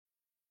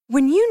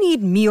When you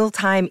need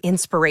mealtime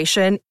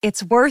inspiration,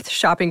 it's worth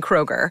shopping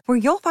Kroger, where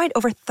you'll find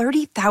over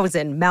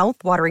 30,000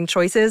 mouth-watering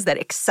choices that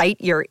excite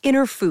your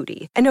inner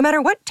foodie. And no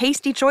matter what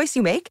tasty choice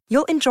you make,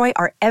 you'll enjoy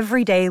our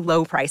everyday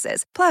low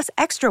prices, plus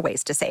extra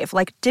ways to save,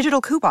 like digital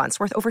coupons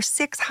worth over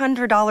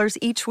 $600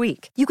 each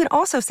week. You can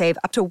also save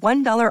up to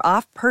 $1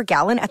 off per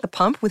gallon at the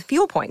pump with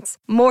fuel points.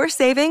 More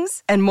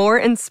savings and more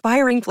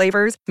inspiring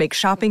flavors make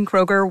shopping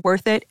Kroger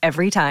worth it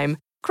every time.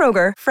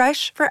 Kroger,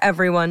 fresh for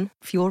everyone.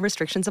 Fuel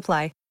restrictions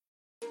apply.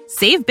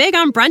 Save big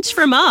on brunch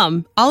for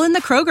mom, all in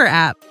the Kroger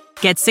app.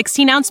 Get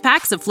 16-ounce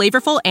packs of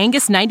flavorful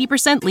Angus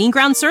 90% lean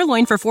ground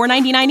sirloin for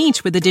 $4.99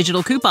 each with a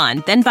digital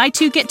coupon. Then buy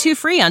 2, get 2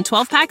 free on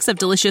 12 packs of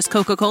delicious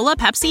Coca-Cola,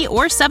 Pepsi,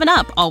 or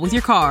 7-Up, all with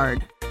your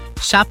card.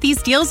 Shop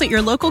these deals at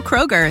your local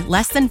Kroger,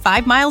 less than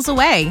 5 miles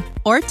away.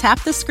 Or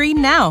tap the screen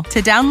now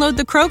to download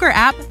the Kroger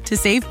app to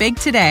save big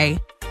today.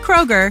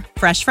 Kroger,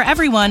 fresh for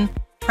everyone.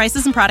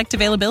 Prices and product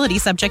availability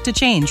subject to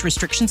change.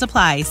 Restrictions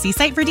apply. See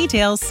site for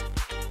details.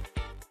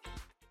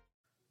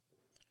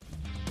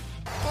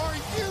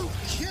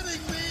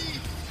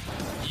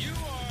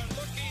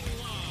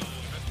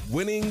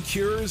 Winning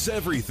cures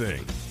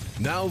everything.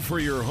 Now for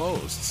your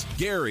hosts,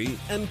 Gary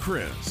and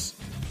Chris.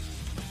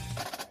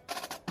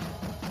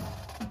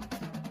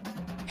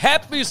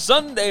 Happy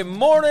Sunday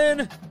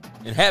morning,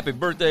 and happy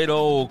birthday to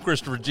old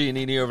Christopher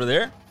Giannini over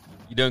there.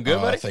 You doing good,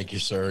 buddy? Thank you,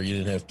 sir. You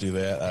didn't have to do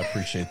that. I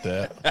appreciate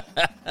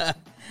that.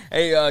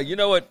 Hey, you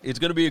know what? It's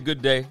going to be a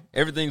good day.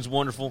 Everything's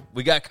wonderful.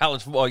 We got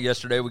college football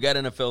yesterday. We got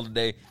NFL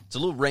today. It's a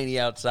little rainy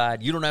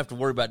outside. You don't have to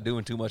worry about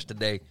doing too much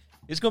today.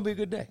 It's going to be a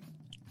good day.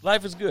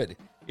 Life is good.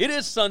 It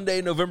is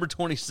Sunday, November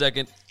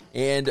 22nd,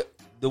 and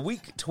the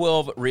Week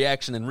 12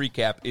 reaction and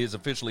recap is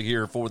officially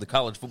here for the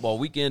college football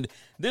weekend.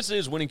 This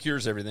is Winning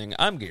Cures Everything.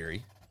 I'm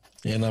Gary.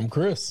 And I'm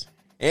Chris.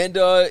 And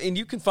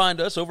you can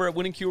find us over at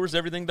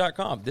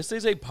winningcureseverything.com. This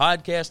is a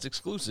podcast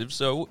exclusive,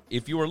 so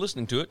if you are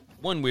listening to it,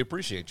 1, we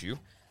appreciate you.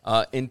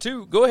 And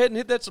 2, go ahead and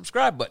hit that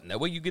subscribe button. That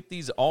way you get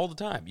these all the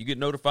time. You get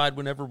notified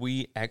whenever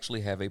we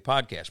actually have a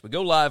podcast. We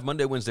go live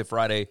Monday, Wednesday,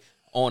 Friday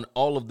on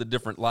all of the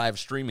different live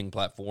streaming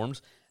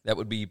platforms. That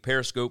would be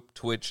Periscope,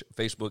 Twitch,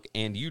 Facebook,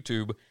 and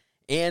YouTube.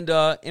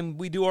 And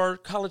we do our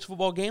college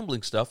football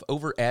gambling stuff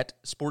over at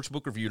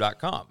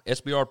sportsbookreview.com.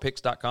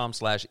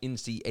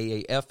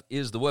 SBRpicks.com/NCAAF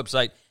is the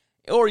website.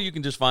 Or you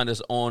can just find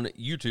us on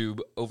YouTube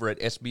over at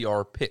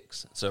SBR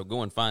Picks. So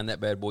go and find that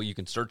bad boy. You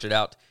can search it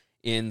out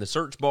in the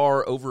search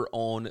bar over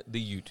on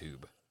the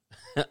YouTube.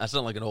 I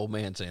sound like an old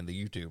man saying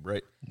the YouTube,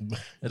 right?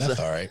 That's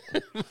all right.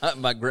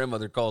 My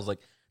grandmother calls like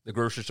the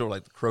grocery store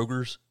like the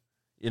Kroger's.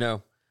 You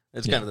know,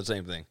 it's kind of the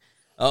same thing.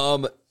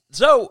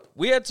 So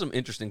we had some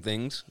interesting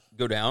things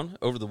go down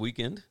over the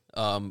weekend.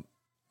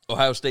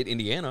 Ohio State,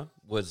 Indiana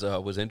was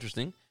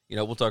interesting. You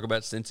know, we'll talk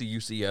about Cincy,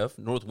 UCF,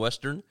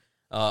 Northwestern,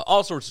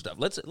 all sorts of stuff.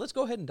 Let's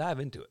go ahead and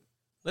dive into it.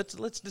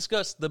 Let's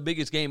discuss the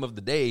biggest game of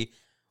the day,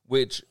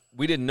 which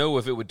we didn't know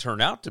if it would turn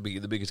out to be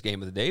the biggest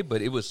game of the day,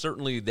 but it was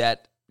certainly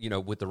that, you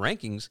know, with the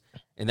rankings,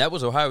 and that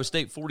was Ohio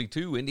State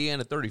 42,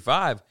 Indiana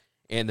 35,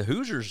 and the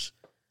Hoosiers,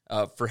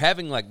 for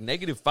having like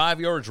negative 5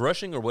 yards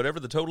rushing or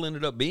whatever the total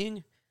ended up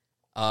being,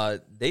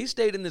 they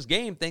stayed in this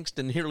game thanks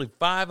to nearly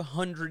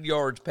 500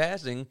 yards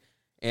passing,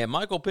 and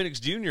Michael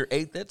Penix Jr.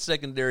 ate that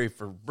secondary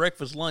for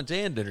breakfast, lunch,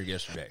 and dinner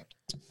yesterday.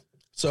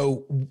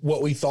 So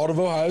what we thought of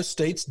Ohio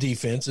State's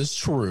defense is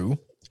true.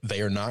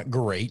 They are not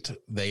great.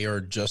 They are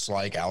just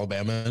like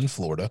Alabama and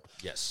Florida.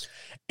 Yes.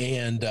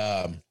 And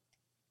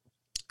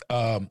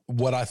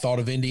what I thought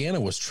of Indiana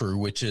was true,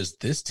 which is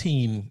this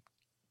team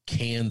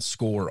can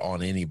score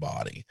on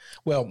anybody.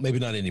 Well, maybe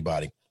not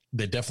anybody.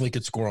 They definitely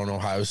could score on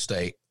Ohio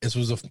State. This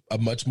was a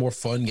much more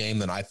fun game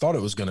than I thought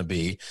it was going to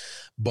be,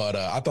 but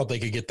I thought they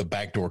could get the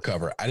backdoor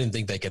cover. I didn't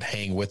think they could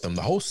hang with them.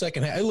 The whole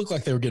second half, it looked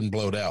like they were getting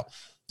blowed out.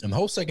 And the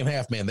whole second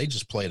half, man, they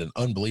just played an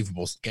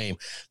unbelievable game.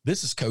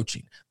 This is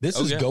coaching. This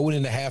is going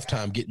into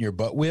halftime, getting your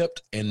butt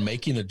whipped and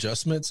making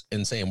adjustments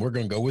and saying, we're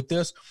going to go with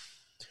this.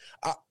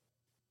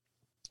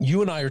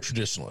 You and I are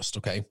traditionalists,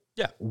 okay?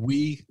 Yeah.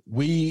 We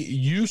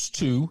used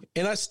to,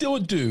 and I still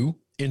do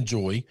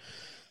enjoy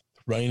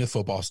running the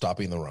football,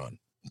 stopping the run.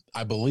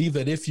 I believe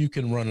that if you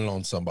can run it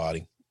on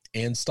somebody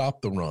and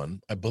stop the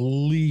run, I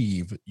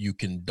believe you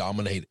can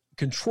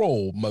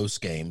control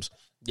most games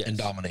and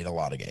dominate a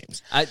lot of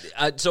games.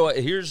 So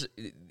here's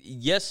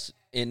yes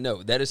and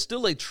no. That is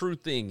still a true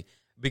thing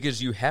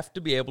because you have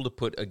to be able to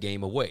put a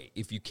game away.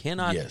 If you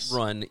cannot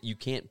run, you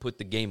can't put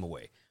the game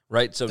away,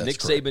 right? So Nick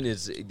Saban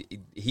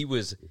he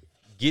was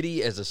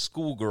giddy as a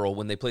schoolgirl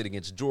when they played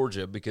against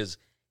Georgia because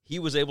he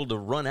was able to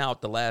run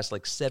out the last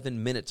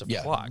 7 minutes of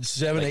clock.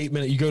 7, 8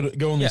 minutes. You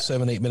go on the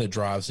 7, 8 minute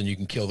drives and you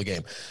can kill the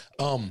game.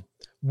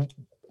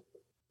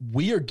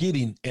 We are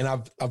getting, and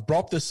I've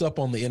brought this up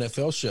on the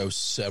NFL show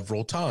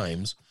several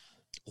times.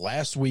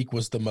 Last week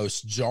was the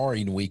most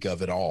jarring week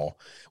of it all,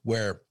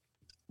 where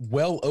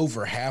well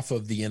over half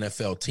of the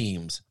NFL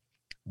teams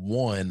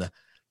won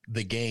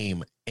the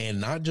game, and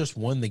not just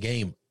won the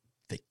game.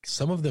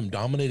 Some of them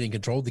dominated and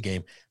controlled the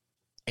game.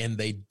 and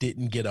they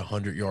didn't get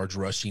 100 yards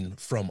rushing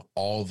from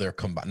all their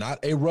combined, not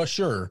a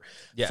rusher,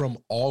 from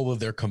all of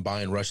their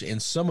combined rushing.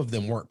 And some of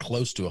them weren't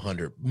close to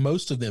 100.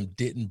 Most of them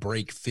didn't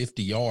break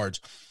 50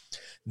 yards.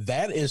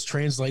 That is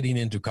translating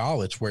into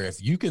college, where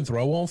if you can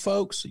throw on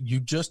folks, you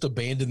just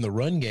abandon the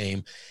run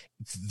game.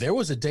 There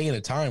was a day and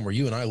a time where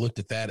you and I looked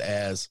at that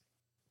as,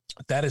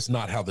 that is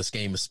not how this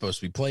game is supposed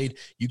to be played.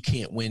 You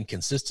can't win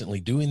consistently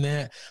doing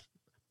that.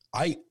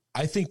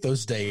 I think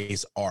those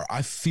days are,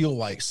 I feel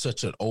like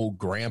such an old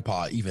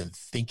grandpa even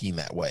thinking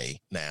that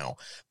way now,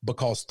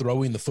 because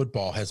throwing the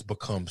football has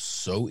become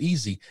so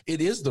easy.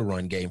 It is the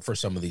run game for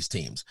some of these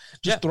teams.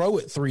 Just throw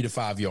it 3 to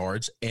 5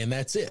 yards, and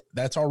that's it.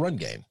 That's our run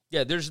game.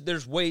 Yeah,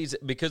 there's ways,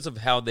 because of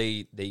how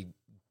they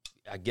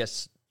I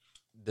guess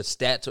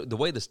the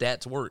way the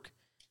stats work.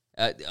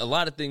 A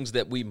lot of things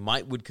that we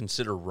would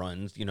consider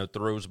runs,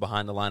 throws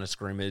behind the line of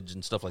scrimmage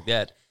and stuff like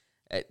that,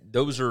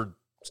 those are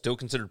still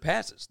considered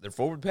passes. They're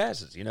forward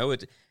passes.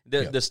 The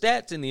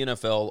stats in the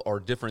NFL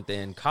are different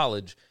than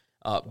college,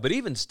 but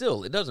even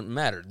still, it doesn't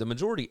matter. The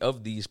majority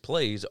of these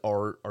plays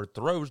are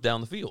throws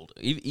down the field.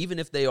 Even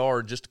if they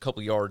are just a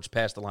couple yards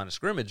past the line of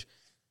scrimmage,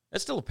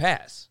 that's still a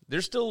pass.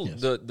 There's still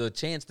the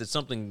chance that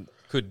something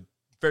could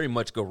very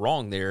much go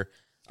wrong there,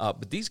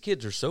 but these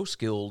kids are so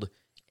skilled,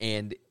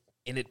 and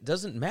it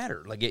doesn't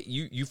matter. Like,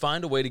 you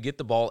find a way to get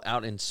the ball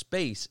out in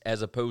space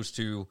as opposed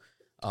to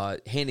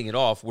handing it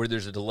off where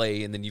there's a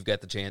delay, and then you've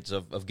got the chance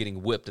of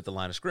getting whipped at the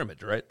line of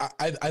scrimmage, right?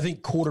 I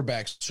think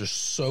quarterbacks are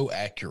so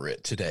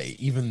accurate today.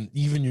 Even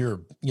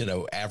your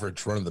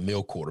average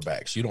run-of-the-mill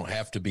quarterbacks. You don't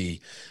have to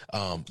be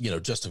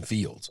Justin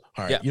Fields.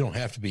 All right, you don't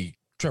have to be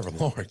Trevor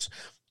Lawrence.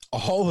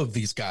 All of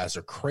these guys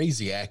are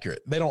crazy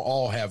accurate. They don't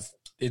all have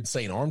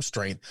insane arm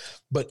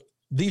strength, but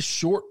these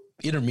short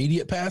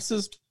intermediate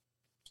passes,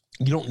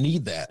 you don't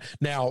need that.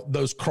 Now,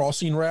 those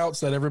crossing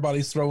routes that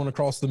everybody's throwing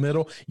across the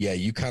middle,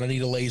 you kind of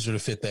need a laser to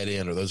fit that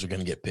in, or those are going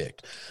to get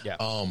picked. Yeah.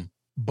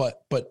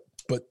 But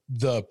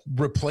the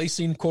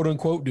replacing, quote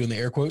unquote, doing the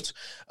air quotes,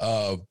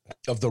 of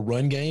the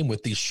run game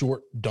with these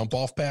short dump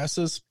off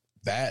passes,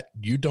 that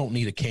you don't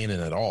need a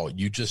cannon at all.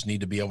 You just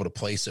need to be able to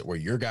place it where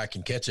your guy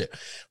can catch it.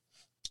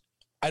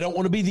 I don't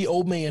want to be the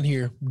old man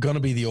here. I'm going to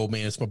be the old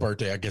man. It's my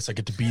birthday. I guess I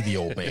get to be the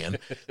old man.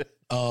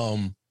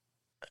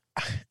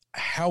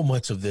 How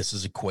much of this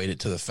is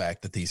equated to the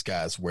fact that these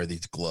guys wear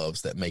these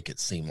gloves that make it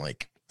seem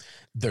like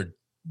they're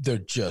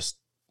just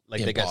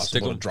like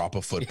impossible to drop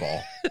a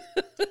football?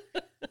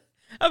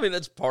 I mean,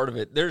 that's part of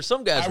it. There's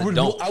some guys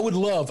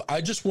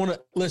I just want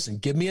to listen.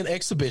 Give me an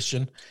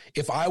exhibition.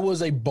 If I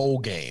was a bowl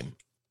game,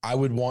 I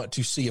would want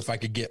to see if I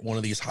could get one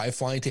of these high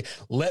flying teams.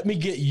 Let me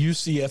get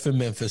UCF and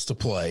Memphis to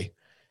play.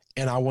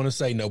 And I want to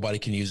say nobody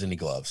can use any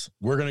gloves.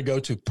 We're going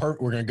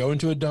to go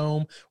into a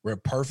dome. We're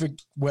in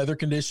perfect weather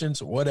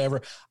conditions,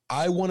 whatever.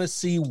 I want to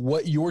see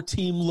what your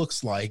team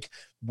looks like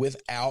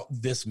without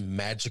this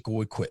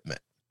magical equipment.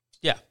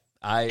 Yeah,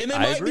 and they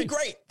might be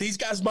great. These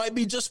guys might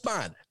be just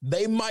fine.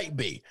 They might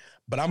be.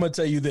 But I'm going to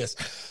tell you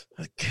this.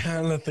 I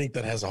kind of think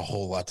that has a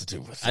whole lot to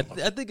do with it.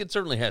 I think it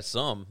certainly has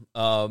some.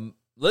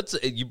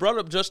 You brought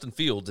up Justin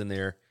Fields in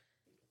there.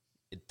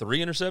 3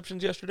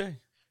 interceptions yesterday.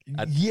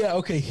 I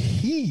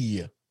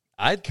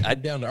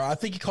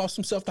think he cost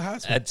himself the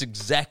Heisman. That's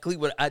exactly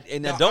what I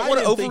don't want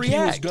to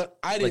overreact.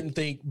 I didn't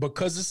think,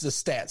 because this is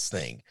a stats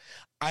thing,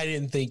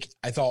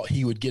 I thought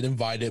he would get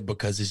invited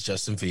because he's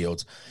Justin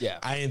Fields. Yeah.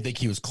 I didn't think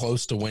he was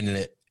close to winning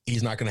it.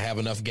 He's not going to have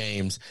enough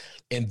games.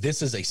 And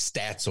this is a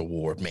stats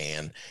award,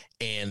 man.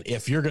 And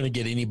if you're going to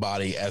get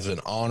anybody as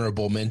an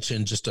honorable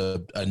mention, just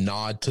a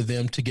nod to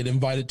them to get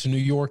invited to New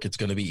York, it's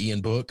going to be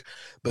Ian Book.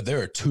 But there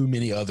are too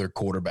many other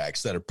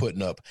quarterbacks that are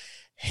putting up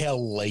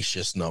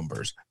hellacious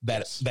numbers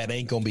that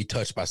ain't going to be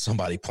touched by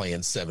somebody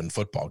playing 7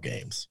 football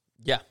games.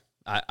 Yeah,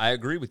 I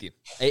agree with you.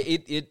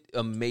 It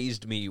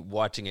amazed me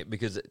watching it,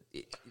 because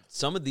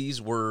some of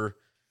these were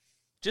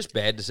just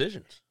bad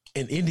decisions.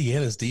 And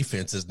Indiana's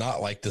defense is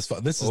not like this.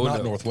 This is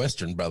not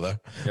Northwestern, brother.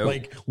 Nope.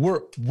 Like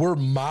we're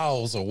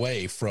miles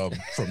away from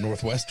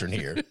Northwestern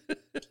here.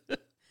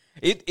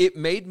 It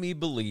made me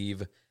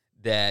believe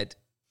that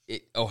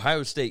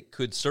Ohio State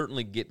could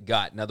certainly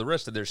got. Now, the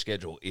rest of their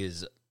schedule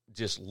is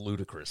just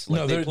ludicrous.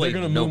 Like, they're going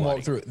to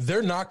moonwalk through it.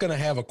 They're not going to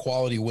have a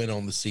quality win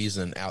on the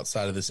season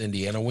outside of this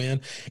Indiana win.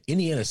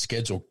 Indiana's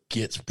schedule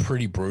gets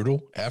pretty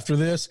brutal after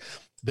this.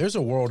 There's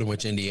a world in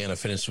which Indiana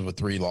finishes with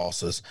 3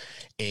 losses,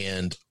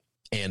 and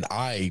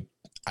I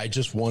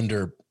just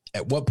wonder,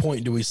 at what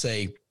point do we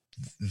say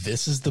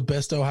this is the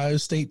best Ohio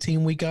State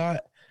team we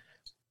got?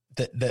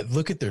 That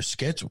look at their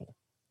schedule.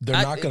 They're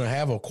not going to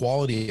have a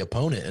quality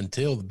opponent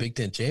until the Big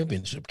Ten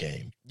championship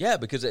game. Yeah,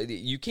 because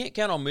you can't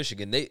count on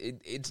Michigan.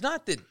 It's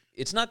not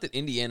that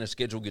Indiana's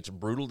schedule gets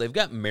brutal. They've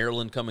got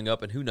Maryland coming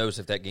up, and who knows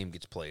if that game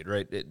gets played,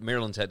 right?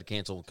 Maryland's had to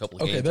cancel a couple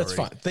of games. Okay, that's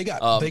already.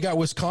 Fine. They got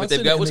Wisconsin. But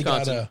they've got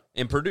Wisconsin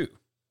and Purdue.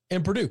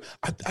 And Purdue.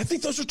 I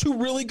think those are 2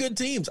 really good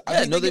teams.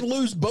 I think they can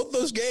lose both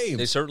those games.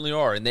 They certainly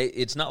are. And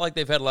it's not like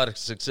they've had a lot of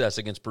success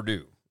against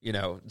Purdue,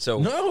 So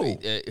no.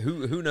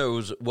 Who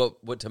knows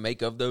what to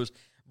make of those.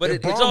 But if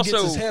it's Braun also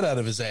gets his head out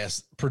of his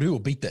ass, Purdue will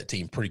beat that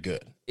team pretty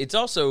good. It's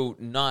also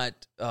not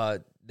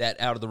that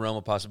out of the realm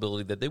of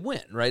possibility that they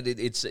win, right?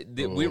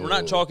 We're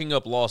not chalking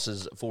up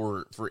losses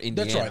for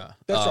Indiana.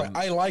 That's right.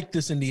 I like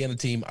this Indiana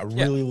team. I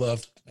really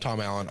love Tom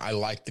Allen. I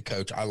like the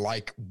coach. I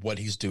like what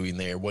he's doing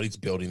there, what he's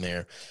building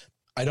there.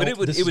 It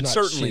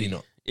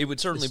would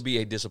certainly be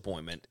a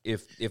disappointment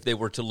if they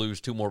were to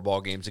lose 2 more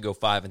ball games and go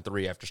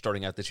 5-3 after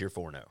starting out this year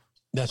 4-0.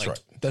 That's right.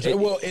 That's right.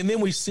 Well, and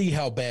then we see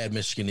how bad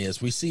Michigan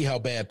is. We see how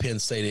bad Penn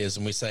State is,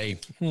 and we say,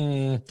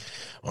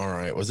 all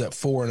right, was that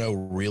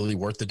 4-0 really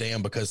worth the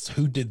damn? Because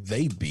who did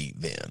they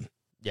beat then?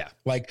 Yeah.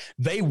 Like,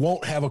 they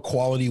won't have a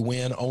quality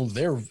win on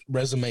their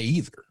resume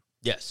either.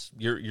 Yes,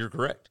 you're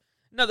correct.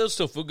 Now, they'll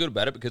still feel good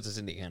about it because it's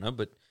Indiana,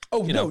 but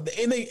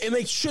and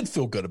they should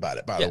feel good about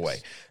it, by the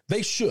way.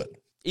 They should.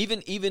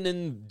 Even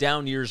in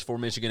down years for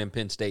Michigan and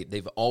Penn State,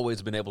 they've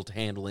always been able to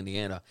handle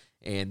Indiana,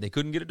 and they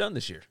couldn't get it done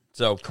this year.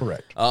 So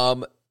correct.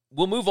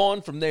 We'll move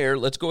on from there.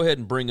 Let's go ahead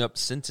and bring up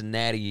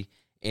Cincinnati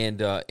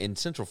and in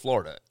Central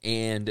Florida.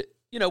 And,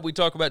 we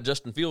talk about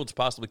Justin Fields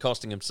possibly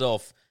costing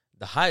himself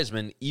the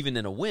Heisman even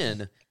in a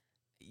win.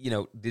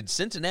 Did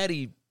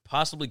Cincinnati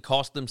possibly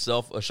cost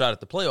themselves a shot at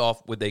the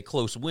playoff with a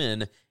close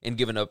win and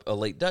giving up a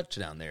late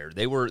touchdown there?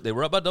 They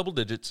were up by double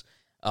digits.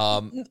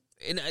 And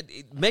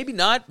maybe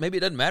not. Maybe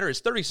it doesn't matter.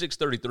 It's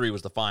 36-33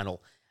 was the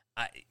final.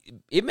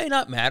 It may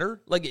not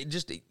matter. Like, it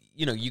just,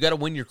 you got to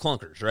win your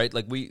clunkers, right?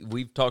 Like,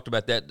 we've talked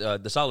about that.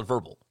 The Solid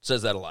Verbal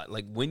says that a lot.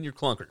 Like, win your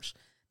clunkers.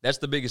 That's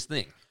the biggest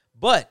thing.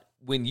 But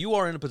when you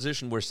are in a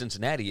position where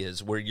Cincinnati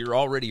is, where you're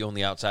already on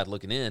the outside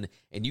looking in,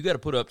 and you got to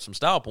put up some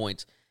style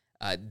points,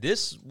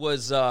 this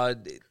was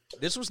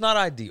not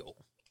ideal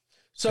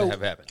to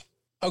have happened.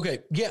 Okay,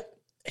 yeah.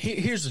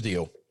 Here's the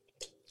deal.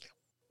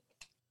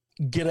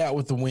 Get out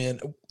with the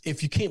win.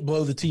 If you can't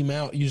blow the team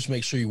out, you just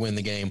make sure you win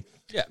the game.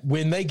 Yeah.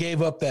 When they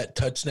gave up that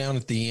touchdown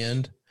at the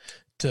end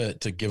to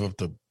give up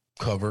the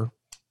cover,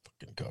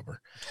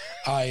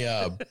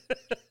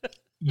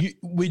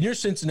 when you're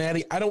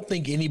Cincinnati, I don't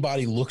think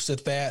anybody looks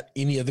at that.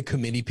 Any of the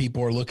committee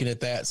people are looking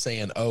at that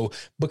saying,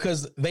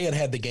 because they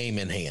had the game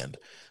in hand.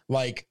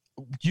 Like,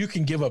 you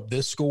can give up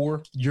this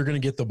score, you're going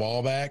to get the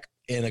ball back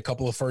and a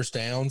couple of first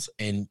downs,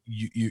 and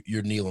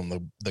you're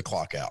kneeling the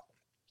clock out.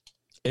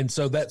 And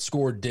so that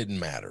score didn't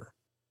matter.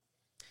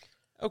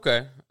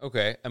 Okay.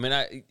 I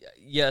mean,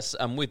 yes,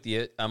 I'm with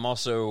you. I'm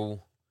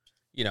also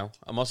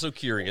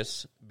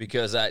curious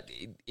because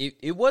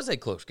it was a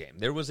close game.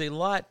 There was a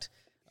lot.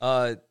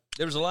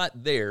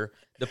 there.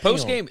 The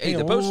post game.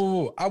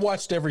 I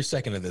watched every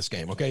second of this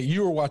game. Okay,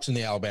 you were watching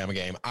the Alabama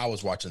game. I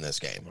was watching this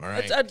game. All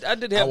right, I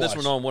did have this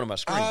one on one of my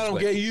screens. I don't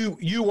get you.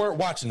 You weren't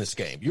watching this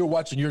game. You were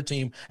watching your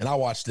team, and I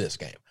watched this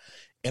game.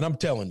 And I'm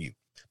telling you,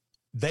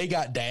 they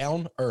got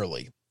down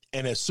early,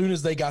 and as soon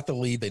as they got the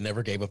lead, they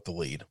never gave up the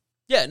lead.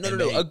 Yeah,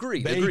 no.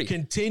 Agreed. They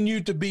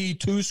continued to be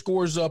 2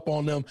 scores up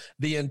on them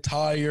the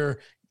entire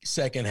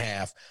second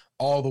half,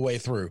 all the way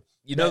through.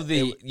 I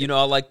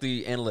like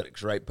the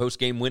analytics, right?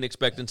 Post-game win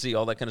expectancy,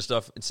 all that kind of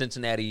stuff. In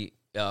Cincinnati,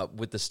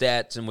 with the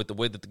stats and with the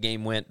way that the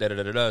game went,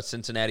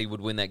 Cincinnati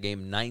would win that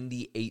game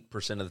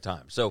 98% of the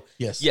time. So,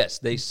 yes,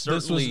 they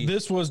certainly...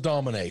 This was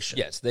domination.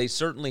 Yes, they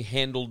certainly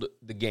handled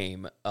the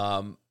game.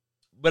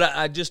 But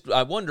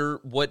I wonder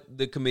what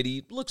the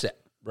committee looks at,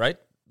 right?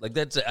 Like,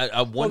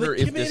 I wonder if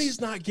the committee's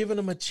not giving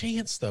them a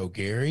chance, though,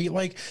 Gary.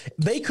 Like,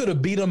 they could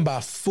have beat them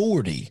by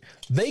 40.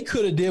 They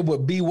could have did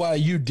what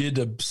BYU did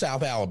to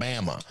South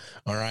Alabama,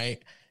 all right,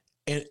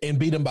 and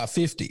beat them by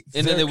 50.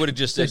 And then they would have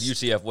just said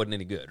UCF wasn't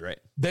any good, right?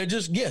 They're going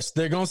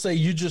to say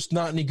you're just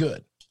not any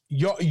good.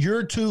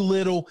 You're too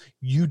little.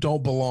 You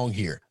don't belong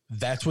here.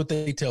 That's what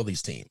they tell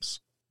these teams.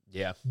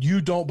 Yeah.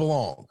 You don't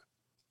belong.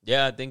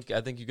 Yeah, I think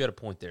you got a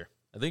point there.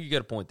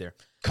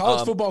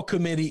 College football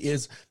committee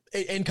is –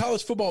 and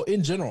college football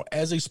in general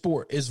as a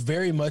sport is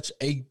very much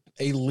a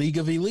league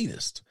of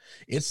elitists.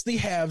 It's the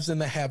haves and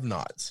the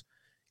have-nots.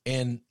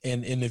 And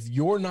if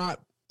you're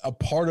not a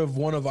part of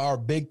one of our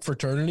big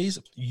fraternities,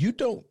 you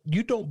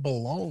don't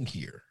belong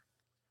here.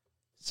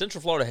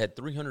 Central Florida had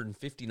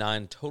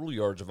 359 total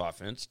yards of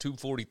offense,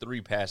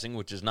 243 passing,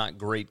 which is not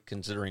great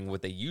considering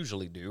what they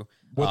usually do.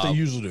 They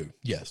usually do,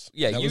 yes.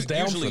 Yeah, that was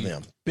down for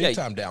them. Big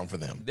time down for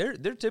them.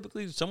 They're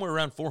typically somewhere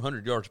around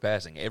 400 yards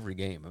passing every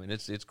game. I mean,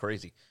 it's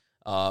crazy.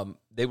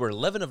 They were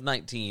 11 of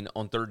 19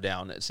 on third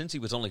down. Since he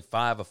was only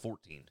 5 of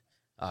 14.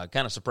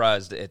 Kind of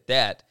surprised at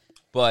that.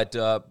 But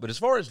as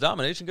far as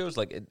domination goes,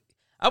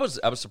 I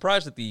was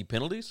surprised at the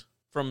penalties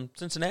from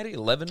Cincinnati.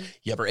 11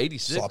 for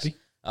 86. Sloppy.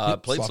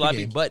 Played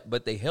sloppy,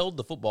 but they held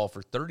the football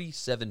for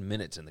 37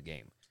 minutes in the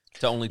game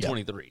to only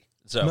 23.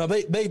 So no,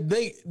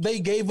 they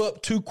gave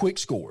up 2 quick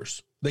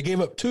scores. They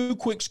gave up 2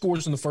 quick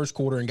scores in the first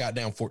quarter and got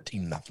down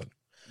 14-0.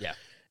 Yeah,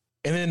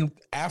 and then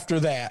after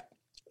that,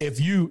 if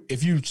you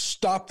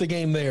stop the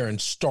game there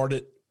and start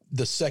it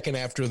the second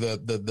after the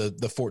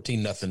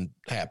 14-0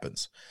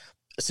 happens,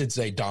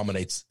 Cincinnati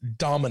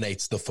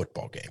dominates the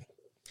football game.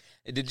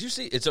 Did you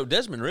see? So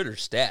Desmond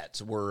Ritter's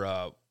stats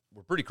were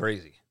pretty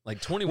crazy.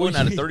 Like 21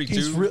 out of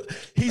 32.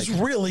 He's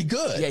really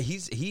good. Yeah,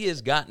 he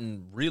has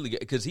gotten really good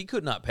because he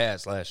could not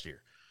pass last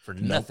year for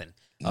nothing.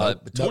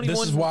 But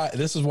 21,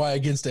 this is why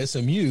against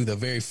SMU, the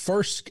very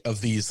first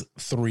of these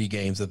 3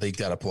 games that they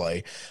got to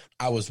play,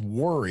 I was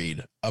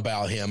worried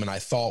about him, and I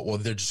thought, well,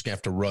 they're just gonna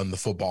have to run the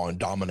football and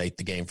dominate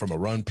the game from a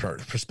run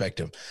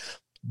perspective.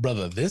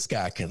 Brother, this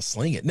guy can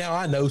sling it. Now,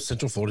 I know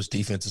Central Florida's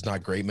defense is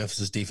not great.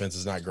 Memphis' defense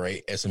is not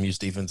great. SMU's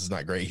defense is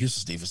not great.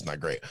 Houston's defense is not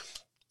great.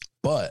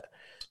 But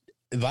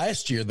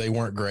last year they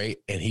weren't great,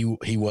 and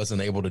he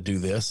wasn't able to do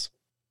this.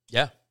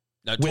 Yeah.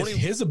 Now, with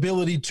his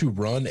ability to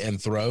run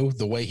and throw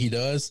the way he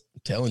does,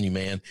 I'm telling you,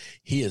 man,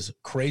 he is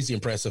crazy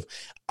impressive.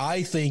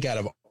 I think out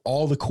of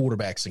all the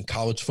quarterbacks in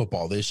college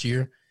football this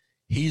year,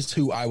 he's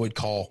who I would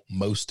call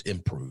most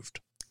improved.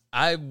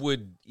 I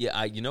would,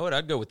 yeah, you know what?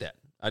 I'd go with that.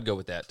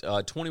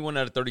 21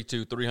 out of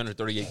 32,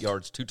 338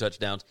 yards, 2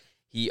 touchdowns.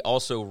 He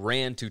also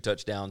ran 2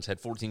 touchdowns, had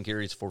 14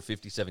 carries for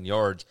 57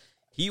 yards.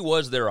 He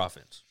was their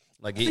offense.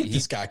 Like I think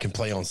this guy can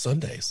play on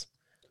Sundays.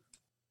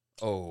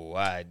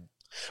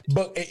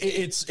 But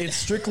it's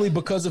strictly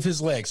because of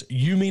his legs.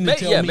 You mean to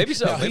tell me? Yeah, maybe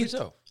so. Maybe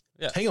so.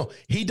 Yeah. Hang on.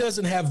 He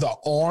doesn't have the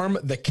arm,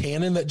 the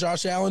cannon that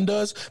Josh Allen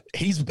does.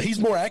 He's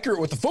more accurate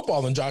with the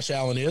football than Josh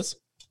Allen is.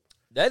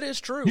 That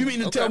is true. You mean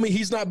to tell me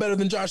he's not better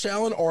than Josh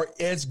Allen or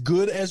as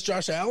good as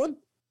Josh Allen?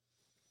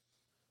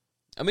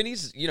 I mean,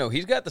 he's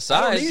got the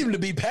size. I don't need him to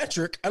be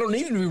Patrick. I don't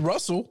need him to be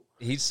Russell.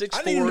 He's 6'4",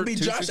 I need him to be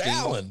Josh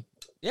Allen.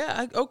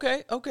 Yeah,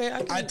 okay.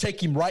 I'd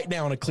take him right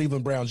now in a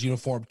Cleveland Browns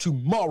uniform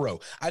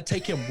tomorrow. I'd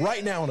take him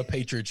right now in a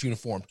Patriots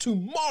uniform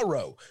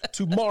tomorrow.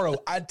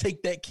 I'd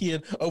take that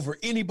kid over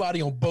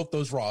anybody on both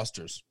those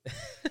rosters.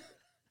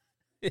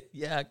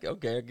 Yeah,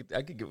 okay.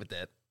 I could get with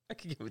that.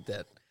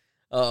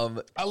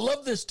 I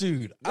love this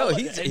dude. No,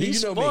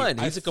 he's fun.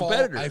 He's a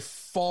competitor. I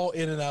fall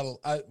in and out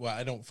of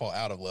I don't fall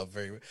out of love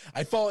very much.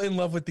 I fall in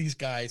love with these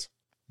guys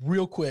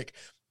real quick,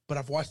 but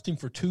I've watched him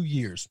for 2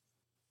 years.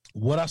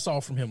 What I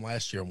saw from him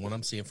last year and what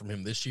I'm seeing from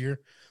him this year,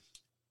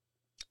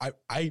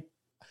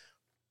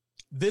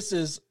 this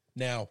is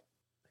now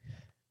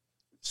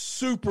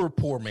super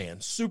poor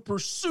man, super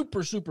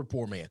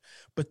poor man.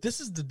 But this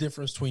is the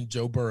difference between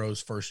Joe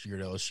Burrow's first year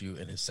at LSU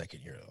and his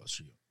second year at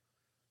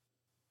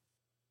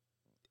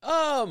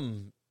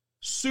LSU.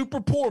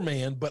 Super poor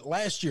man, but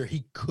last year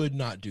he could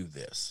not do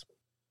this.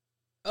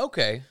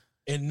 Okay.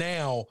 And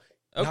now,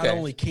 not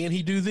only can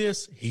he do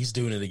this, he's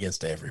doing it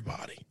against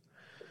everybody.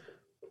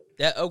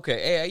 Yeah,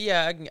 okay.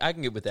 Yeah, I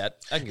can get with that.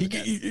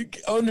 You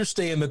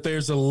understand that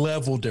there's a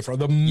level difference,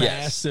 the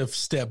massive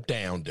step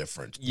down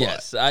difference.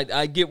 Yes,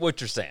 I get what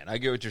you're saying.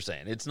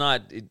 It's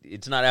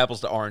not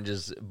apples to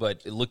oranges,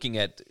 but looking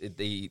at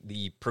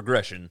the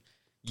progression,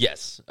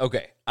 yes.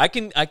 Okay. I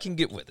can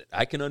get with it.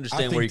 I can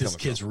understand where you're coming from.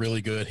 This kid's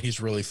really good. He's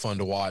really fun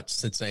to watch.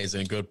 Cincinnati's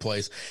in a good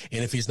place.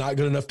 And if he's not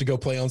good enough to go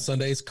play on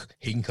Sundays,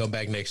 he can come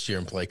back next year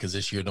and play because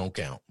this year don't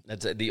count.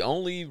 That's it. The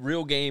only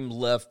real game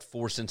left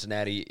for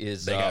Cincinnati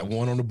is they got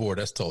one on the board.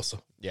 That's Tulsa.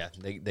 Yeah,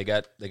 they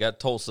got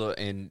Tulsa,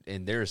 and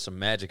there is some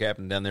magic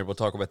happening down there. We'll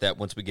talk about that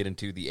once we get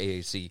into the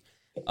AAC.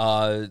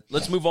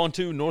 Let's move on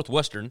to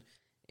Northwestern.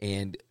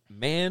 And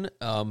man,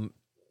 I'm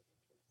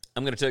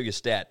going to tell you a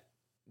stat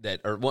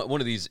or one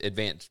of these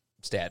advanced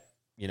stat,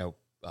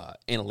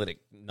 analytic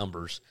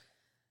numbers.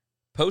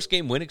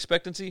 Post-game win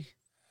expectancy,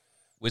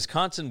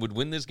 Wisconsin would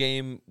win this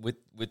game with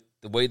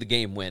the way the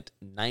game went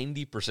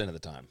 90% of the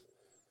time.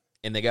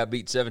 And they got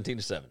beat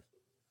 17-7.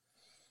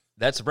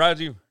 That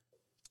surprised you?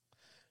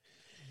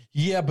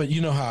 Yeah, but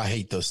you know how I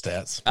hate those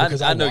stats.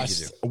 Because I know you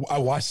do. I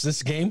watched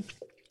this game,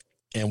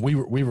 and we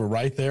were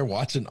right there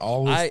watching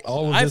all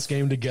of this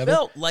game together. I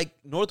felt like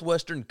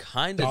Northwestern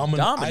kind of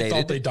dominated. I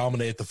thought they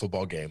dominated the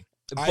football game.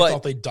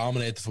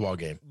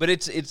 But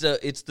it's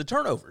the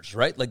turnovers,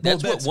 right? Like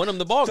that's what won them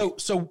the ball game.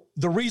 So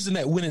the reason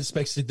that win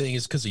expectancy thing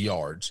is because of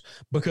yards.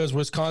 Because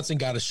Wisconsin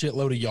got a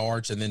shitload of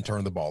yards and then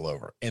turned the ball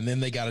over, and then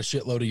they got a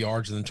shitload of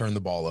yards and then turned the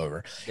ball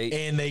over,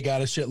 and they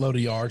got a shitload of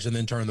yards and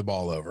then turned the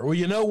ball over. Well,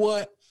 you know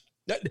what?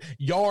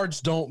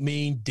 Yards don't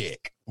mean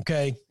dick.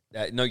 Okay.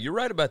 No, you're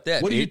right about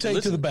that. What do you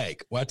take to the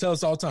bank? Well, I tell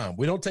us all the time.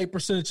 We don't take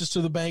percentages to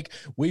the bank.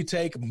 We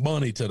take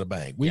money to the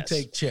bank. We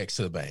take checks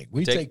to the bank.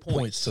 We take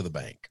points to the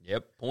bank.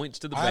 Yep, points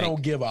to the bank. I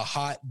don't give a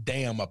hot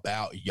damn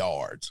about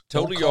yards.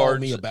 Total don't yards.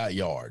 Call me about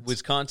yards.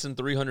 Wisconsin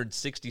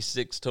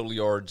 366 total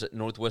yards.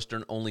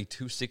 Northwestern only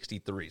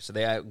 263. So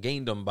they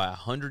gained them by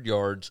 100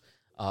 yards.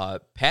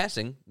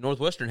 Passing,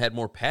 Northwestern had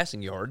more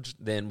passing yards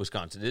than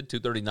Wisconsin did,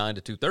 239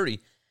 to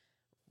 230.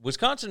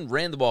 Wisconsin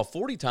ran the ball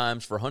 40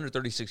 times for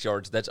 136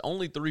 yards. That's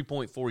only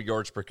 3.4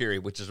 yards per carry,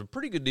 which is a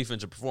pretty good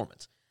defensive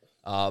performance.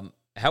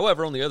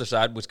 However, on the other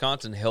side,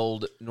 Wisconsin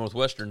held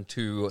Northwestern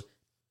to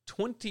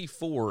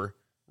 24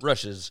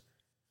 rushing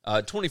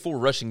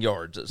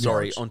yards,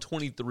 on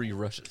 23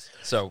 rushes.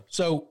 So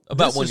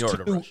about 1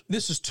 yard a rush.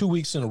 This is 2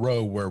 weeks in a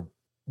row where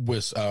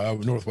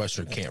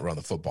Northwestern can't run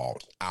the football.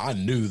 I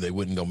knew they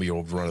wouldn't going to be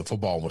able to run the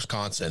football in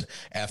Wisconsin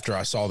after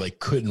I saw they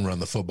couldn't run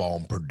the football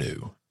in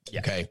Purdue.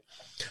 Yeah. Okay.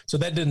 So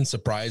that didn't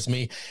surprise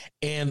me.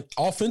 And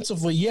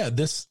offensively,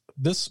 this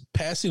this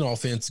passing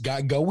offense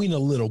got going a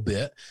little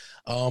bit.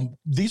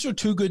 These are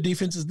two good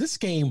defenses. This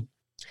game,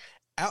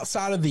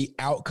 outside of the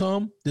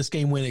outcome, this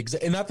game went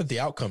and not that the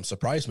outcome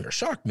surprised me or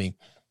shocked me.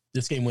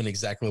 This game went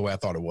exactly the way I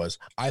thought it was.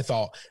 I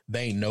thought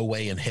they ain't no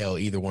way in hell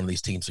either one of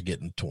these teams are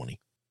getting 20.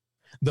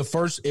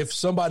 If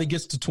somebody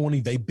gets to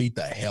 20, they beat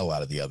the hell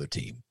out of the other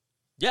team.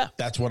 Yeah.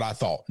 That's what I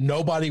thought.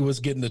 Nobody was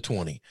getting to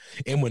 20.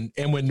 And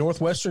when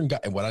Northwestern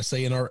got, and what I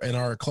say in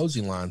our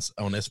closing lines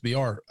on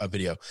SBR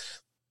video,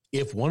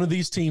 if one of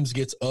these teams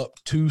gets up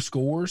 2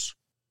 scores,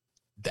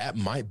 that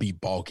might be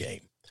ball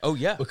game. Oh,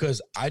 yeah.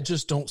 Because I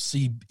just don't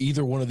see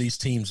either one of these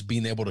teams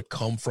being able to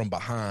come from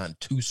behind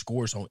 2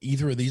 scores on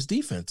either of these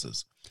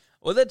defenses.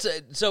 Well, that's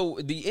so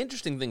the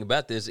interesting thing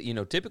about this,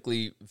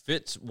 typically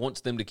Fitz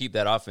wants them to keep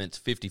that offense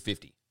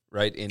 50-50,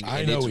 right? And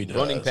I know he does.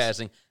 Running,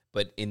 passing.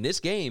 But in this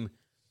game,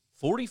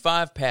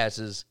 45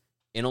 passes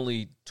and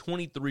only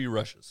 23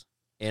 rushes.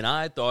 And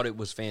I thought it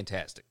was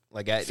fantastic.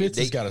 Fitz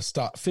has got to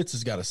stop. Fitz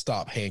has got to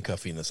stop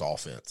handcuffing this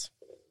offense.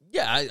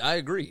 Yeah, I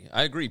agree.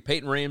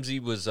 Peyton Ramsey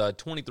was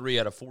 23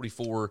 out of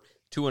 44,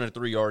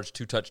 203 yards,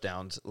 2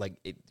 touchdowns.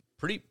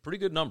 Pretty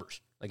good numbers.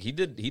 He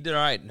did all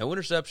right. No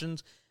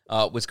interceptions.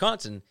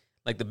 Wisconsin,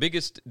 the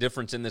biggest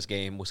difference in this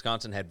game,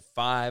 Wisconsin had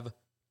 5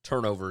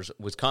 turnovers.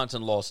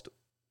 Wisconsin lost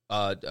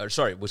 5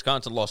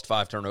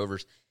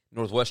 turnovers.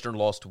 Northwestern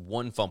lost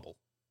 1 fumble,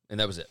 and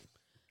that was it.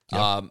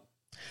 Yep.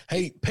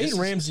 Hey, Peyton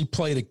Ramsey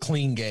played a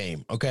clean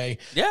game, okay?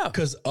 Yeah.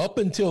 Because up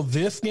until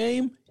this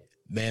game,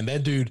 man,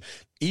 that dude,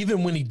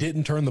 even when he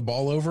didn't turn the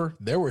ball over,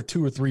 there were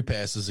 2 or 3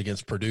 passes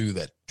against Purdue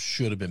that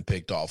should have been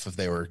picked off if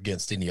they were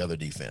against any other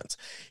defense.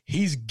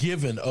 He's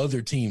given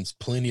other teams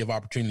plenty of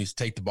opportunities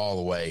to take the ball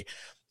away,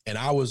 and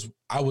I was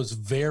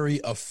very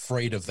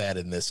afraid of that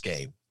in this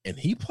game. And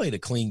he played a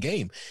clean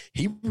game.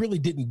 He really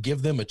didn't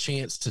give them a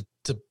chance to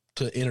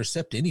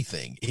intercept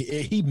anything.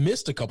 He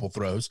missed a couple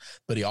throws,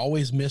 but he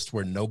always missed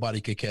where nobody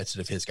could catch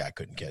it if his guy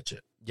couldn't catch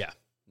it. Yeah.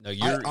 No,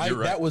 you're right.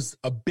 That was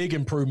a big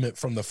improvement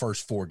from the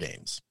first 4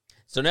 games.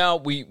 So now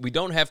we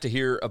don't have to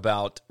hear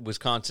about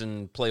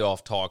Wisconsin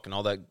playoff talk and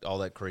all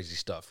that crazy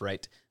stuff,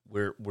 right?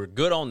 We're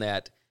good on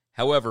that.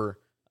 However,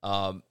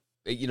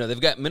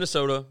 they've got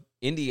Minnesota,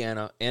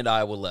 Indiana, and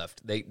Iowa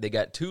left. They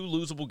got 2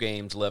 losable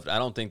games left. I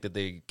don't think that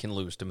they can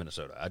lose to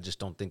Minnesota. I just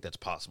don't think that's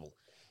possible.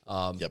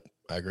 Yep,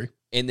 I agree.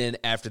 And then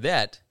after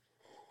that,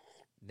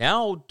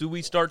 now do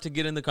we start to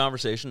get in the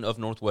conversation of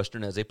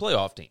Northwestern as a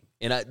playoff team?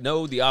 And I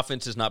know the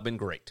offense has not been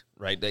great,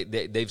 right?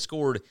 They've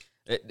scored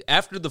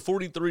after the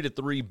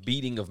 43-3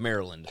 beating of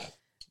Maryland.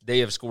 They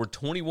have scored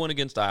 21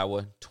 against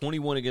Iowa,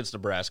 21 against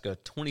Nebraska,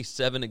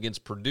 27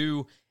 against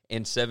Purdue,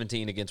 and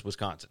 17 against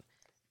Wisconsin.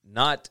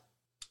 Not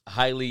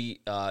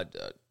highly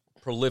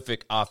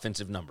prolific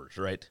offensive numbers,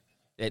 right?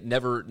 It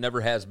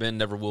never has been,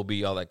 never will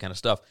be, all that kind of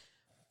stuff.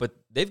 But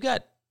they've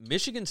got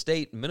Michigan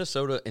State,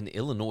 Minnesota, and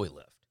Illinois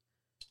left.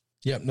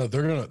 Yeah, no,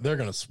 they're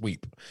gonna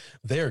sweep.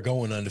 They are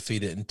going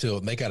undefeated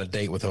until they got a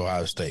date with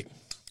Ohio State.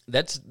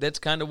 That's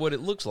kind of what it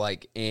looks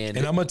like. And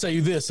I'm gonna tell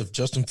you this: if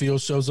Justin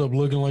Fields shows up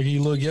looking like he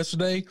looked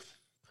yesterday,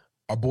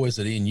 our boys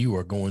at NU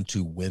are going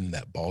to win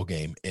that ball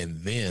game, and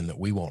then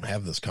we won't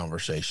have this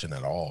conversation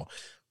at all.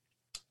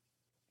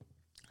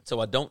 So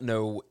I don't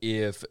know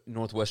if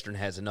Northwestern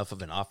has enough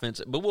of an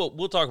offense, but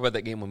we'll talk about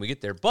that game when we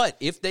get there. But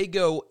if they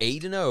go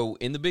 8-0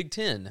 in the Big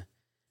Ten,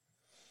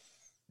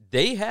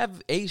 they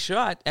have a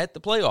shot at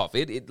the playoff.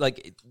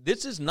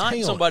 This is not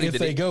somebody if that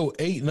they go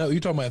 8-0. You're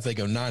talking about if they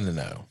go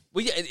 9-0.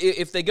 Well, yeah,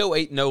 if they go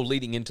 8-0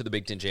 leading into the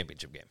Big Ten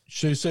championship game.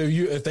 So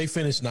if they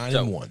finish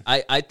 9-1,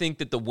 I think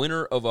that the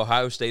winner of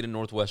Ohio State and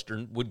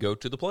Northwestern would go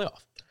to the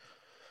playoff.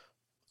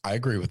 I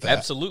agree with that.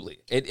 Absolutely.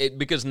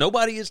 Because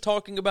nobody is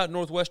talking about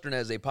Northwestern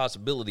as a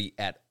possibility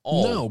at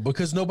all. No,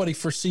 because nobody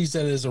foresees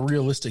that as a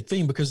realistic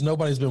thing, because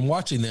nobody's been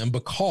watching them,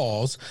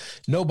 because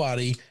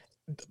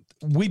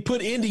we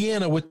put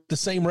Indiana with the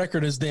same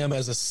record as them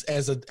as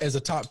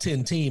a top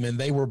 10 team, and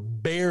they were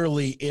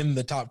barely in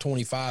the top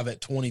 25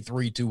 at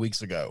 23 2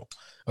 weeks ago.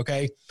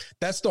 Okay?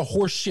 That's the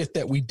horse shit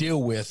that we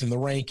deal with in the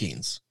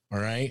rankings. All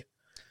right?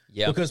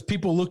 Yeah. Because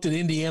people looked at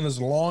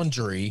Indiana's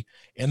laundry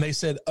and they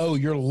said, "Oh,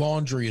 your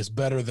laundry is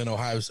better than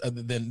Ohio's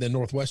than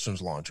Northwestern's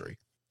laundry."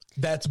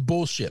 That's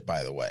bullshit,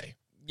 by the way.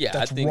 Yeah,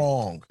 that's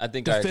wrong. I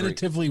think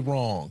definitively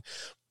wrong.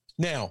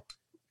 Now,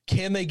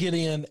 can they get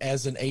in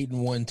as an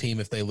 8-1 team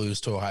if they lose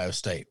to Ohio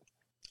State?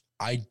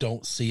 I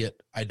don't see it.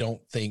 I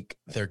don't think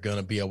they're going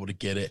to be able to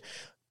get it,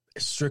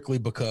 strictly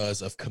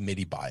because of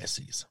committee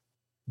biases.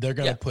 They're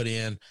going to put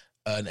in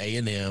an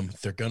A&M.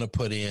 They're going to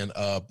put in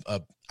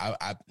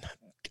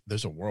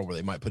there's a world where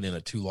they might put in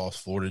a 2-loss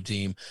Florida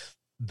team.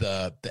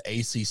 The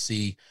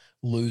ACC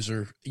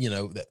loser,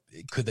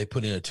 could they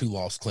put in a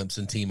 2-loss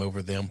Clemson team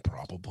over them?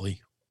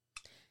 Probably.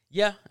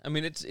 Yeah, I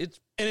mean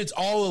it's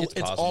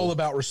all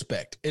about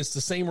respect. It's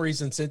the same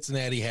reason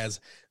Cincinnati has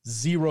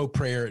zero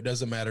prayer. It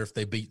doesn't matter if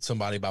they beat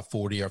somebody by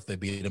 40 or if they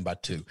beat them by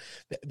 2.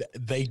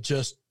 They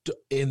just,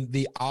 in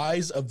the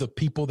eyes of the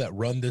people that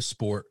run this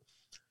sport,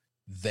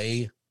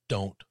 they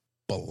don't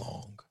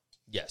belong.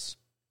 Yes,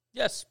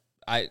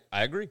 I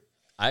agree.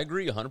 I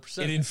agree 100%.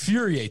 It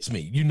infuriates me.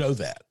 You know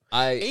that.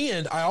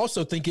 And I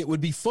also think it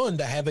would be fun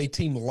to have a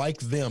team like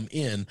them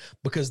in,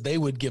 because they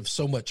would give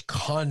so much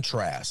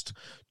contrast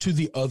to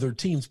the other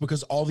teams,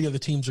 because all the other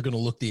teams are going to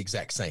look the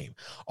exact same.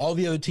 All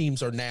the other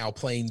teams are now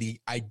playing the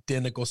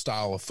identical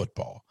style of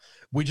football.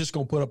 We're just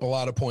going to put up a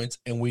lot of points,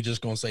 and we're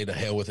just going to say to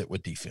hell with it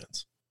with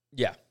defense.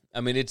 Yeah.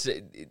 I mean,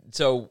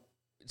 so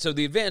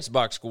the advanced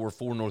box score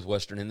for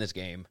Northwestern in this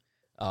game,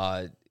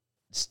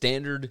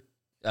 standard.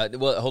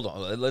 Well, hold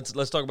on.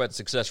 Let's talk about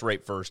success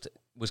rate first.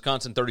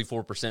 Wisconsin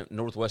 34%,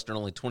 Northwestern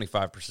only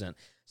 25%.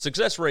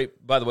 Success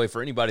rate, by the way,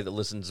 for anybody that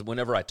listens,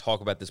 whenever I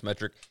talk about this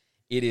metric,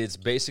 it is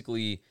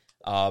basically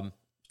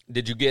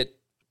did you get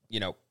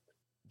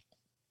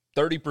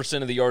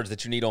 30% of the yards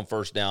that you need on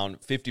first down,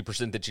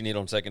 50% that you need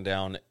on second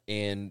down,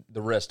 and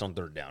the rest on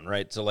third down,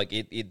 right? So like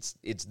it's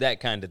that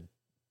kind of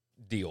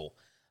deal.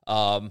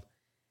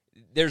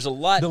 There's a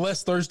lot. The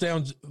less third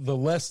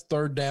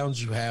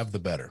downs you have, the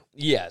better.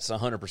 Yes,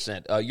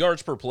 100%.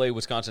 Yards per play,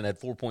 Wisconsin had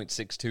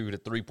 4.62 to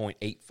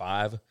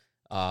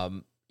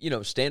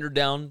 3.85. Standard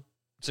down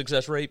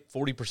success rate,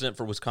 40%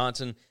 for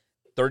Wisconsin,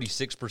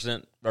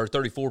 36% or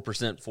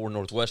 34% for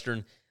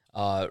Northwestern.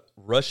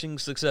 Rushing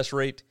success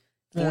rate,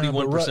 41%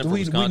 for Wisconsin.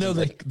 We know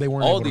they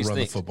weren't able to run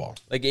the football.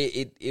 Like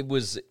it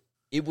was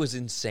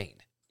insane.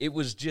 It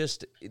was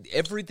just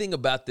everything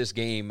about this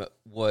game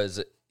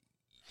was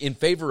in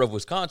favor of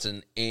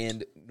Wisconsin,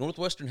 and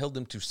Northwestern held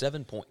them to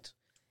 7 points.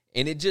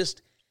 And it's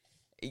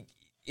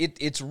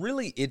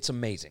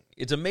amazing.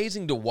 It's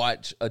amazing to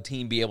watch a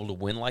team be able to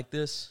win like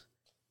this.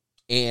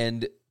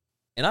 And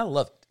I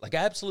love it. Like, I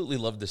absolutely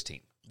love this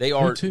team. They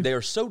are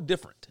so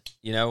different,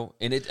 and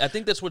I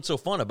think that's what's so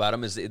fun about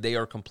them is they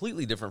are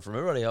completely different from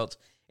everybody else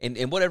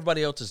and what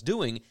everybody else is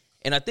doing.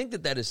 And I think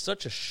that is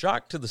such a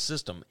shock to the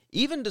system,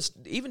 even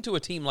to a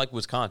team like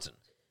Wisconsin.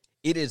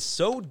 It is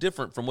so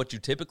different from what you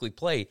typically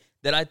play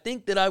that I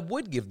think that I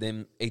would give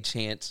them a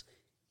chance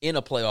in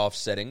a playoff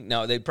setting.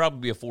 Now, they'd probably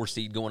be a 4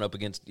 seed going up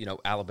against,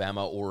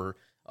 Alabama or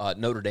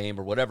Notre Dame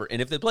or whatever.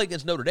 And if they play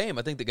against Notre Dame,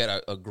 I think they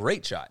got a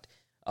great shot.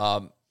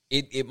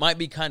 It might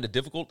be kind of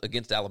difficult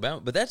against Alabama,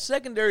 but that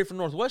secondary for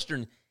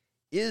Northwestern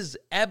is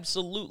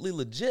absolutely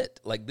legit.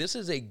 Like, this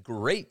is a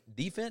great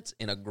defense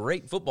and a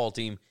great football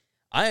team.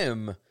 I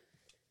am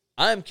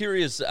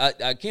curious.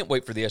 I can't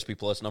wait for the SP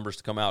Plus numbers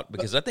to come out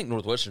because I think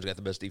Northwestern's got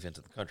the best defense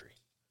in the country.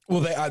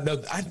 Well,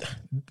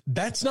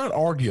 that's not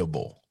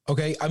arguable.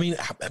 Okay, I mean,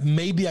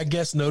 maybe I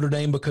guess Notre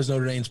Dame, because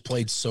Notre Dame's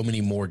played so many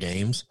more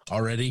games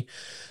already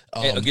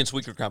against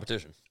weaker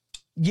competition.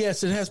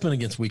 Yes, it has been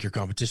against weaker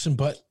competition,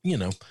 but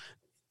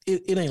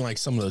it ain't like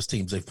some of those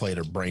teams they've played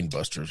are brain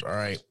busters. All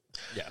right.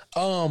 Yeah.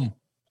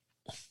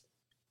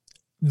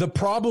 The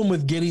problem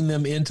with getting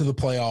them into the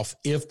playoff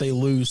if they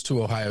lose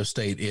to Ohio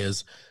State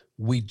is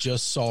we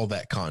just saw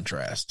that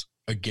contrast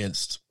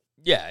against.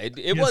 Yeah, it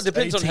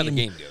depends on how the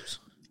game goes.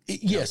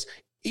 Yes,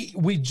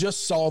 we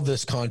just saw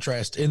this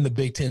contrast in the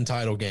Big Ten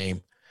title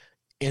game.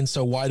 And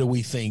so why do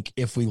we think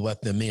if we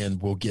let them in,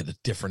 we'll get a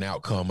different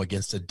outcome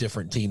against a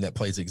different team that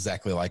plays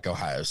exactly like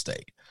Ohio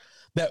State?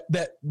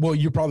 Well,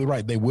 you're probably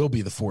right. They will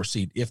be the 4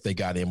 seed if they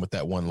got in with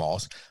that one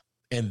loss.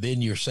 And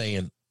then you're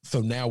saying,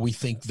 so now we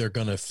think they're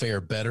going to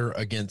fare better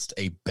against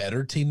a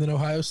better team than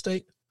Ohio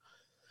State?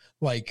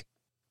 Like,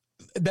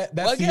 that's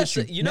the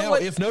issue. Now,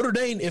 if Notre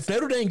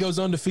Dame goes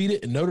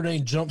undefeated and Notre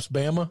Dame jumps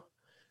Bama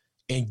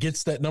and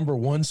gets that number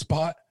 1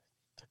 spot,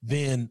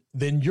 then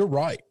you're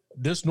right.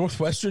 This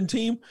Northwestern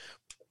team,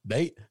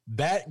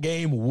 that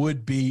game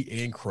would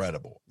be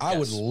incredible. Yes. I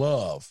would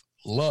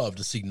love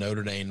to see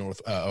Notre Dame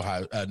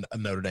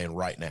Notre Dame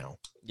right now.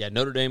 Yeah,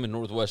 Notre Dame and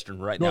Northwestern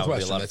right now would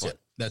be a lot of fun.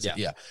 That's it.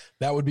 Yeah,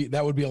 that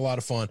would be a lot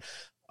of fun.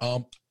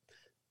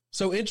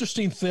 So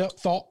interesting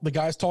thought. The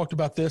guys talked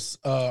about this.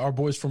 Our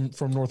boys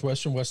from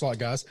Northwestern, Westlake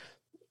guys.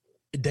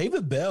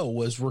 David Bell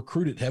was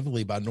recruited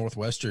heavily by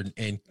Northwestern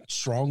and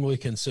strongly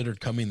considered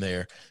coming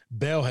there.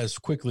 Bell has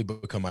quickly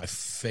become my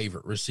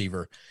favorite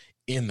receiver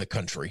in the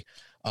country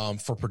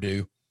for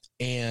Purdue.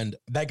 And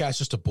that guy's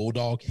just a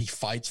bulldog. He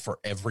fights for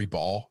every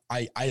ball.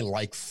 I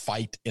like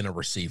fight in a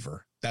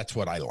receiver. That's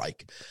what I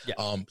like.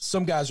 Yeah.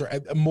 Some guys are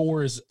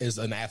more is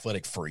an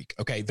athletic freak.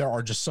 Okay. There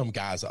are just some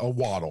guys,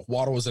 Waddle.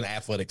 Waddle is an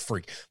athletic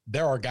freak.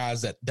 There are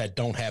guys that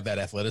don't have that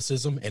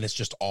athleticism, and it's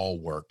just all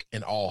work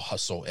and all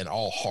hustle and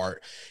all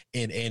heart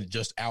and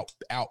just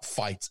out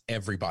fights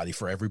everybody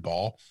for every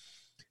ball.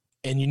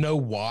 And you know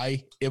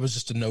why it was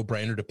just a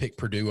no-brainer to pick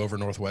Purdue over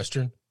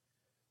Northwestern?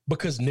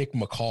 Because Nick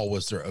McCall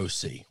was their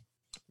OC.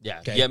 Yeah.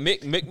 Okay? Yeah.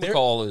 Mick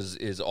McCall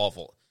is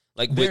awful.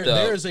 Like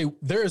there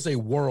is a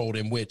world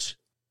in which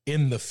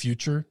in the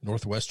future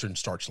Northwestern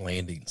starts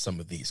landing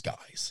some of these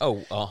guys. Oh,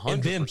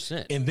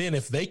 100%. And then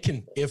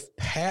if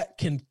Pat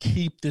can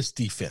keep this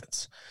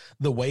defense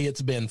the way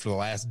it's been for the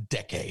last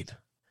decade,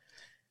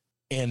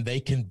 and they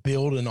can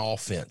build an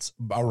offense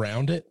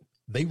around it,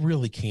 they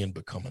really can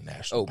become a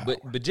national power.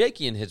 But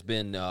Bajakian has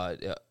been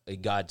a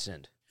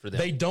godsend for them.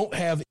 They don't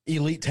have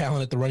elite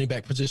talent at the running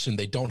back position.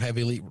 They don't have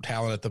elite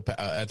talent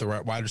at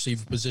the wide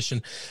receiver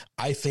position.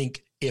 I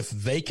think if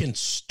they can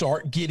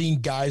start getting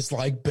guys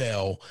like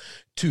Bell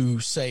to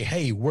say,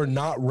 hey, we're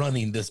not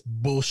running this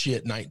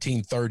bullshit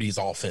 1930s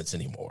offense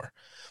anymore.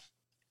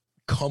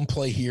 Come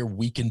play here.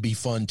 We can be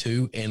fun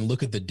too. And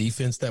look at the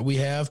defense that we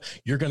have.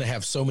 You're going to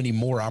have so many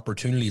more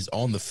opportunities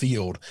on the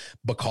field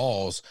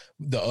because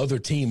the other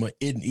team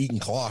isn't eating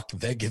clock.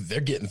 They're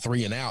getting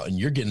 3 and out, and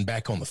you're getting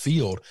back on the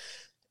field.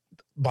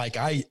 Like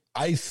I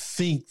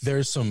think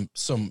there's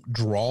some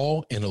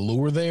draw and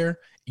allure there.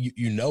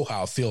 You know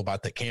how I feel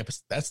about that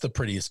campus. That's the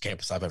prettiest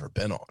campus I've ever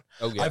been on.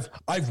 Oh, yeah.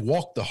 I've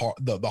walked the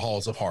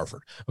halls of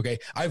Harvard. Okay.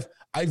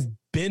 I've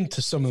been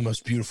to some of the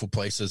most beautiful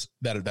places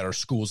that are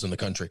schools in the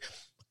country.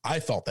 I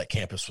thought that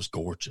campus was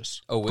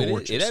gorgeous. Oh,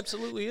 gorgeous. It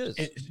absolutely is.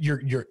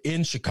 You're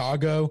in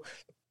Chicago,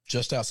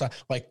 just outside.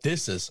 Like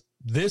this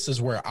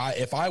is where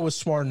if I was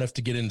smart enough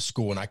to get into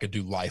school and I could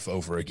do life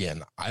over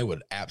again, I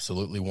would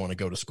absolutely want to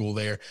go to school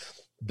there.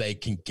 They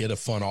can get a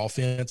fun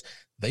offense.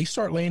 They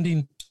start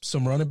landing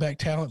some running back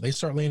talent. They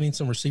start landing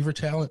some receiver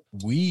talent.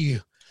 We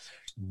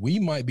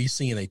might be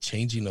seeing a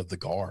changing of the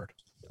guard.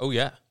 Oh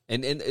yeah,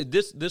 and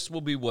this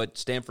will be what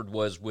Stanford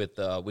was with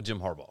Jim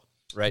Harbaugh.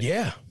 Right?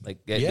 Yeah. Like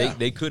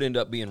they could end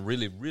up being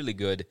really, really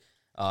good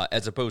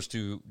as opposed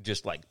to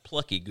just like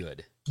plucky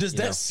good. Does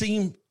that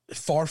seem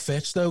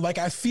far-fetched though? Like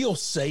I feel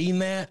saying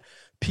that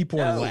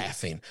people are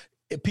laughing.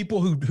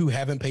 People who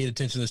haven't paid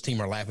attention to this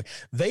team are laughing.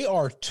 They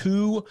are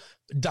 2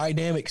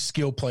 dynamic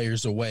skill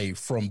players away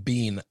from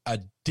being a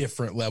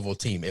different level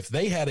team. If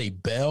they had a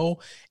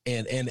Bell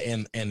and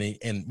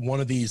one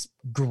of these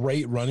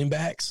great running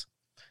backs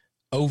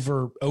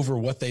over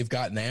what they've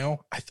got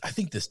now, I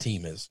think this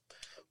team is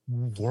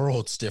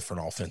worlds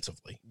different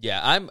offensively.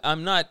 Yeah,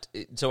 I'm not.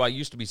 So I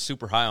used to be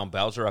super high on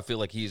Bowser. I feel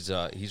like he's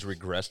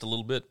regressed a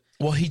little bit.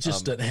 Well, he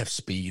just doesn't have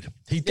speed.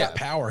 He's got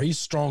power. He's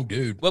a strong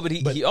dude. Well, but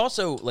he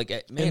also like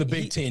man, in the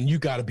Big Ten, you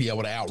got to be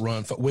able to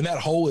outrun when that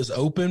hole is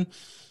open.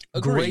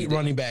 Agreed. Great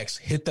running backs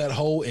hit that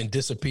hole and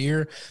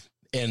disappear,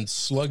 and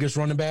sluggish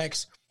running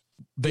backs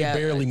they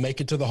barely make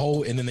it to the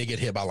hole, and then they get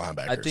hit by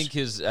linebackers.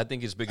 I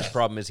think his biggest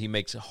problem is he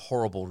makes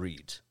horrible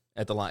reads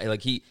at the line.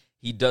 Like he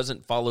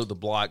doesn't follow the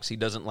blocks. He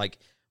doesn't like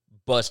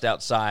bust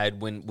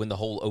outside when the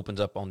hole opens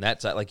up on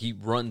that side. Like he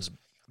runs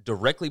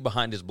directly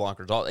behind his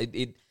blockers.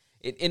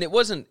 And it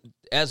wasn't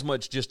as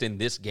much just in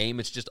this game.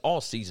 It's just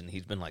all season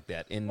he's been like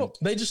that. And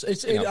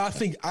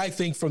I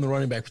think from the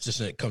running back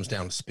position, it comes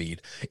down to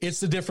speed. It's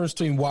the difference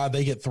between why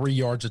they get 3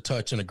 yards a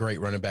touch and a great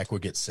running back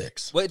would get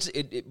 6. Well,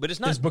 but it's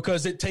not. It's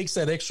because it takes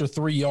that extra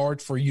 3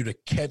 yards for you to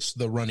catch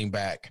the running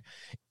back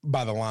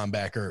by the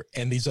linebacker,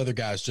 and these other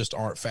guys just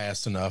aren't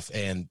fast enough,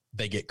 and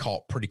they get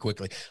caught pretty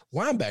quickly.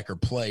 Linebacker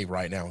play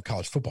right now in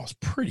college football is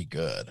pretty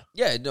good.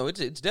 Yeah, no,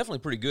 it's definitely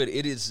pretty good.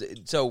 It is.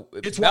 So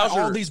it's why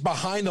all these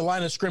behind the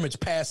line of scrimmage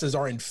passes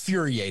are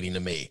infuriating to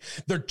me.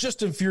 They're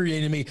just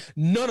infuriating to me.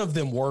 None of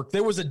them work.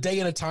 There was a day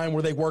and a time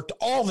where they worked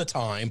all the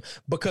time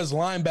because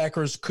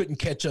linebackers couldn't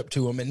catch up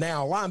to them, and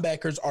now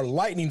linebackers are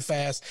lightning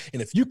fast,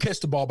 and if you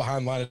catch the ball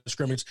behind the line of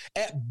scrimmage,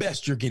 at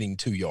best you're getting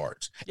 2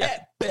 yards. Yeah.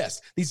 At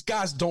best. These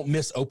guys don't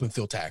miss open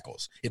field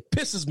tackles. It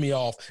pisses me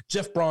off.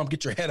 Jeff Brom,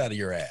 get your head out of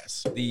your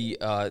ass. The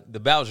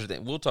Bowser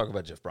thing. We'll talk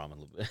about Jeff Brom a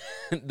little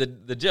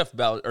bit.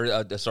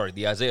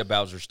 the Isaiah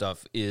Bowser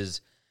stuff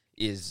is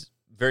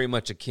very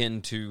much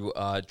akin to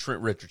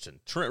Trent Richardson.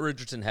 Trent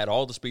Richardson had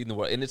all the speed in the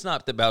world, and it's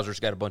not that Bowser's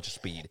got a bunch of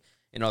speed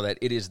and all that.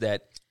 It is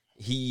that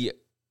he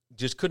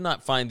just could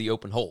not find the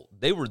open hole.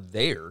 They were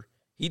there.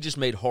 He just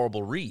made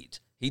horrible reads.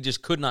 He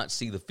just could not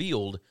see the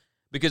field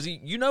because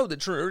you know that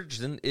Trent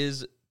Richardson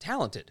is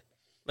talented.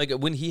 Like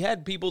when he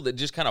had people that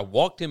just kind of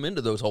walked him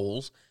into those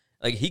holes,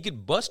 like he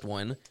could bust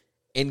one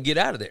and get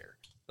out of there.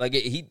 Like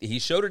he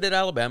showed it at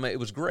Alabama. It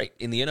was great.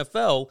 In the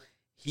NFL,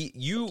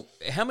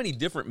 how many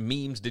different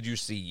memes did you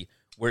see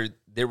where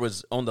there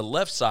was on the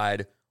left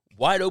side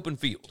wide open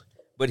field,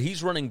 but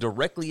he's running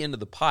directly into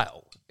the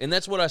pile? And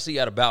that's what I see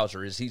out of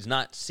Bowser is he's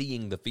not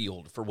seeing the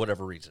field for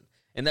whatever reason.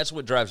 And that's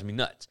what drives me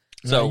nuts.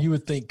 So you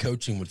would think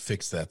coaching would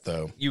fix that,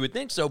 though. You would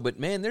think so, but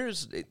man,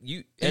 he's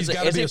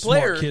got to be a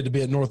smart kid to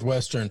be at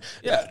Northwestern.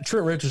 Yeah,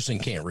 Trent Richardson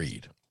can't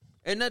read,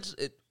 and that's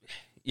it.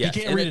 Yeah,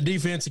 he can't read a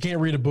defense. He can't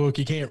read a book.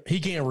 He can't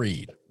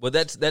read. Well,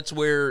 that's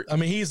where I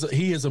mean he's got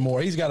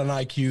an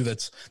IQ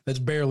that's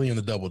barely in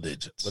the double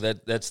digits. Well,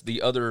 that's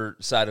the other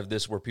side of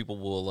this where people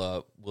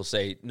will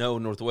say no,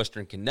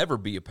 Northwestern can never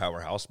be a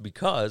powerhouse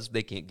because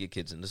they can't get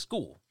kids into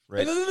school.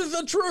 Right. That's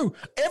not true.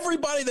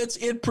 Everybody that's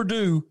in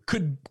Purdue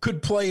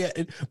could play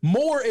it.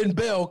 Moore and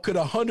Bell could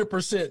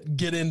 100%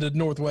 get into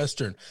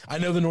Northwestern. I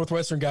know the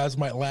Northwestern guys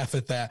might laugh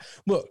at that.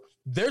 Look,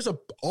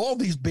 all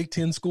these Big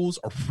Ten schools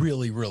are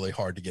really, really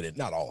hard to get in.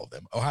 Not all of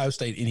them. Ohio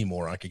State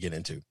anymore I could get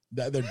into.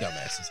 They're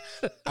dumbasses.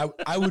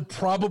 I would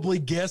probably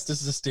guess,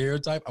 this is a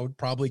stereotype, I would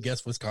probably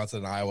guess Wisconsin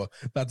and Iowa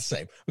about the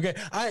same. Okay,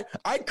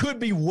 I could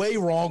be way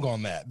wrong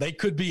on that. They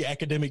could be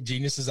academic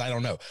geniuses. I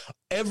don't know.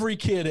 Every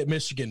kid at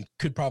Michigan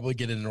could probably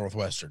get into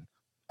Northwestern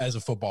as a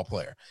football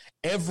player.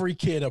 Every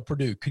kid at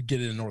Purdue could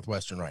get into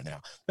Northwestern right now.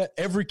 But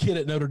every kid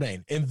at Notre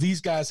Dame. And these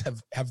guys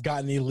have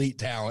gotten elite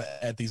talent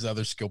at these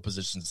other skill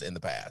positions in the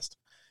past.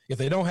 If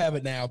they don't have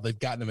it now, they've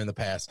gotten them in the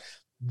past.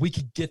 We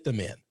could get them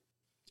in.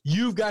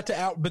 You've got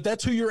to but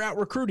that's who you're out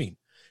recruiting.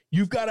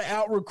 You've got to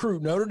out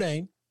recruit Notre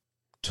Dame.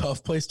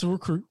 Tough place to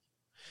recruit.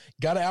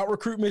 Got to out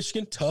recruit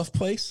Michigan. Tough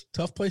place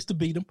to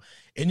beat them.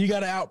 And you got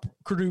to out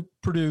recruit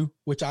Purdue,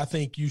 which I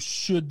think you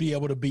should be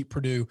able to beat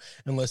Purdue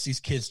unless these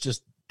kids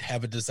just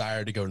have a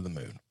desire to go to the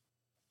moon.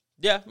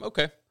 Yeah,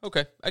 okay.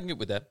 I can get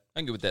with that.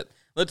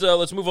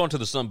 Let's move on to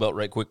the Sun Belt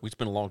right quick. We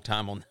spent a long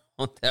time on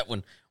that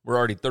one. We're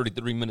already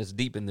 33 minutes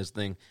deep in this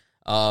thing,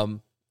 or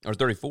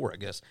 34, I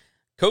guess.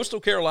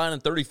 Coastal Carolina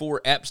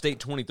 34, App State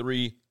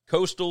 23.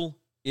 Coastal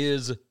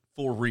is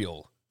for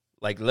real.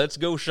 Like, let's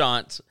go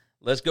Shantz.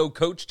 Let's go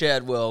Coach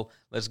Chadwell.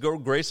 Let's go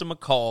Grayson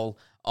McCall.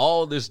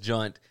 All this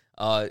junt.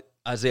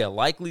 Isaiah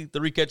Likely,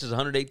 3 catches,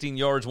 118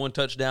 yards, 1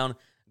 touchdown.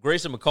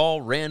 Grayson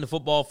McCall ran the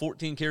football,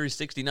 14 carries,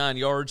 69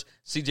 yards.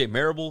 C.J.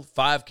 Marable,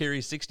 5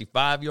 carries,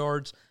 65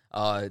 yards.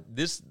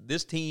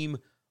 This team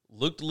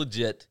looked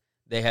legit.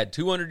 They had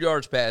 200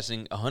 yards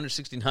passing,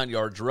 169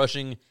 yards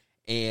rushing,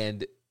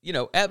 and,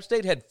 App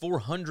State had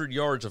 400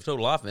 yards of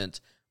total offense,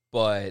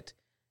 but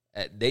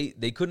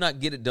they could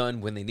not get it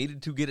done when they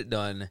needed to get it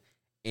done,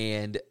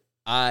 and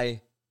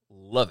I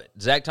love it.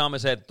 Zach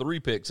Thomas had 3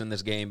 picks in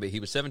this game, but he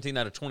was 17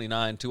 out of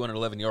 29,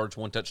 211 yards,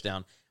 1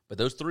 touchdown, but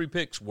those 3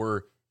 picks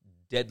were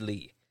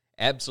deadly,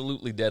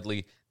 absolutely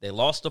deadly. They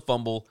lost a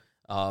fumble.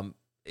 Grayson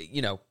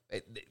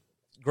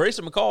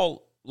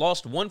McCall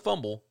lost 1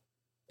 fumble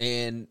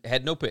and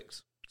had no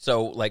picks.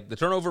 So, the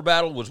turnover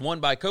battle was won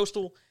by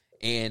Coastal,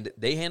 and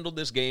they handled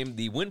this game.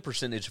 The win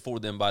percentage for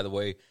them, by the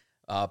way,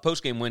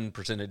 post-game win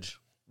percentage,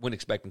 win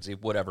expectancy,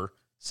 whatever,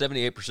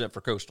 78%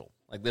 for Coastal.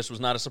 This was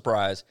not a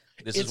surprise.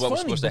 This is what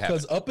was supposed to happen.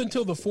 Because up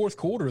until the fourth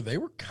quarter, they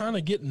were kind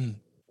of getting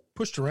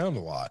pushed around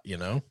a lot,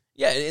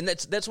 Yeah, and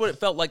that's what it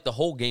felt like the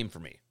whole game for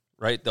me.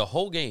 Right, the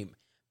whole game,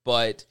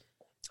 but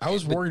I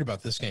was worried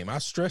about this game. I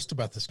stressed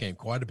about this game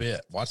quite a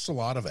bit. Watched a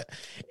lot of it,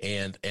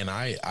 and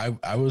I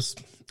was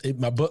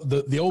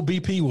the old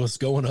BP was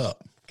going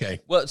up.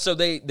 Okay, well, so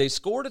they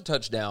scored a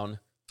touchdown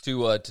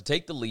to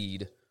take the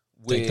lead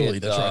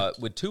with that's right.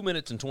 with 2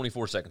 minutes and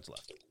 24 seconds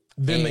left.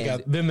 Then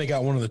they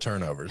got one of the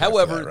turnovers.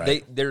 However, that,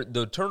 right?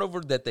 the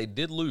turnover that they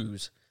did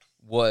lose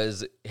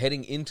was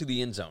heading into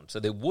the end zone, so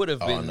they would have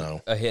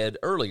been ahead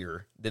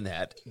earlier than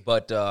that.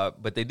 But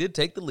they did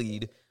take the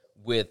lead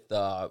with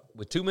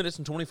 2 minutes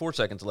and 24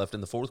 seconds left in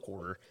the fourth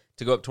quarter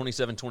to go up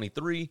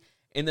 27-23.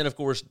 And then, of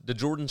course,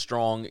 DeJordan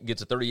Strong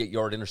gets a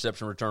 38-yard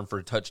interception return for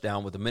a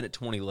touchdown with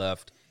 1:20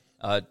 left.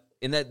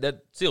 And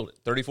that sealed it.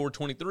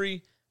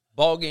 34-23,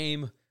 ball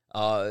game.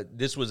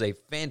 This was a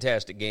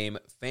fantastic game.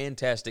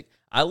 Fantastic.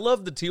 I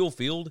love the teal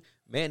field.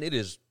 Man, it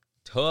is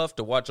tough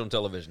to watch on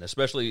television,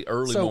 especially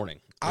early morning.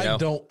 I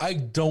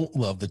don't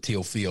love the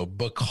teal field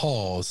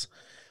because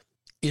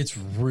it's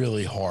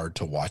really hard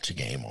to watch a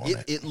game on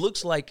it. It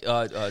looks like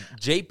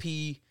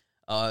JP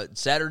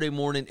Saturday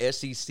morning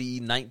SEC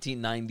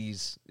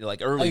 1990s,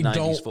 early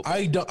 90s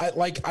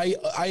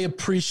football. I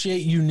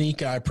appreciate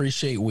unique. I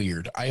appreciate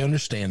weird. I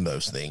understand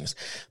those things.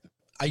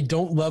 I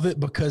don't love it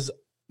because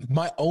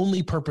my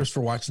only purpose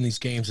for watching these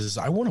games is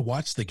I want to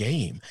watch the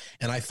game,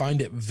 and I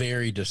find it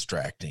very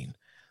distracting,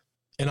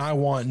 and I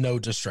want no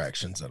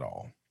distractions at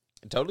all.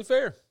 Totally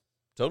fair.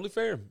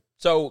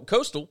 So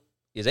Coastal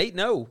is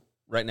 8-0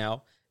 right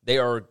now. They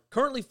are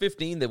currently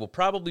 15. They will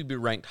probably be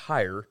ranked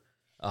higher.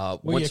 A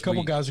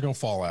couple guys are going to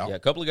fall out. Yeah, a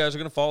couple of guys are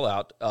going to fall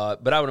out.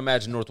 But I would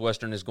imagine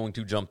Northwestern is going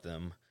to jump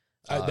them.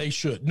 They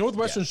should.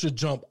 Northwestern should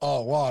jump a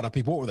lot of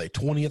people. What were they,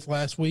 20th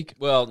last week?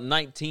 Well,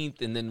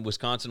 19th, and then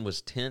Wisconsin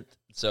was 10th.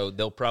 So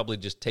they'll probably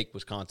just take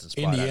Wisconsin's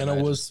spot. Indiana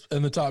was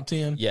in the top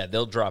 10. Yeah,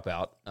 they'll drop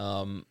out.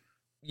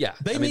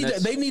 They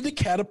need to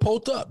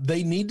catapult up.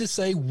 They need to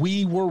say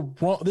we were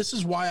wrong. This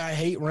is why I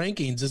hate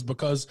rankings, is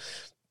because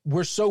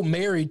we're so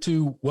married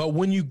to, well,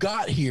 when you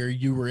got here,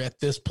 you were at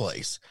this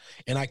place,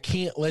 and I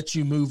can't let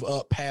you move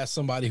up past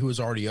somebody who is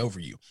already over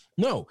you.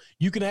 No,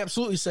 you can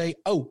absolutely say,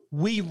 oh,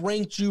 we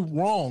ranked you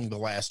wrong the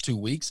last 2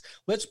 weeks.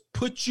 Let's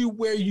put you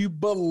where you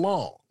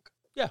belong.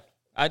 Yeah,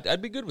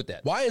 I'd be good with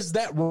that. Why is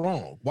that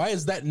wrong? Why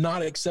is that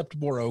not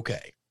acceptable or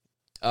okay?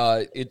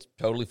 It's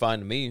totally fine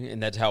to me,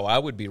 and that's how I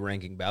would be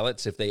ranking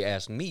ballots if they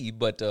asked me.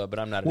 But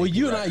I'm not. Well,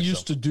 you and I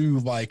used to do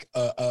like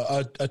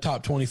a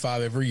top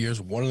 25 every year.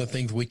 Is one of the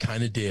things we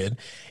kind of did,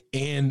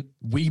 and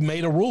we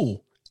made a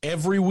rule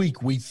every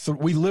week. We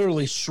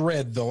literally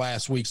shred the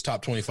last week's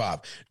top 25.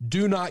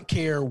 Do not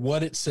care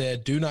what it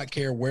said. Do not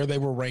care where they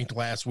were ranked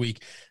last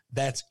week.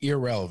 That's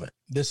irrelevant.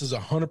 This is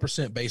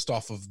 100% based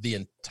off of the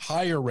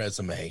entire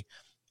resume.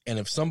 And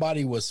if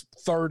somebody was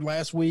third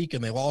last week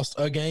and they lost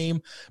a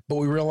game, but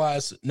we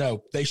realized,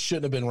 no, they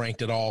shouldn't have been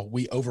ranked at all,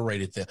 we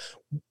overrated them.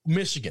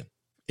 Michigan,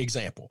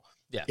 example.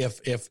 Yeah.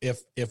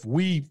 If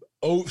we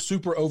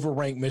super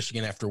overranked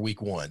Michigan after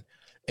week 1,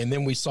 and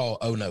then we saw,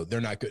 oh, no,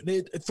 they're not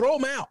good, throw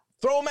them out.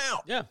 Throw them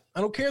out. Yeah. I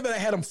don't care that I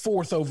had them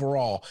 4th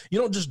overall. You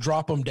don't just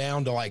drop them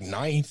down to like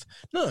 9th.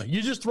 No,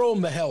 you just throw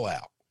them the hell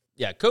out.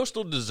 Yeah,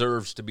 Coastal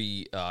deserves to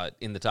be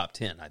in the top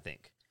 10, I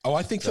think. Oh,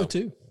 I think so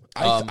too.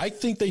 I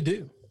think they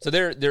do. So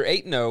they're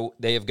 8-0.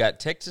 They have got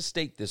Texas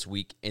State this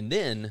week, and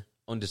then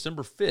on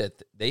December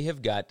 5th, they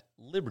have got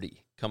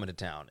Liberty coming to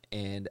town,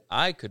 and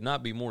I could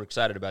not be more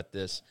excited about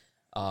this.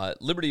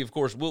 Liberty, of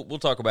course, we'll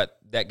talk about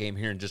that game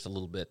here in just a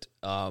little bit.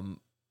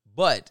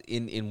 But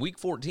in Week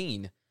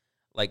 14,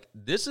 like,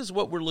 this is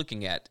what we're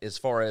looking at as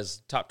far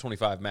as top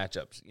 25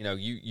 matchups. You know,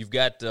 you've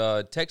got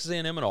Texas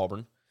A&M and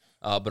Auburn,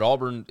 but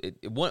Auburn,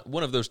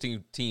 one of those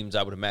two teams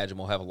I would imagine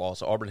will have a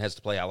loss. Auburn has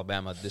to play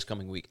Alabama this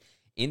coming week.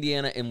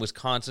 Indiana and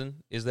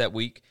Wisconsin is that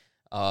week.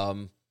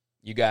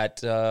 You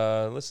got,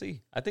 let's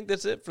see, I think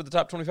that's it for the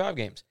top 25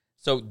 games.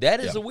 So that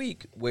is a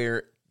week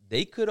where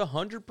they could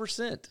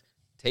 100%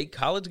 take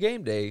College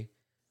Game Day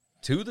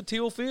to the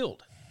Teal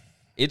Field.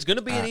 It's going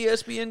to be an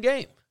ESPN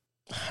game.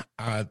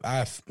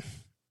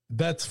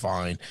 That's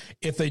fine.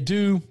 If they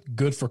do,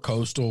 good for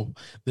Coastal.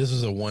 This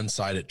is a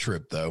one-sided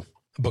trip, though,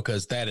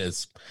 because that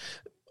is –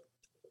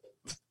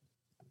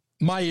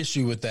 my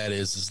issue with that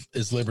is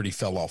Liberty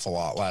fell off a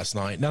lot last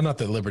night. Now, not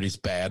that Liberty's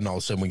bad, and all of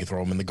a sudden we can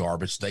throw them in the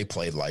garbage. They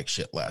played like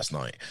shit last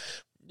night.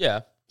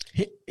 Yeah.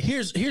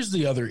 Here's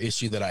the other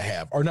issue that I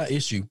have, or not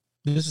issue.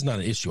 This is not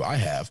an issue I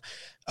have.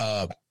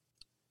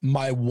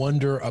 My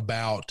wonder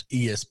about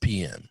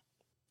ESPN.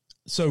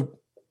 So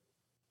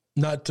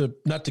not to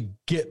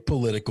get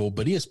political,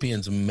 but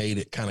ESPN's made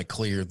it kind of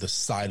clear the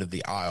side of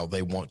the aisle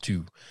they want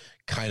to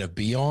kind of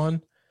be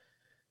on.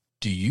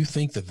 Do you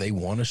think that they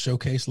want to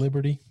showcase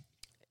Liberty?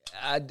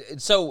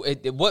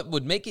 What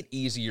would make it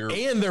easier?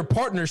 And their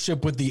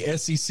partnership with the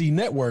SEC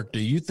network, do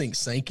you think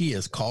Sankey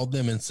has called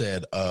them and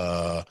said,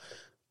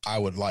 I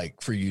would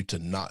like for you to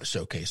not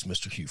showcase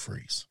Mr. Hugh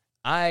Freeze?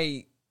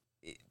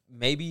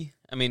 Maybe.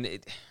 I mean,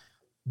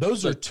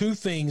 those are two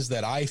things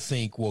that I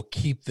think will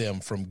keep them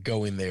from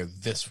going there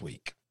this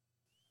week.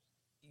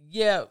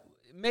 Yeah,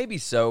 maybe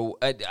so.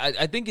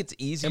 I think it's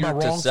easier Am I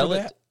wrong to sell for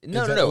it. that?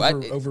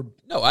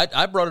 No.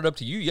 I brought it up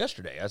to you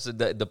yesterday. I said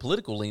that the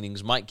political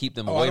leanings might keep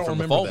them away from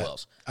the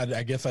Falwells.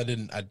 I guess I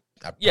didn't. I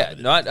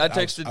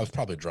texted. I was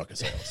probably drunk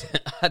as hell. So.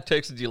 I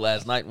texted you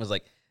last night and was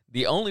like,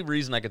 the only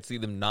reason I could see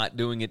them not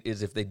doing it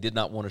is if they did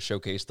not want to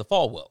showcase the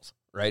Falwells,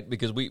 right?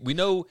 Because we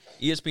know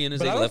ESPN is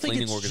a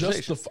left-leaning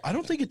organization. I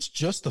don't think it's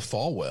just the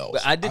Falwells.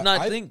 But I did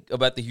not think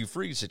about the Hugh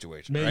Freeze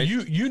situation, man, right?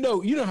 You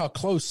know how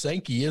close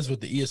Sankey is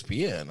with the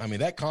ESPN. I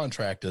mean, that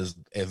contract is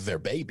their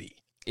baby.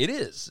 It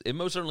is. It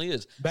most certainly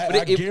is. But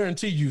I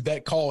guarantee you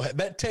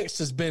that text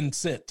has been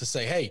sent to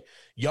say, hey,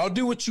 y'all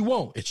do what you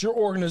want. It's your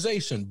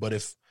organization. But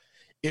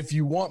if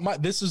you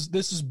want this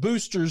is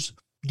boosters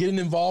getting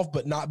involved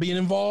but not being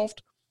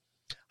involved.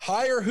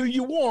 Hire who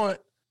you want,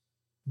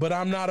 but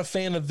I'm not a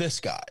fan of this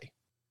guy.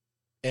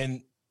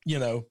 And,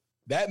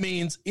 that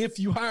means if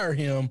you hire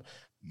him,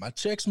 my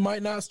checks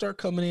might not start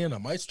coming in. I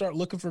might start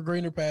looking for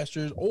greener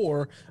pastures,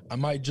 or I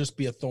might just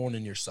be a thorn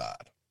in your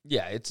side.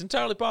 Yeah, it's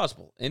entirely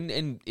possible.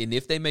 And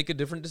if they make a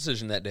different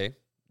decision that day,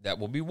 that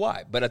will be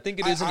why. But I think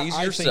it is an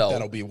easier sell.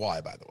 That'll be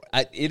why, by the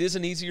way. It is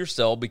an easier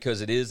sell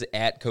because it is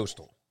at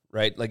Coastal,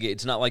 right? Like,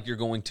 it's not like you're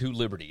going to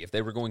Liberty. If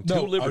they were going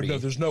to Liberty. No,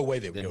 there's no way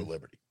they would go to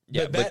Liberty.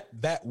 Yeah,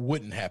 that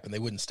wouldn't happen. They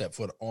wouldn't step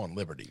foot on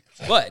Liberty.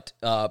 But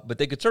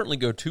they could certainly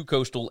go to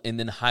Coastal and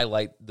then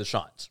highlight the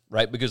Chants,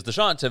 right? Because the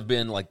Chants have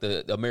been like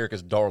the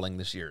America's darling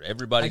this year.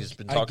 Everybody's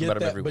been talking about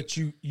them every week. But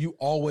you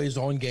always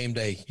on game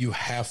day,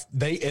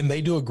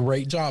 they do a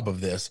great job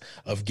of this,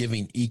 of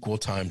giving equal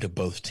time to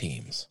both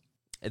teams.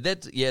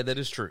 That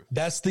is true.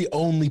 That's the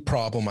only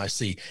problem I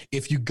see.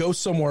 If you go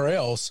somewhere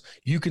else,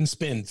 you can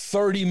spend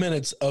 30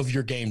 minutes of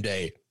your game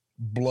day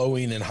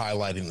blowing and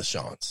highlighting the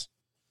Chants.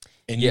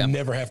 And you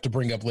never have to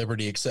bring up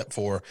Liberty except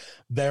for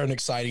they're an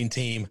exciting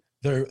team.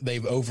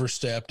 They've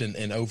overstepped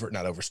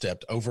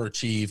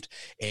overachieved,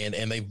 and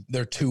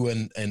they're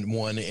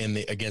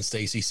 2-1 against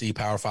ACC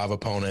Power 5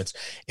 opponents,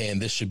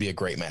 and this should be a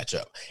great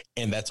matchup.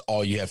 And that's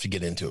all you have to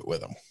get into it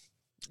with them.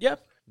 Yeah,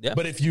 yeah.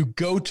 But if you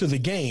go to the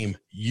game,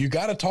 you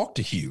got to talk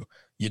to Hugh.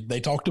 They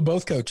talk to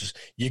both coaches.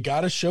 You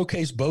got to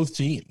showcase both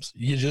teams.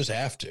 You just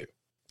have to.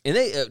 And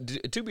they,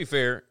 to be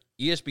fair,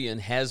 ESPN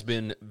has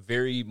been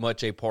very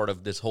much a part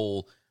of this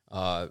whole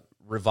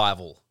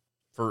revival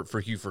for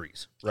Hugh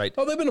Freeze, right?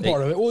 Oh, they've been a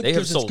part of it. Well, they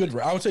have it's good.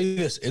 I would say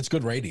this: it's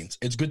good ratings.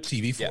 It's good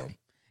TV for them.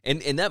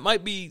 And that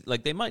might be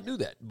like they might do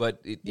that,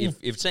 but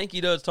if Sankey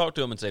does talk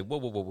to him and say,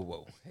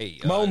 whoa, hey,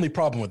 my only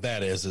problem with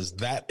that is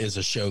that is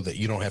a show that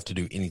you don't have to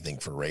do anything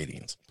for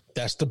ratings.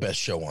 That's the best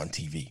show on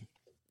TV.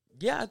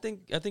 Yeah, I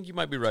think you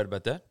might be right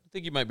about that. I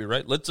think you might be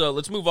right.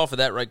 Let's move off of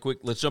that right quick.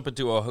 Let's jump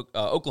into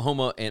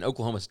Oklahoma and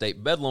Oklahoma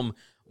State. Bedlam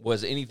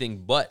was anything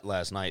but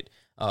last night.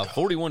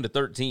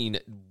 41-13.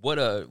 What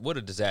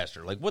a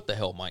disaster! Like, what the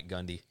hell, Mike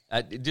Gundy?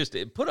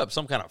 It put up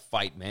some kind of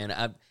fight,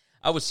 man.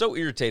 I was so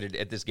irritated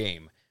at this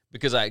game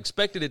because I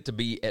expected it to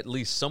be at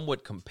least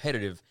somewhat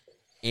competitive,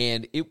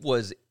 and it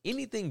was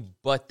anything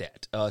but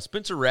that.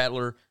 Spencer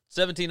Rattler,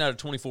 17 out of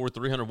 24,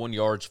 301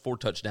 yards, 4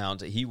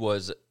 touchdowns. He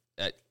was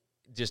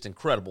just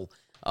incredible.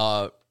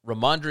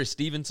 Ramondre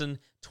Stevenson,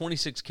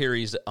 26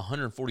 carries,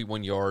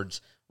 141 yards,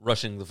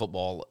 rushing the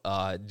football.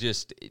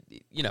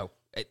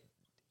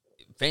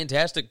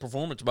 Fantastic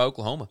performance by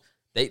Oklahoma.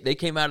 They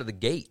came out of the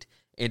gate,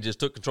 and just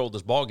took control of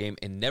this ball game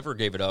and never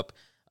gave it up.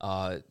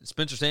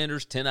 Spencer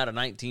Sanders, 10 out of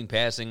 19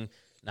 passing,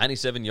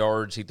 97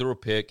 yards. He threw a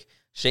pick.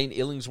 Shane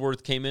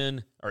Illingworth came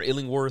in, or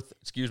Illingworth,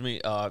 excuse me.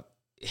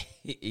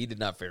 He did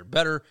not fare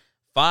better.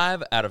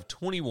 5 out of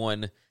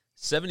 21,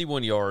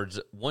 71 yards,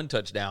 1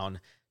 touchdown.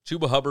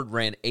 Chuba Hubbard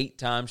ran 8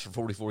 times for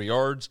 44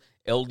 yards.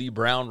 L.D.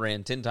 Brown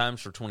ran 10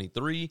 times for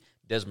 23.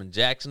 Desmond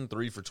Jackson,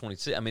 3 for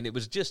 26. I mean, it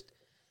was just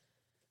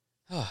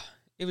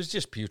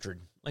putrid.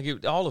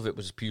 Like, all of it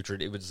was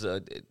putrid. It was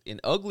an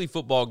ugly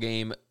football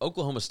game.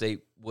 Oklahoma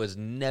State was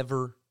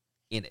never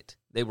in it.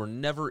 They were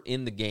never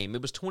in the game.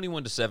 It was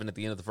 21-7 at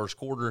the end of the first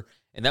quarter,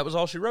 and that was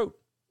all she wrote.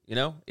 You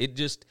know, it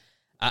just,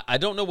 I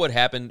don't know what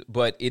happened,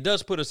 but it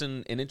does put us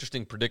in an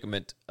interesting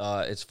predicament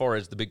as far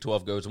as the Big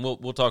 12 goes, and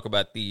we'll talk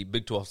about the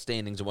Big 12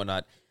 standings and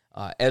whatnot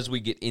as we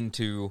get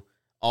into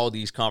all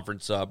these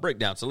conference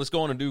breakdowns. So let's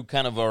go on and do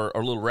kind of our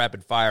little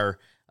rapid fire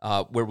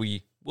where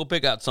we'll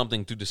pick out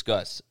something to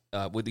discuss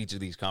with each of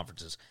these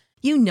conferences.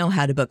 You know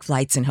how to book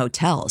flights and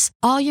hotels.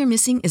 All you're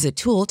missing is a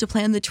tool to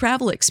plan the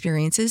travel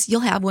experiences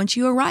you'll have once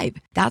you arrive.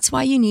 That's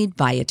why you need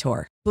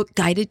Viator. Book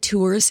guided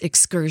tours,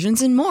 excursions,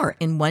 and more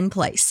in one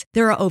place.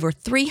 There are over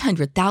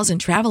 300,000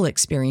 travel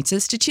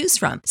experiences to choose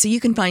from, so you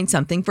can find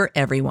something for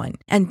everyone.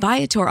 And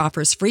Viator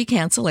offers free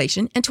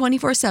cancellation and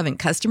 24/7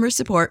 customer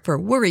support for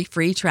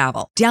worry-free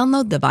travel.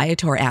 Download the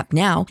Viator app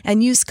now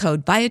and use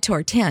code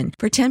Viator10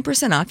 for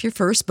 10% off your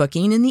first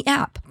booking in the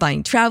app.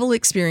 Find travel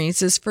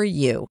experiences for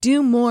you.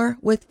 Do more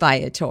with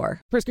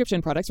Viator.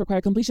 Prescription products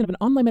require completion of an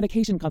online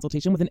medication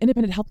consultation with an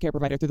independent healthcare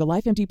provider through the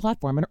LifeMD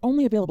platform and are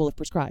only available if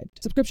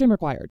prescribed. Subscription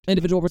required.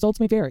 Individual results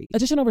may vary.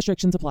 Additional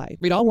restrictions apply.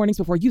 Read all warnings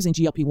before using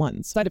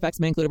GLP-1s. Side effects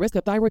may include a risk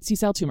of thyroid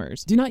C-cell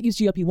tumors. Do not use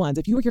GLP-1s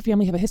if you or your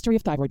family have a history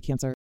of thyroid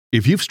cancer.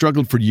 If you've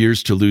struggled for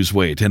years to lose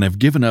weight and have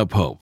given up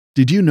hope,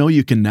 did you know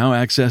you can now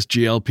access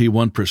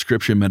GLP-1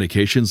 prescription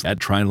medications at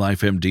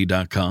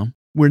TryLifeMD.com?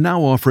 We're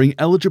now offering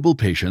eligible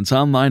patients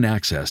online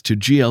access to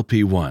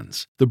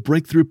GLP-1s, the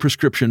breakthrough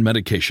prescription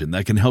medication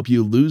that can help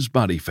you lose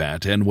body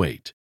fat and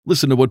weight.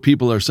 Listen to what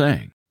people are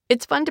saying.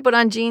 It's fun to put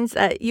on jeans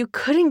that you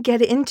couldn't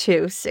get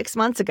into 6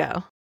 months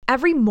ago.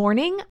 Every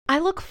morning, I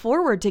look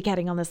forward to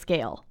getting on the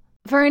scale.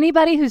 For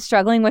anybody who's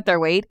struggling with their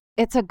weight,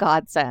 it's a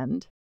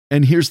godsend.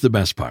 And here's the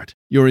best part.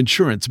 Your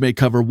insurance may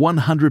cover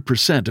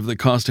 100% of the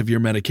cost of your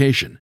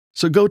medication.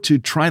 So go to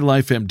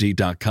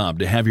TryLifeMD.com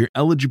to have your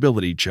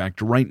eligibility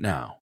checked right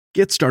now.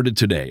 Get started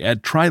today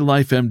at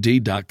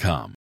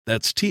TryLifeMD.com.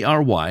 That's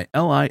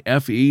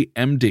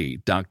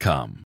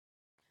TryLifeMD.com.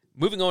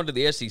 Moving on to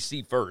the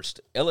SEC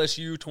first.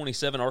 LSU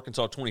 27,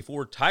 Arkansas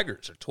 24.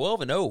 Tigers are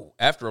 12-0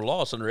 after a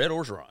loss under Ed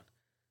Orgeron.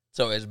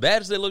 So as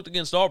bad as they looked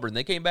against Auburn,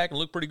 they came back and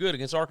looked pretty good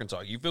against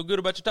Arkansas. You feel good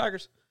about your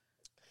Tigers?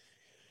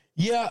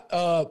 Yeah,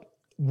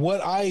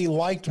 what I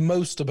liked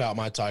most about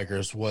my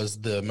Tigers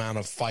was the amount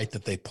of fight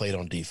that they played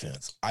on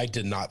defense. I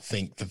did not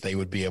think that they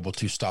would be able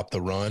to stop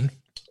the run.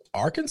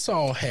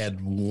 Arkansas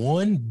had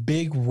one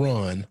big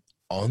run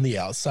on the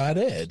outside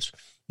edge.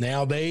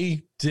 Now,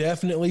 they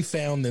definitely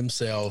found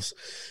themselves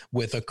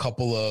with a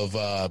couple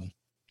of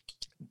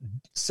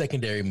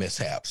secondary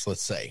mishaps,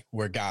 let's say,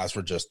 where guys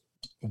were just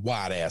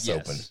wide ass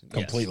open,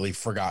 completely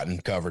forgotten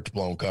coverage,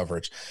 blown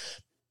coverage.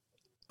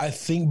 I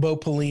think Bo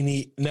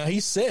Pelini, now he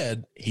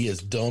said he has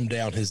dumbed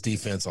down his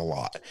defense a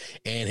lot.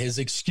 And his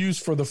excuse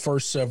for the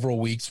first several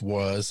weeks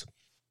was,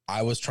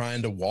 I was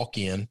trying to walk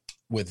in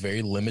with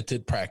very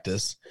limited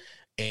practice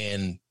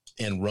and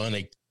run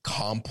a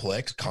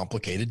complex,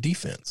 complicated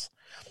defense.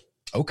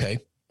 Okay.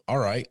 All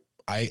right.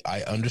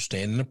 I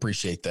understand and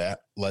appreciate that.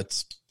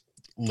 Let's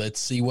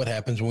see what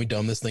happens when we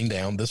dumb this thing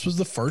down. This was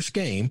the first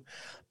game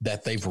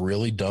that they've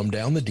really dumbed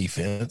down the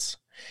defense,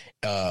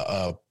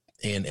 and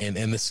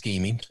the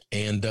scheming,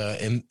 and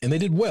they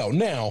did well.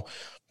 Now,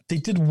 they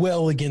did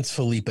well against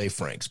Felipe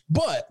Franks,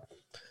 but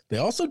they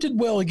also did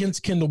well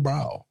against Kendall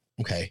Brow.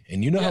 Okay,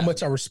 and you know how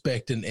much I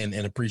respect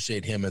and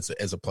appreciate him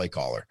as a play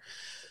caller.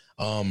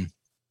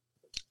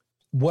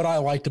 What I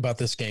liked about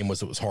this game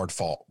was it was hard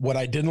fought. What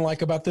I didn't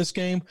like about this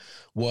game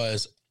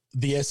was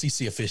the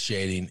SEC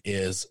officiating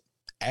is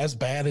as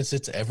bad as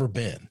it's ever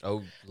been.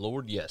 Oh,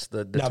 Lord, yes.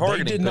 The now,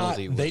 targeting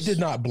penalty was... They did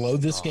not blow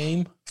this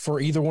game for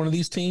either one of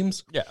these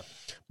teams. Yeah.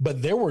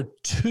 But there were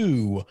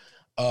two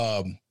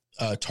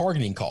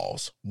targeting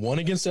calls, one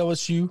against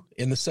LSU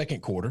in the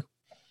second quarter,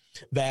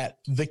 that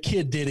the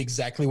kid did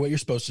exactly what you're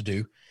supposed to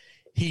do.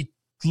 He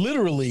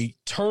literally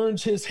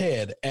turns his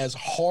head as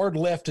hard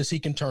left as he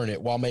can turn it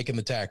while making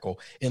the tackle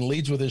and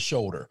leads with his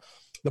shoulder.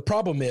 The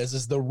problem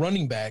is the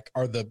running back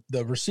or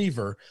the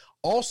receiver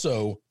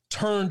also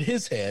turned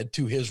his head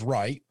to his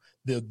right,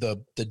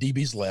 the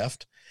DB's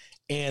left,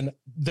 and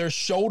their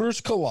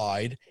shoulders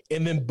collide,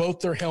 and then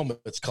both their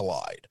helmets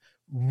collide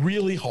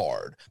really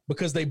hard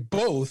because they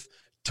both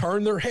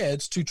turn their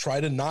heads to try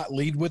to not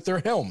lead with their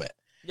helmet.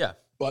 Yeah.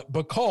 But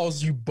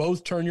because you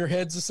both turn your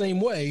heads the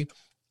same way,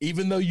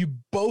 even though you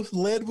both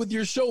led with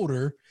your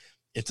shoulder,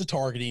 it's a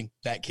targeting.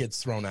 That kid's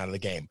thrown out of the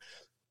game.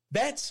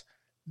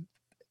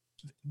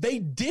 They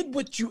did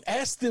what you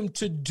asked them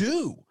to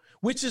do.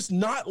 which is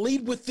not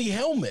lead with the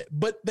helmet,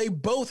 but they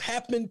both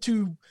happen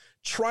to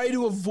try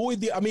to avoid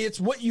it's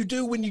what you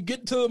do when you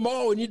get to the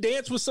mall and you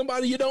dance with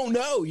somebody you don't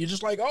know. You're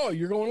just like, oh,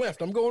 you're going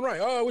left, I'm going right.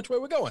 Oh, which way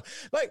we're going?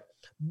 Like,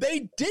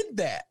 they did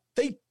that.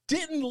 They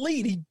didn't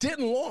lead. He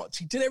didn't launch.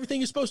 He did everything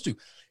he's supposed to.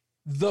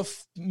 The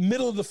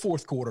middle of the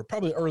fourth quarter,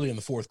 probably early in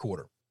the fourth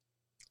quarter,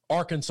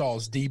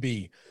 Arkansas's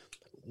DB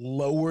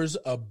lowers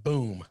a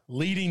boom,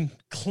 leading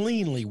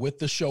cleanly with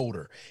the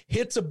shoulder,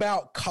 hits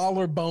about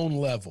collarbone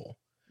level.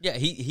 Yeah,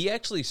 he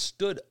actually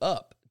stood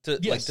up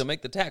to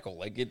make the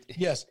tackle.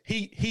 Yes,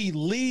 he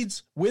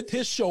leads with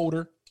his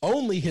shoulder,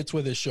 only hits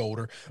with his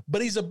shoulder,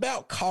 but he's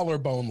about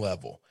collarbone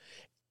level.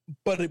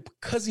 But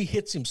because he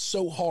hits him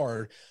so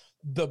hard,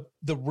 the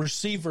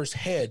receiver's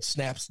head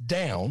snaps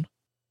down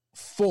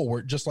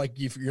forward, just like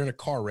if you're in a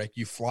car wreck,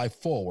 you fly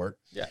forward.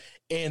 Yeah.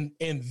 And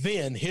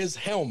then his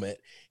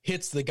helmet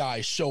hits the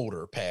guy's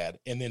shoulder pad,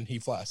 and then he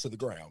flies to the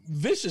ground.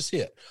 Vicious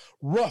hit,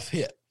 rough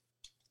hit,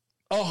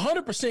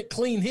 100%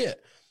 clean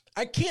hit.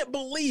 I can't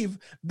believe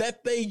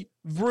that they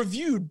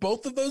reviewed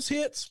both of those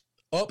hits,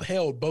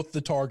 upheld both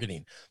the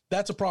targeting.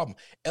 That's a problem.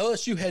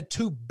 LSU had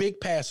two big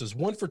passes,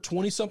 one for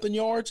 20-something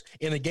yards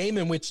in a game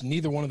in which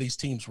neither one of these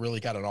teams really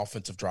got an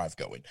offensive drive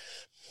going.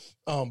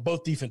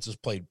 Both defenses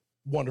played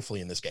wonderfully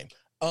in this game.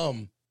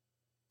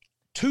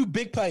 Two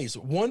big plays,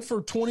 one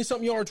for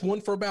 20-something yards,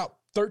 one for about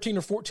 13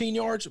 or 14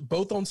 yards,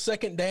 both on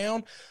second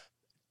down.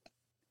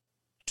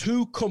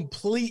 Two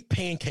complete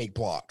pancake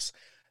blocks.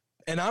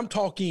 And I'm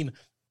talking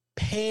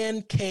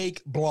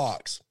pancake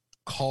blocks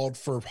called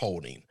for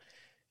holding.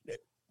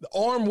 The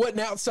arm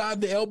wasn't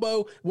outside the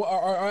elbow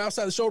or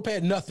outside the shoulder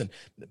pad, nothing.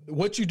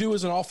 What you do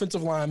as an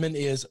offensive lineman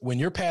is when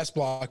you're pass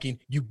blocking,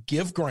 you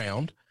give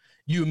ground.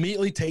 You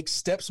immediately take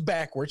steps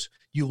backwards.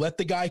 You let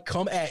the guy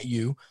come at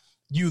you.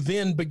 You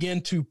then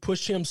begin to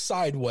push him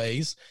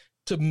sideways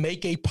to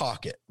make a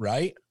pocket,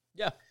 right?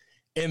 Yeah.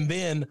 And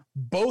then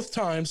both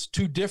times,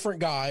 two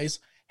different guys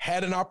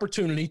had an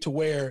opportunity to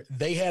where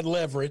they had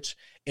leverage.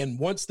 And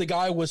once the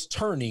guy was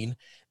turning,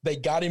 they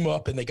got him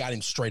up and they got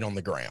him straight on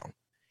the ground.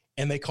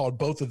 And they called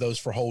both of those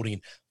for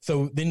holding.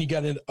 So then you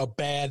got a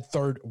bad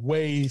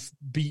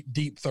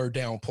deep third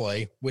down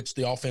play, which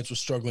the offense was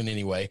struggling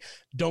anyway.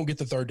 Don't get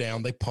the third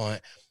down. They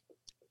punt.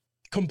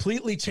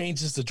 Completely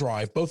changes the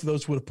drive. Both of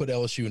those would have put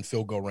LSU in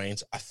field goal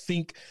range. I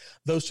think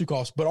those two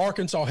calls. But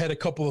Arkansas had a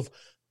couple of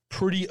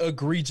pretty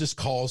egregious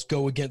calls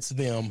go against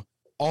them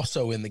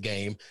also in the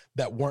game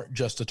that weren't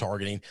just a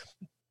targeting.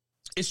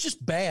 It's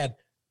just bad.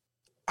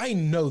 I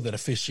know that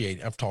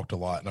officiating, I've talked a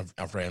lot and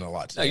I've ran a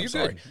lot today. No,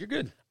 you're good. You're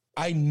good.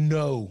 I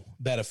know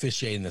that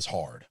officiating is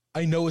hard.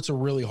 I know it's a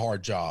really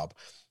hard job.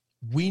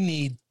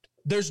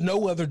 There's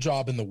no other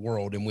job in the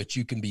world in which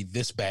you can be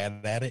this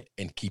bad at it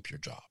and keep your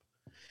job.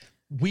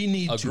 We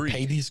need to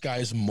pay these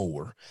guys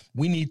more.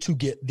 We need to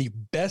get the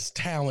best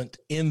talent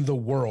in the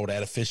world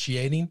at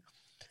officiating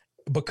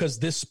because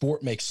this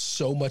sport makes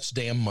so much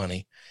damn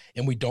money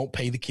and we don't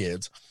pay the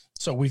kids.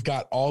 So we've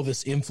got all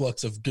this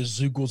influx of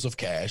gazoogles of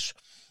cash.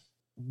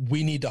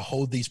 We need to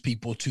hold these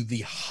people to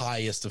the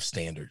highest of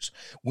standards.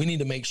 We need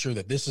to make sure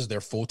that this is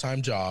their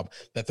full-time job,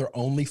 that they're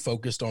only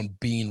focused on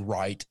being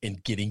right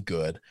and getting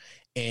good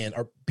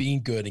or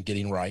being good and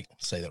getting right.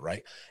 Say that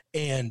right.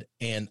 And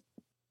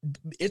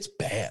it's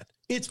bad.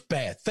 It's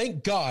bad.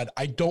 Thank God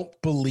I don't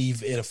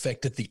believe it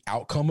affected the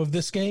outcome of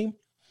this game.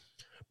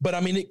 But,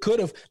 I mean, it could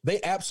have.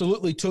 They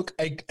absolutely took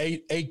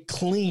a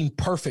clean,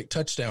 perfect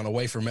touchdown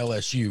away from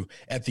LSU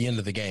at the end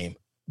of the game.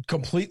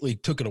 Completely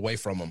took it away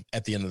from them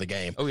at the end of the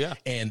game. Oh, yeah.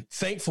 And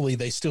thankfully,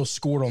 they still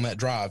scored on that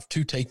drive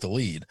to take the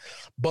lead.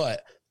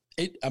 But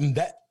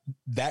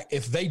that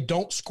if they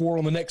don't score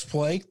on the next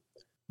play,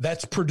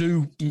 that's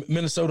Purdue,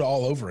 Minnesota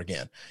all over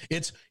again.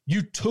 It's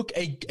you took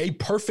a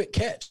perfect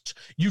catch.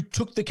 You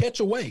took the catch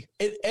away.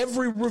 In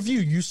every review,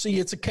 you see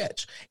it's a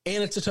catch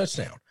and it's a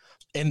touchdown.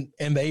 And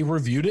they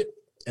reviewed it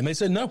and they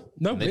said no,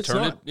 it's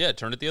not.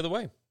 Turn it the other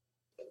way.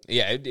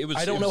 Yeah, it was.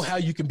 I don't know how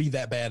you can be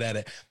that bad at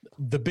it.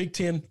 The Big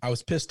Ten, I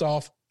was pissed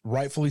off,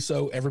 rightfully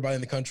so. Everybody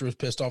in the country was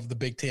pissed off at the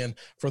Big Ten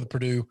for the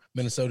Purdue,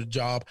 Minnesota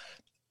job.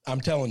 I'm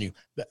telling you,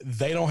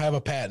 they don't have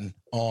a patent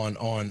on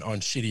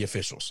shitty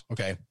officials.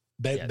 Okay,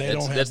 they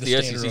don't have the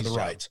standard or the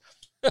rights.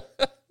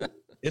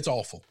 It's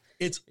awful.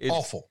 It's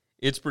awful.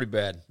 It's pretty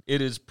bad.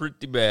 It is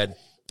pretty bad.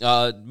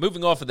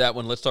 Moving off of that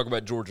one, let's talk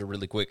about Georgia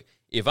really quick.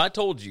 If I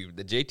told you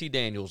that JT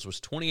Daniels was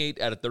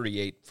 28 out of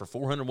 38 for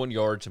 401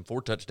 yards and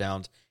 4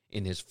 touchdowns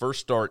in his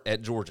first start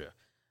at Georgia,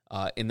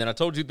 and then I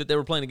told you that they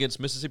were playing against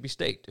Mississippi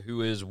State,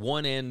 who is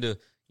one end,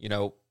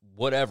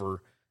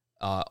 whatever,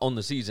 on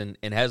the season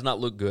and has not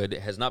looked good,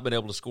 has not been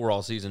able to score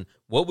all season,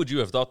 what would you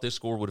have thought this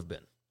score would have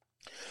been?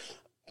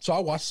 So I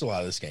watched a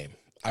lot of this game.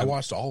 I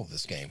watched all of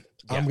this game.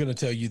 Yeah. I'm going to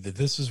tell you that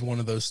this is one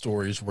of those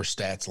stories where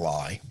stats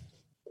lie.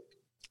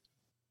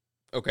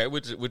 Okay,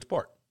 which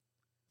part?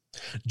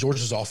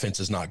 Georgia's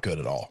offense is not good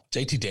at all.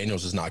 JT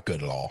Daniels is not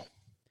good at all.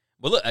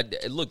 Well, look.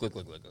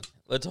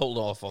 Let's hold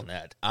off on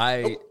that.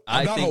 I'm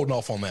not holding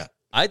off on that.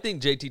 I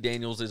think JT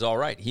Daniels is all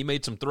right. He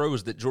made some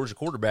throws that Georgia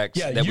quarterbacks.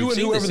 Yeah, that you we've and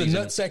seen whoever the this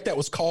season, nutsack that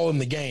was calling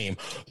the game.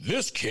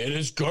 This kid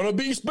is gonna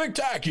be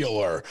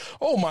spectacular.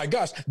 Oh my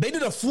gosh! They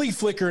did a flea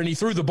flicker and he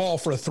threw the ball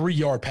for a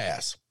 3-yard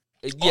pass.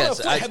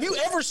 Yes, have you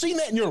ever seen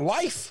that in your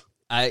life?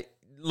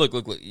 Look.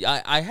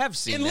 I have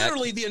seen and that.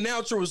 Literally, the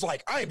announcer was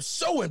like, "I am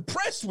so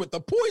impressed with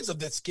the poise of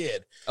this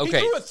kid. Okay.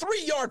 He threw a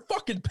 3-yard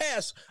fucking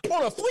pass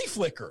on a flea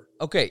flicker."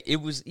 Okay, it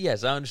was,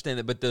 yes, I understand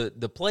that, but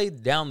the play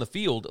down the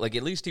field, like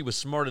at least he was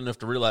smart enough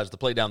to realize the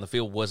play down the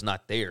field was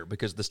not there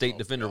because the state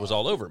defender was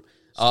all over him.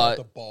 Stop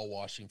the ball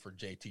washing for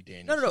JT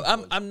Daniels.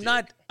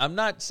 No. I'm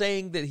not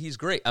saying that he's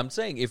great. I'm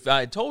saying if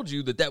I had told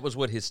you that was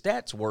what his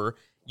stats were,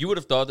 you would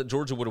have thought that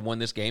Georgia would have won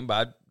this game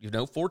by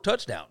 4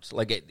 touchdowns.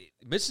 Like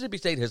Mississippi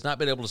State has not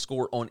been able to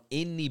score on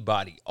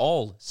anybody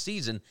all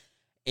season,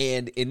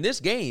 and in this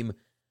game,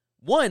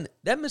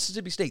 that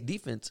Mississippi State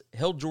defense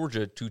held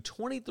Georgia to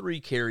 23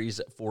 carries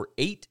for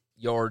 8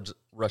 yards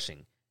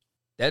rushing.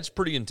 That's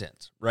pretty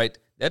intense, right?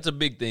 That's a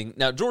big thing.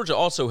 Now, Georgia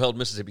also held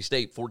Mississippi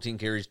State 14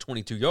 carries,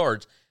 22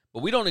 yards,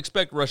 but we don't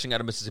expect rushing out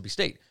of Mississippi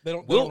State. They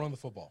don't run the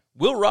football.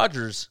 Will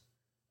Rogers,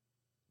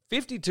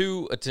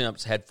 52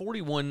 attempts, had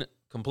 41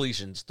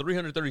 completions,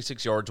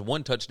 336 yards,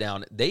 1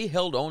 touchdown. They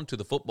held on to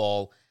the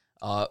football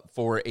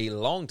for a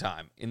long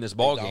time in this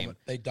ball game.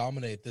 They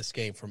dominated this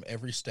game from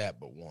every stat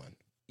but one.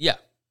 Yeah.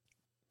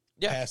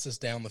 Passes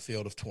down the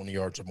field of 20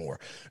 yards or more.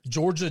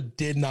 Georgia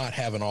did not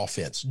have an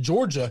offense.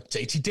 Georgia,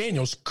 JT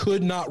Daniels,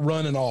 could not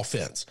run an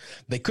offense.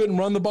 They couldn't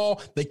run the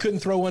ball. They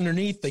couldn't throw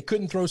underneath. They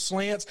couldn't throw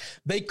slants.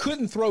 They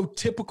couldn't throw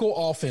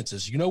typical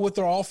offenses. You know what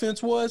their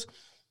offense was?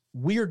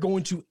 We are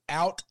going to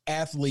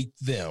out-athlete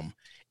them.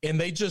 And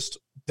they just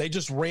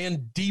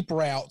ran deep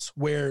routes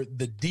where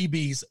the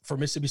DBs for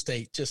Mississippi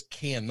State just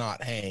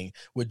cannot hang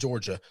with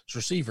Georgia's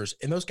receivers.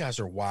 And those guys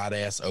are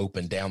wide-ass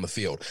open down the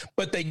field.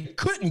 But they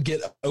couldn't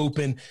get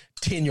open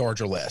 10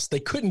 yards or less. They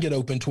couldn't get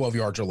open 12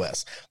 yards or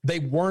less. They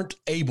weren't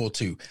able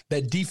to.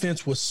 That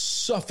defense was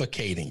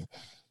suffocating.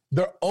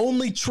 Their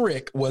only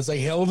trick was a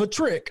hell of a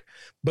trick,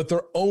 but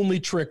their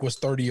only trick was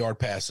 30-yard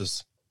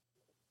passes.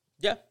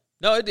 Yeah.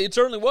 No, it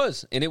certainly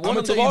was, and it won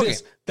them the ball game.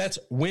 That's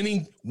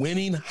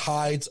winning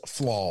hides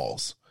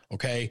flaws,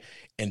 okay?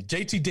 And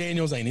JT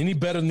Daniels ain't any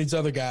better than these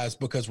other guys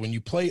because when you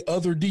play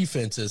other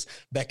defenses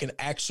that can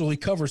actually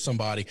cover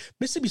somebody,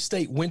 Mississippi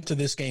State went to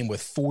this game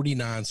with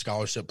 49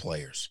 scholarship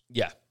players.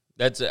 Yeah,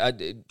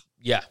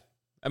 yeah.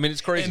 I mean, it's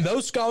crazy. And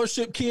those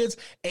scholarship kids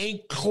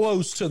ain't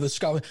close to the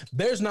scholar.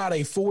 There's not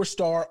a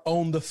 4-star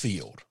on the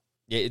field.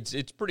 Yeah,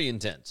 it's pretty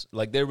intense.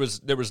 Like there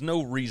was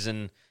no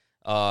reason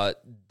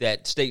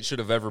that State should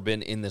have ever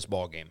been in this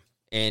ball game,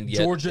 and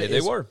yet Georgia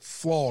they were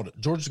flawed.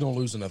 Georgia's going to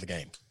lose another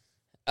game.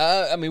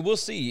 I mean, we'll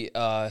see.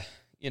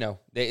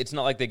 It's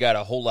not like they got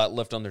a whole lot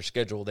left on their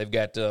schedule. They've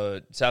got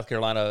South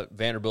Carolina,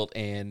 Vanderbilt,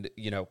 and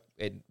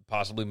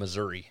possibly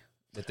Missouri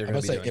that they're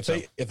going to be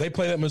doing. If they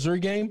play that Missouri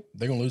game,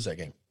 they're going to lose that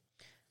game.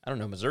 I don't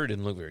know. Missouri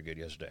didn't look very good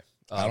yesterday.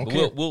 I don't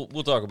care.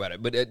 We'll talk about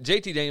it. But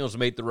JT Daniels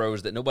made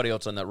throws that nobody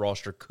else on that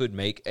roster could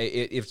make.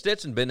 If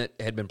Stetson Bennett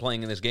had been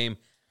playing in this game,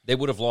 they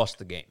would have lost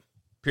the game.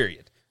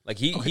 Period. Like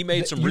he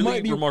made some really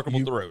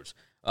remarkable throws.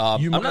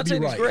 I'm not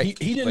saying he's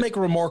great. He didn't make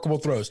remarkable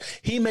throws.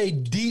 He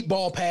made deep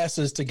ball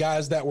passes to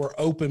guys that were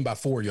open by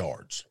 4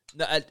 yards.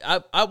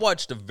 I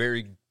watched a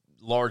very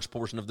large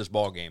portion of this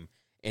ball game,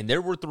 and there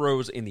were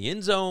throws in the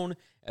end zone,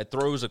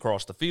 throws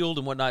across the field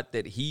and whatnot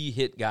that he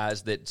hit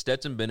guys that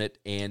Stetson Bennett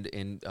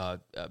and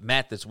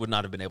Mathis would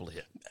not have been able to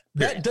hit.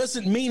 Period. That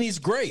doesn't mean he's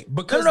great.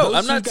 Because no,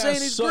 I'm not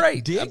saying he's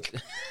great. Dick.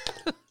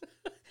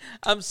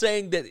 I'm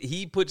saying that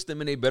he puts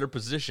them in a better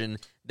position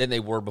than they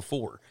were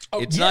before.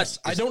 I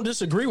don't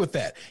disagree with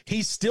that.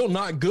 He's still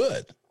not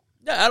good.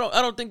 No,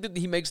 I don't think that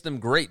he makes them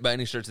great by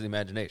any stretch of the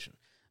imagination.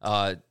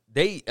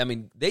 They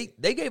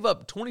gave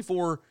up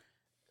 24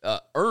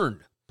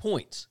 earned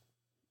points,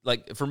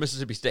 like for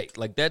Mississippi State.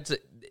 Like that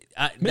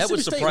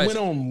was surprising. State went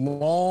on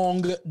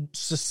long,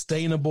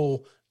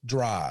 sustainable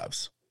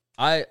drives.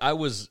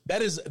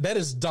 That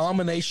is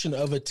domination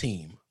of a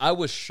team. I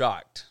was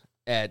shocked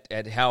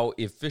at how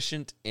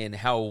efficient and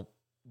how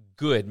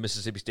good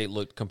Mississippi State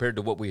looked compared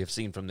to what we have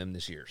seen from them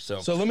this year.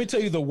 So let me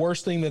tell you the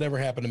worst thing that ever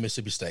happened to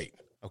Mississippi State.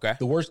 Okay.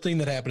 The worst thing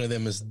that happened to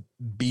them is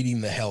beating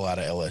the hell out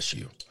of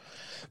LSU.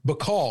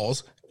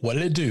 Because what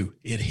did it do?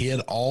 It hid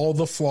all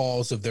the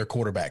flaws of their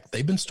quarterback.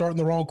 They've been starting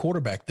the wrong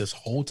quarterback this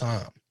whole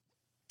time.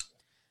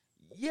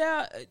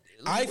 Yeah.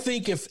 I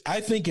think if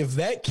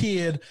that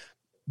kid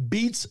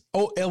beats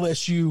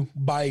LSU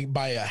by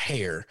a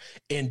hair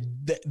and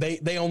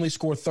they only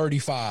score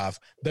 35,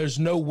 there's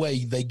no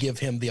way they give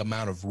him the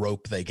amount of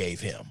rope they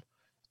gave him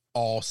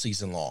all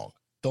season long.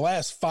 The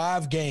last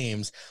 5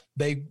 games,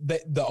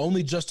 the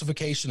only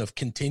justification of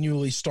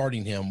continually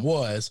starting him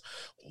was,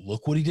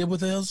 look what he did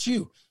with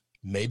LSU.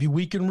 Maybe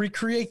we can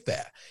recreate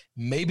that.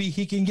 Maybe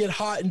he can get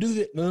hot and do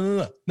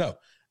that. No.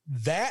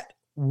 That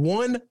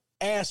one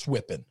ass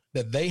whipping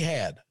that they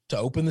had to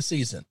open the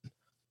season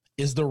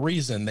is the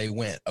reason they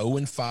went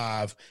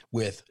 0-5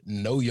 with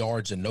no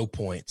yards and no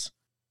points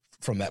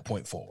from that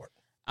point forward.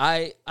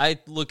 I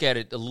look at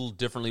it a little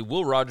differently.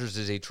 Will Rogers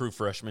is a true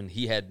freshman.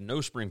 He had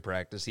no spring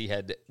practice. He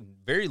had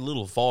very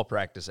little fall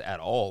practice at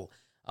all.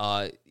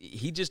 I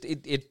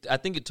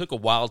think it took a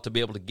while to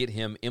be able to get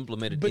him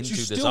implemented into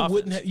this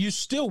offense. You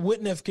still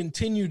wouldn't have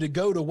continued to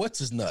go to what's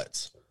his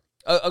nuts.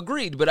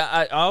 Agreed, but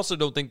I also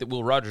don't think that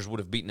Will Rogers would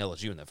have beaten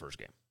LSU in that first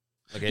game.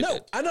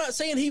 I'm not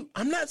saying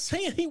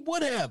he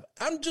would have.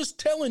 I'm just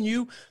telling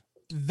you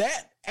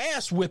that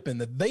ass whipping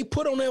that they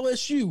put on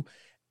LSU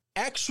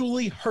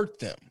actually hurt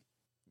them.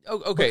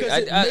 Okay,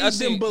 I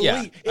see where you're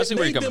coming from. It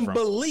made them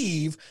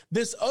believe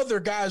this other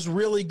guy's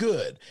really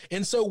good.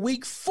 And so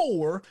week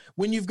 4,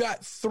 when you've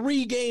got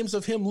 3 games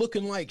of him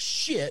looking like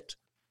shit,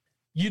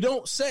 you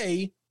don't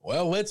say,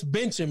 well, let's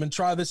bench him and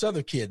try this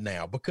other kid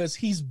now because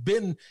he's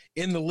been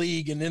in the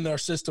league and in our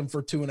system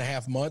for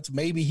 2.5 months.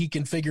 Maybe he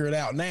can figure it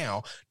out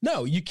now.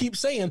 No, you keep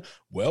saying,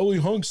 well, he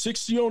hung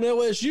 60 on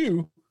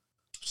LSU,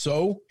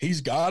 so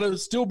he's got to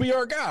still be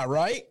our guy,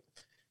 right?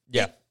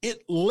 Yeah.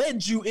 It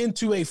led you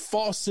into a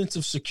false sense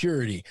of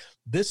security.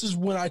 This is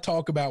when I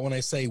talk about when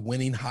I say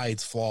winning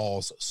hides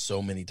flaws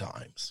so many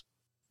times.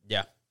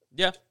 Yeah.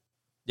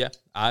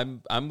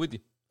 I'm with you.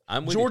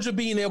 Georgia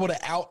being able to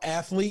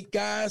out-athlete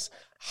guys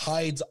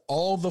hides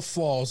all the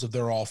flaws of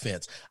their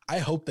offense. I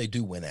hope they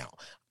do win out.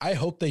 I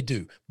hope they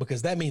do,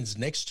 because that means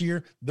next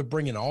year they're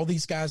bringing all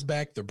these guys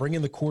back. They're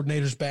bringing the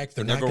coordinators back.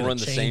 They're not going to run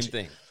the same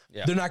thing.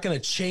 Yeah. They're not going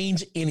to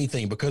change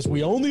anything because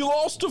we only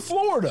lost to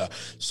Florida.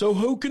 So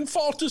who can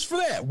fault us for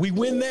that? We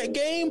win that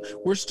game.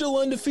 We're still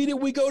undefeated.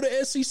 We go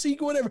to SEC,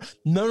 whatever.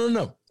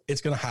 No. It's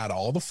going to hide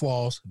all the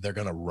flaws. They're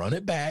going to run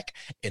it back.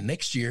 And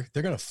next year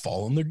they're going to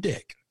fall on their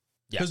dick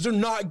because they're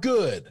not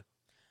good.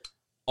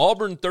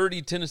 Auburn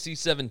 30, Tennessee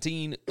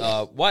 17.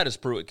 Why does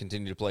Pruitt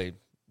continue to play,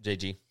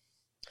 JG?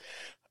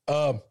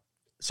 So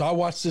I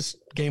watched this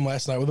game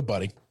last night with a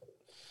buddy,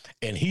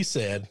 and he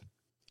said,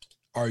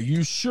 are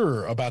you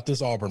sure about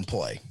this Auburn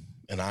play?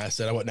 And I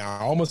said, I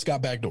almost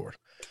got backdoored.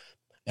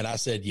 And I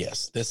said,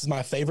 yes, this is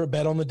my favorite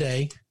bet on the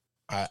day.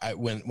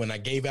 When I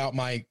gave out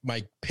my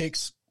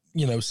picks,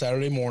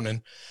 Saturday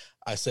morning,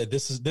 I said,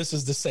 this is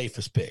the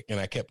safest pick. And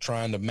I kept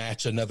trying to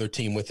match another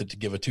team with it to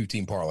give a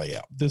 2-team parlay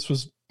out. This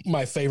was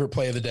my favorite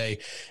play of the day.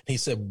 And he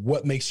said,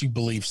 what makes you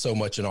believe so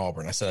much in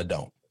Auburn? I said, I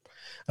don't.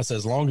 I said,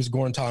 as long as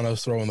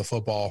Guarantano's throwing the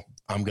football,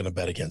 I'm going to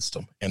bet against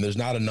him. And there's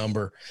not a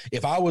number.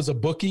 If I was a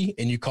bookie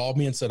and you called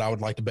me and said I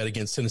would like to bet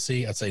against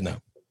Tennessee, I'd say no.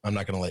 I'm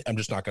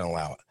just not going to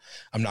allow it.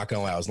 I'm not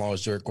going to allow it. As long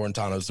as Jarrett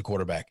Guarantano's the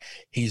quarterback,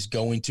 he's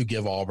going to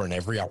give Auburn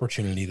every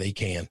opportunity they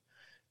can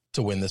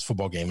to win this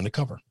football game and to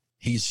cover.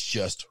 He's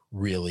just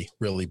really,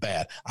 really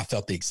bad. I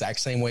felt the exact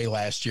same way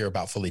last year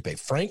about Felipe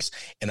Franks,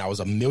 and I was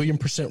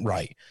 1,000,000%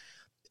 right.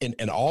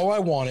 And all I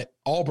wanted,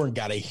 Auburn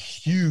got a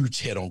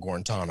huge hit on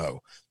Guarantano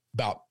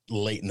about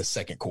late in the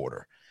second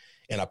quarter.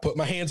 And I put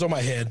my hands on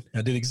my head. And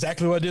I did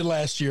exactly what I did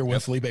last year when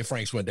Felipe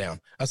Franks went down.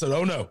 I said,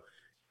 oh, no.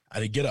 I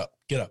did get up.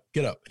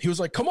 He was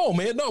like, come on,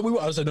 man. No,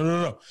 I said,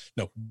 no.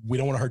 We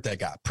don't want to hurt that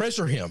guy.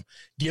 Pressure him.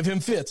 Give him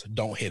fits.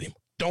 Don't hit him.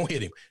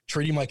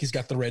 Treat him like he's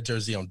got the red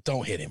jersey on.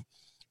 Don't hit him.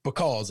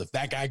 Because if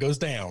that guy goes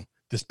down,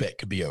 this bet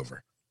could be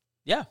over.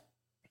 Yeah.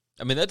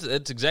 I mean,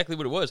 that's exactly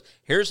what it was.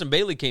 Harrison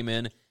Bailey came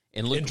in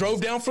and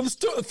drove down for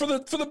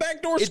the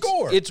backdoor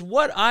score. It's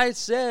what I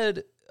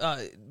said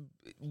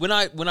when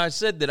I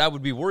said that I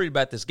would be worried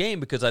about this game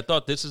because I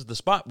thought this is the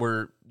spot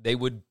where they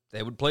would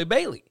play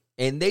Bailey,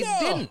 and they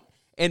didn't.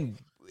 And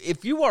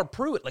if you are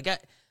Pruitt,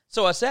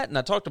 so I sat and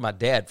I talked to my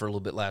dad for a little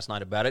bit last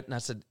night about it, and I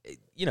said,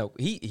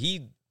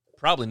 he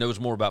probably knows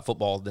more about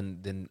football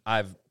than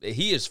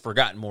he has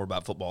forgotten more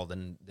about football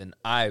than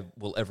I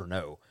will ever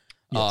know.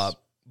 Yes.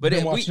 But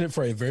been watching it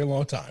for a very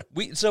long time.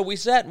 We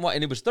sat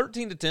and it was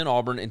 13-10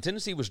 Auburn, and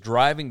Tennessee was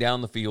driving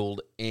down the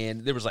field,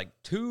 and there was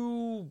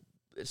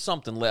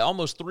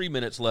almost 3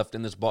 minutes left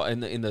in this ball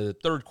in the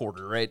third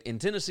quarter, right? And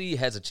Tennessee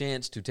has a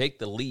chance to take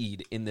the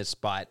lead in this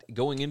spot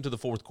going into the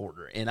fourth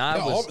quarter. And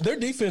their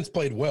defense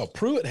played well.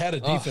 Pruitt had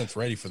a defense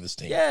ready for this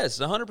team. Yes,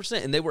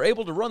 100%. And they were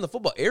able to run the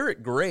football.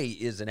 Eric Gray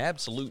is an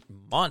absolute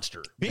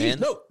monster.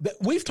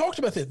 We've talked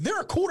about this. They're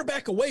a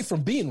quarterback away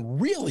from being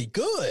really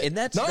good. And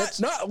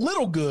that's not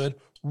little good,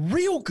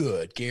 real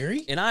good,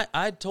 Gary. And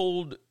I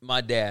told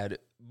my dad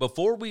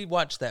before we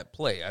watched that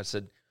play, I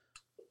said,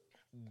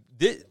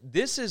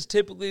 this is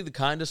typically the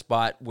kind of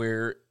spot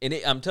where,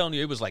 I'm telling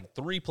you, it was like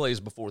 3 plays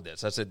before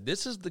this. I said,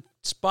 this is the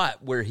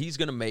spot where he's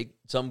going to make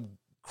some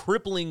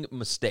crippling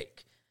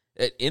mistake,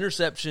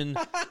 interception,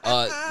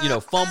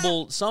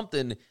 fumble,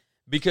 something,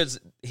 because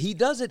he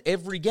does it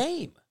every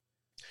game.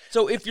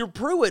 So if you're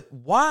Pruitt,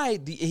 why?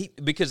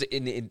 Because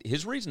in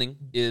his reasoning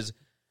is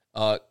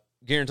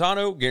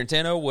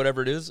Guarantano,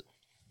 whatever it is,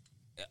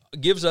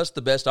 gives us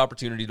the best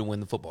opportunity to win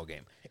the football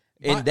game.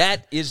 And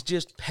that is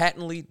just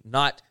patently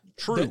not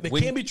true. That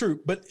can be true,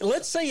 but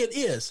let's say it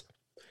is.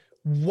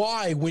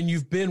 Why, when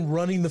you've been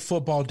running the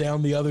football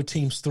down the other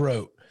team's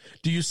throat,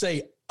 do you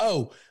say,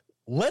 oh,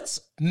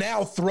 let's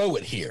now throw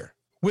it here?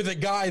 with a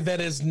guy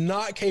that is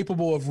not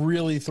capable of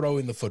really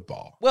throwing the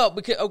football. Well,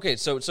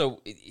 because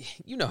so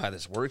you know how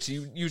this works.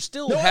 You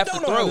still No, have I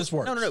don't to know throw. how this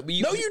works. No.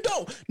 No, you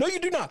don't. No, you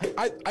do not.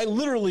 I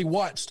literally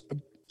watched.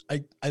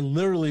 I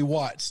literally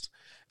watched.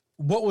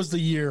 What was the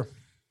year?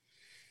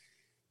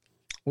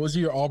 What was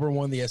the year Auburn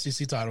won the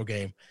SEC title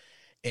game?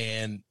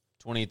 And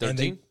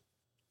 2013.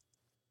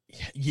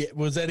 Yeah,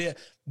 was that it?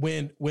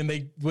 When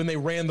they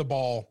ran the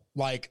ball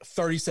like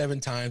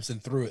 37 times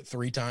and threw it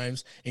 3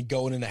 times, and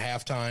going into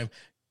halftime,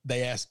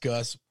 they asked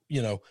Gus,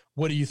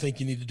 what do you think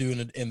you need to do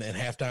in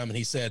halftime? And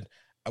he said,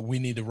 we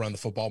need to run the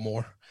football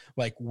more.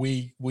 Like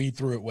we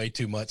threw it way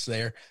too much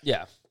there.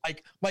 Yeah.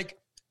 Like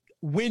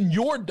when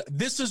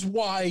this is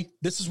why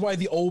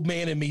the old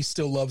man in me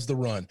still loves the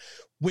run.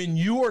 When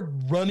you are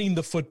running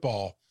the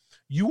football,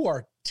 you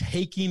are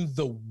taking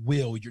the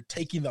will, you're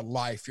taking the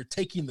life, you're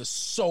taking the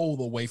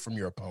soul away from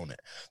your opponent.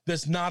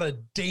 There's not a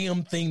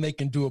damn thing they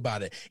can do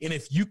about it. And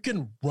if you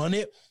can run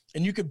it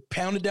and you can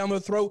pound it down their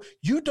throat,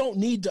 you don't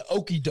need to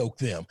okey doke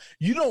them.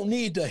 You don't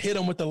need to hit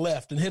them with the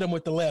left and hit them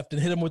with the left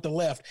and hit them with the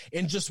left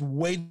and just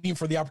waiting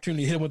for the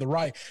opportunity to hit them with the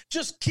right.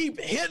 Just keep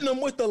hitting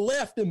them with the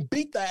left and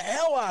beat the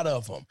hell out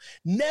of them.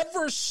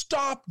 Never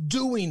stop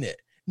doing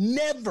it.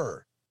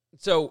 Never.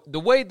 So the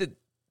way that,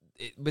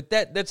 but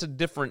that's a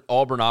different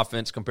Auburn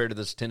offense compared to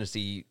this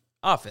Tennessee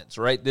offense,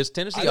 right? This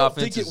Tennessee offense.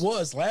 I don't think it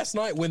was last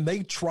night when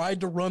they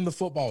tried to run the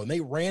football and they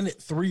ran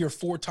it 3 or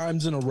 4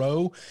 times in a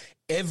row.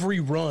 Every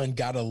run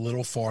got a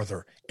little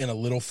farther and a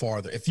little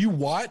farther. If you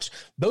watch,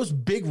 those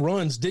big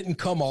runs didn't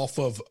come off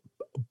of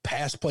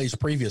pass plays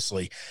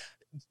previously.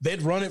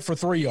 They'd run it for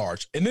 3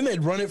 yards, and then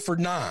they'd run it for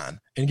 9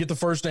 and get the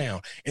first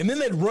down, and then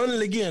they'd run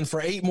it again for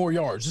 8 more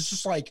yards. It's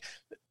just like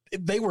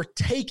they were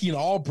taking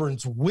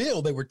Auburn's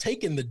will. They were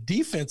taking the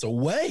defense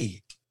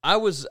away.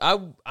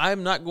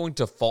 I'm not going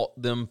to fault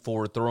them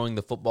for throwing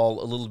the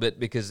football a little bit,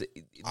 because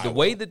the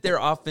way that their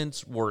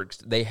offense works,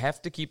 they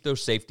have to keep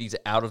those safeties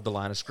out of the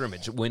line of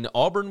scrimmage. When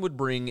Auburn would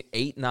bring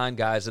 8-9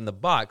 guys in the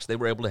box, they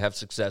were able to have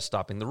success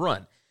stopping the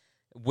run.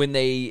 When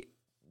they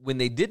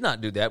did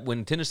not do that,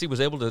 when Tennessee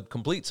was able to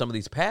complete some of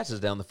these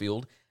passes down the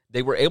field,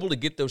 they were able to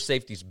get those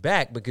safeties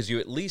back because you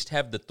at least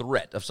have the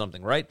threat of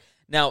something, right?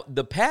 Now,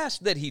 the pass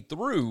that he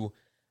threw,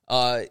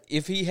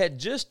 if he had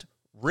just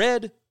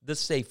read the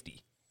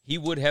safety, he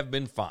would have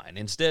been fine.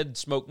 Instead,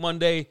 Smoke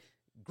Monday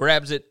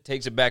grabs it,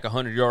 takes it back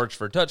 100 yards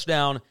for a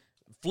touchdown,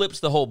 flips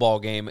the whole ball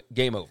game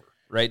over,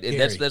 right? And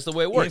Gary, that's the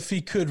way it works. If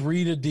he could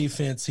read a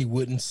defense, he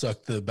wouldn't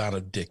suck the amount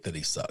of dick that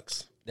he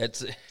sucks.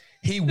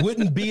 He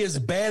wouldn't be as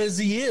bad as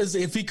he is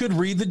if he could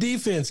read the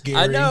defense, Gary.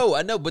 I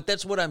know, but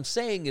that's what I'm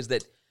saying is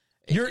that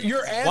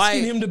you're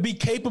asking him to be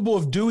capable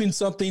of doing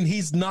something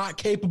he's not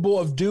capable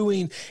of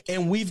doing,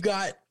 and we've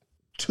got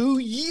 2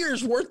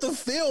 years worth of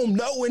film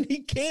knowing he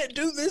can't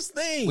do this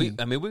thing. We've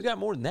got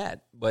more than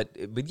that, but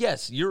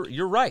yes,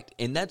 you're right,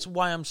 and that's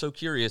why I'm so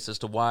curious as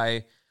to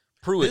why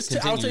Pruitt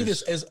continues. I'll tell you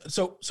this: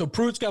 so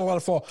Pruitt's got a lot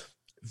of fall.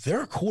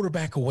 They're a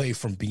quarterback away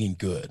from being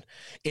good,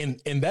 and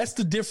that's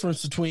the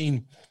difference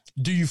between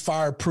do you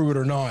fire Pruitt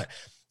or not.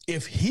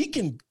 If he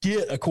can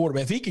get a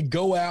quarterback, if he could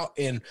go out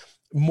and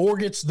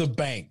mortgage the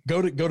bank,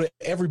 go to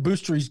every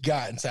booster he's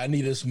got and say, I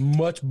need as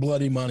much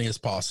bloody money as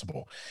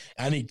possible.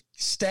 I need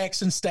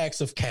stacks and stacks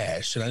of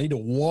cash, and I need to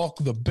walk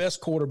the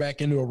best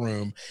quarterback into a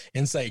room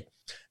and say,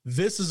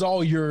 this is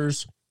all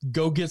yours.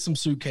 Go get some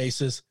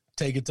suitcases,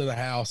 take it to the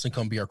house, and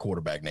come be our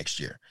quarterback next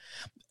year.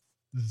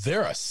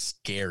 They're a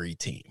scary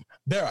team.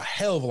 They're a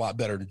hell of a lot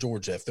better than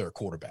Georgia if they're a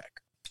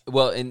quarterback.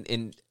 Well,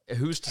 and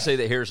who's to say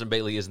that Harrison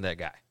Bailey isn't that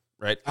guy?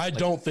 Right? I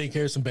don't think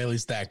Harrison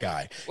Bailey's that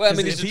guy. Well, I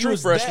mean, he's a true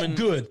freshman.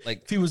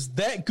 If he was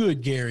that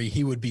good, Gary,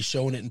 he would be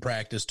showing it in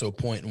practice to a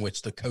point in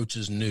which the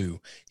coaches knew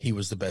he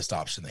was the best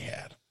option they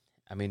had.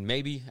 I mean,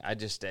 maybe I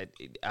just at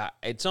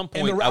some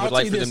point I would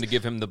like for them to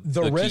give him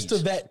the rest keys.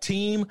 of that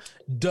team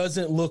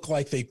doesn't look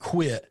like they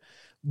quit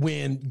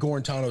when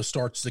Gorentano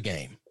starts the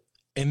game.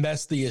 And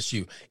that's the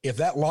issue. If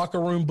that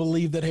locker room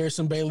believed that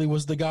Harrison Bailey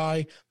was the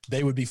guy,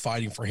 they would be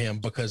fighting for him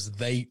because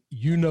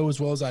as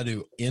well as I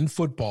do, in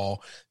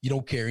football, you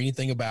don't care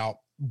anything about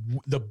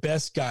the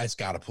best guy's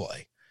got to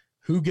play.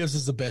 Who gives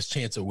us the best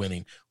chance of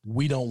winning?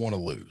 We don't want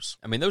to lose.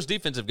 I mean, those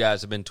defensive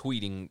guys have been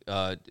tweeting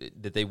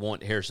that they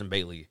want Harrison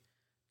Bailey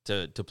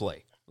to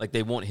play. Like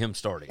they want him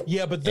starting.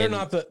 Yeah, but they're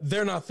not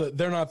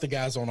the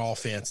guys on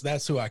offense.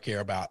 That's who I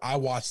care about. I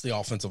watch the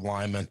offensive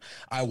linemen.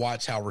 I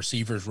watch how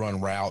receivers run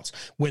routes.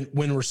 When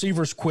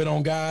receivers quit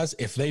on guys,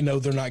 if they know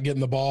they're not getting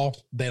the ball,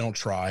 they don't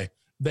try.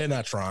 They're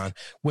not trying.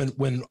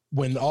 When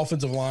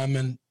offensive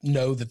linemen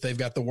know that they've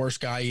got the worst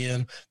guy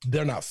in,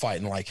 they're not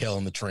fighting like hell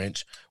in the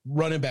trench.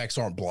 Running backs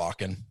aren't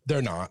blocking.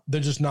 They're not.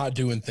 They're just not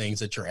doing things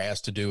that you're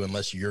asked to do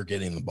unless you're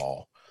getting the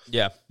ball.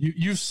 Yeah.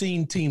 You've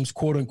seen teams,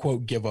 quote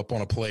unquote, give up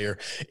on a player,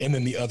 and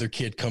then the other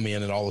kid come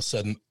in, and all of a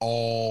sudden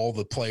all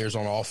the players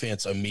on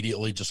offense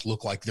immediately just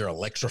look like they're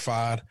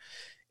electrified.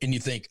 And you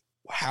think,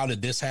 how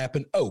did this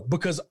happen? Oh,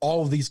 because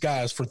all of these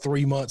guys for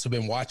 3 months have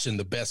been watching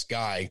the best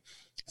guy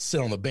sit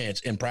on the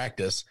bench in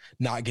practice,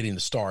 not getting the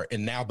start,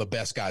 and now the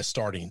best guy's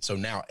starting. So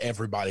now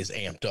everybody's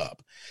amped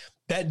up.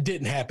 That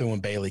didn't happen when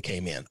Bailey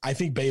came in. I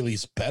think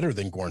Bailey's better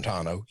than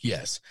Guarantano.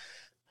 Yes.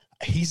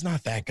 He's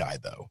not that guy,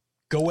 though.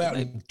 Go out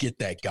and get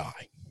that guy.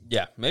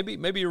 Yeah, maybe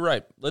you're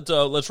right.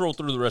 Let's roll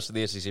through the rest of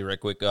the SEC right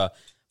quick.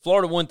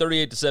 Florida won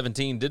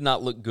 38-17. Did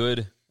not look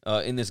good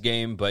in this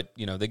game, but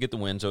they get the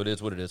win, so it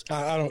is what it is.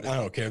 I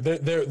don't care.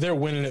 They're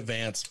winning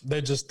advance.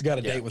 They just got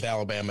a date with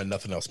Alabama, and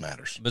nothing else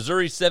matters.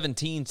 Missouri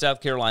 17, South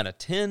Carolina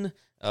 10.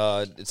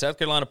 South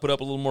Carolina put up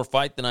a little more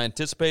fight than I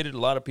anticipated. A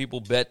lot of people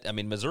bet. I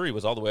mean, Missouri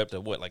was all the way up to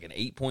like an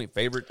 8-point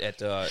favorite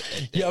at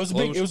it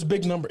was a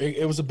big number.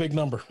 It was a big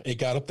number. It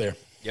got up there.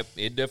 Yep,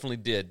 it definitely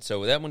did.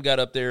 So that one got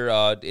up there,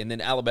 and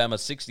then Alabama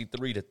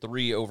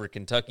 63-3 over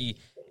Kentucky,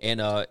 and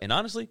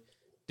honestly,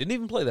 didn't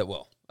even play that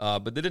well.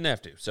 But they didn't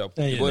have to. So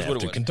it was what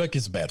it was.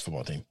 Kentucky's a bad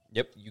football team.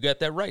 Yep, you got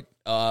that right.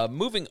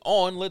 Moving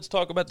on, let's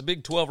talk about the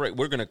Big 12. Right,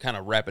 we're going to kind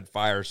of rapid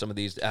fire some of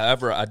these.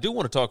 However, I do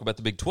want to talk about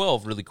the Big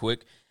 12 really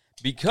quick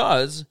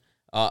because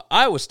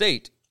Iowa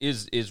State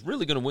is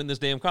really going to win this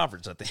damn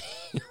conference, I think.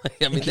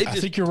 I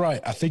think you're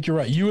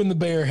right. You and the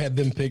Bear had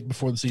them picked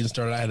before the season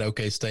started. I had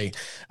OK State.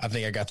 I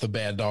think I got the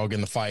bad dog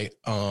in the fight.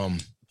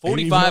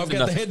 45 to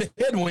nothing.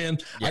 Head-to-head win.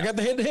 Yeah. I got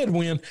the head-to-head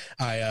win.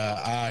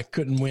 I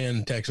couldn't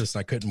win Texas, and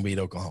I couldn't beat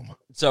Oklahoma.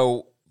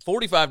 So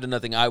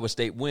 45-0 Iowa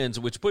State wins,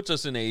 which puts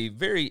us in a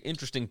very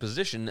interesting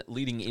position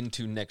leading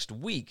into next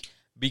week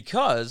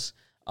because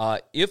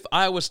if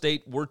Iowa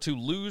State were to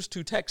lose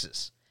to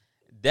Texas,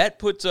 that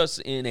puts us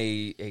in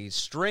a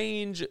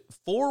strange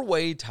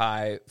four-way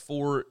tie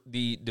for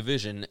the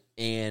division.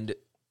 And,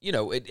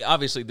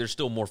 obviously there's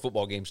still more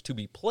football games to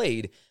be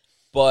played,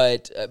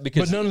 but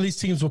none of these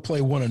teams will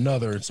play one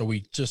another, so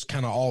we just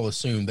kind of all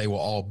assume they will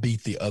all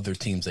beat the other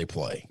teams they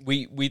play.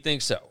 We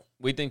think so.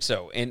 We think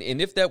so. And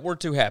if that were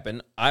to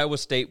happen, Iowa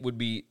State would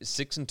be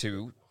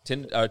 6-2.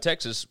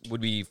 Texas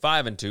would be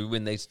 5-2,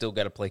 and they still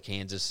got to play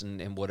Kansas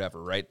and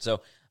whatever, right?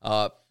 So,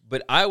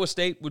 but Iowa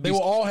State would They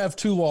will all have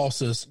 2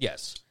 losses.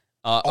 Yes.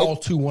 All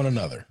to one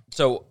another.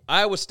 So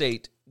Iowa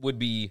State would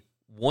be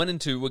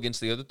 1-2 against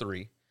the other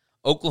 3.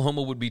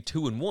 Oklahoma would be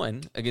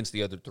 2-1 against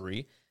the other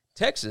 3.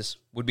 Texas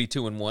would be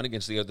 2-1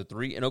 against the other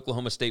 3, and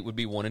Oklahoma State would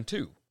be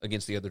 1-2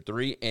 against the other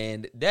 3,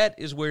 and that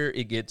is where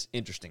it gets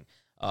interesting.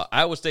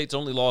 Iowa State's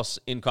only loss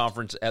in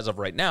conference as of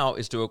right now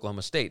is to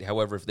Oklahoma State.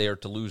 However, if they are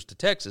to lose to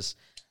Texas,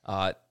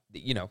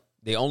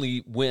 they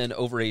only win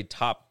over a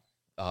top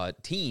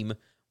team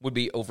would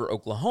be over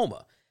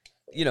Oklahoma.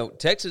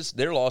 Texas,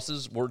 their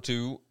losses were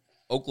to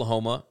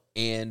Oklahoma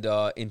and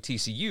in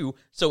TCU.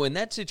 So in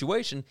that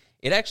situation,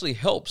 it actually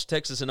helps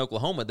Texas and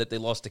Oklahoma that they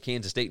lost to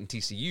Kansas State and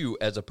TCU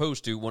as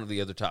opposed to one of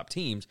the other top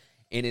teams.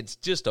 And it's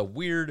just a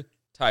weird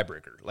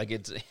tiebreaker. Like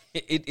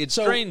it's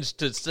strange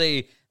to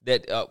say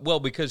that,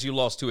 because you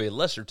lost to a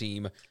lesser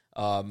team,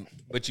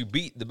 but you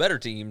beat the better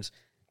teams,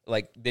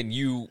 then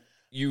you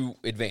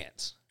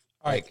advance.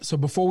 All right. So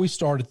before we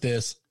started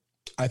this,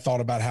 I thought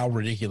about how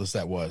ridiculous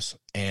that was,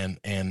 and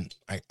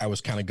I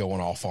was kind of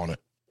going off on it.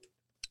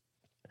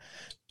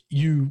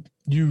 You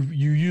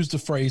used a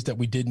phrase that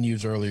we didn't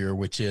use earlier,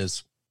 which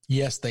is,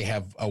 yes, they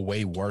have a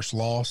way worse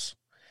loss,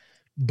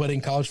 but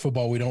in college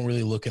football, we don't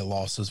really look at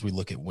losses. We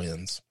look at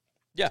wins.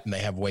 Yeah. And they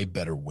have way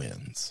better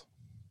wins.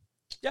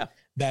 Yeah.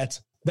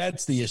 That's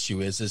the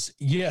issue is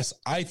yes,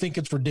 I think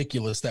it's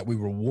ridiculous that we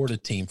reward a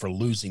team for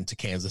losing to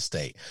Kansas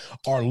State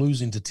or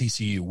losing to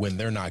TCU when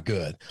they're not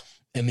good.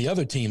 And the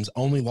other teams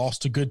only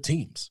lost to good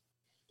teams.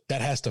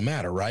 That has to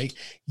matter, right?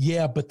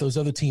 Yeah, but those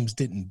other teams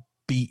didn't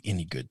beat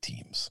any good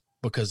teams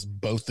because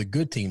both the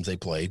good teams they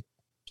played,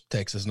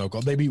 Texas and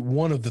Oklahoma, they beat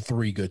one of the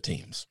 3 good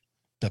teams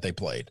that they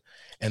played,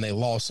 and they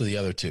lost to the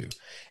other 2.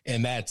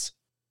 And that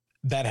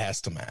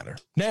has to matter.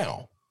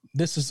 Now,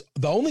 this is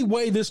the only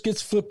way this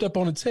gets flipped up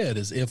on its head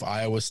is if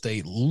Iowa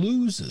State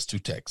loses to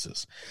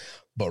Texas.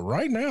 But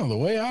right now, the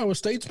way Iowa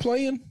State's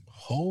playing,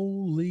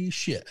 holy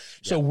shit.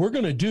 Yeah. So we're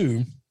going to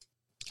do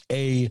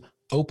a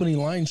opening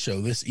line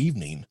show this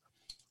evening.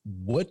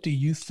 What do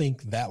you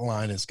think that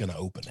line is going to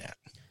open at?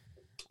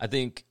 I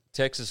think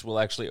Texas will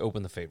actually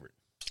open the favorite.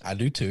 I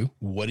do too.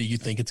 What do you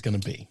think it's going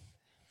to be?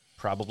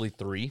 Probably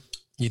 3.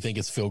 You think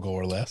it's field goal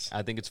or less?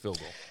 I think it's field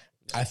goal.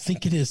 I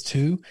think it is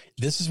too.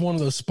 This is one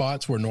of those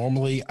spots where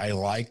normally I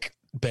like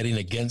betting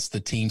against the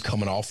team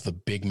coming off the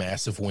big,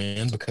 massive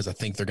win because I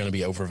think they're going to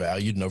be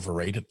overvalued and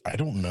overrated. I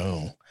don't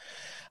know.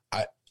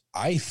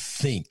 I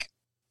think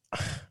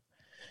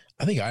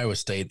Iowa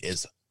State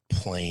is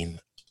playing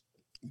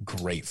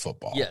great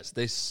football. Yes,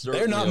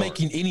 they're not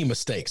making any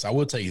mistakes. I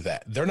will tell you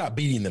that. They're not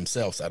beating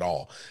themselves at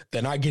all.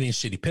 They're not getting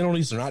shitty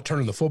penalties. They're not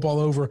turning the football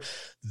over.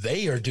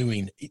 They are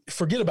doing –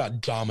 forget about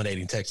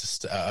dominating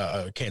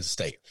Kansas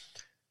State.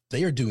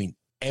 They are doing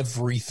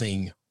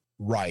everything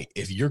right.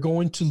 If you're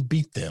going to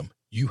beat them,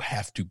 you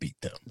have to beat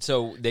them.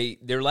 So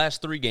their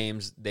last 3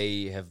 games,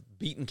 they have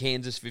beaten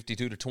Kansas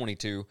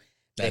 52-22.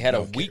 They had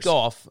a week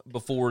off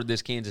before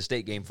this Kansas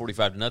State game,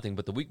 45-0.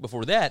 But the week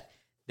before that,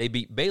 they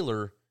beat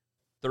Baylor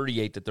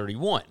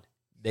 38-31.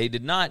 They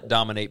did not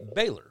dominate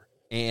Baylor.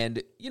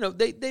 And,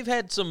 they've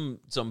had some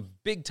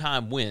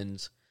big-time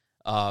wins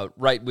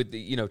right with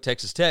the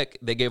Texas Tech,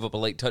 they gave up a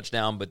late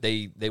touchdown, but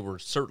they were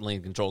certainly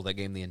in control of that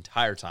game the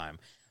entire time.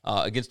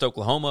 Against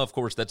Oklahoma, of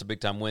course, that's a big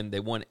time win. They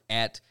won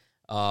at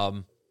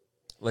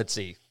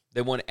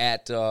they won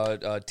at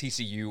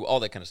TCU, all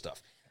that kind of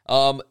stuff.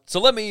 So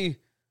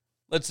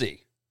let's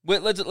see.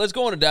 Let's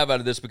go on and dive out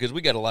of this because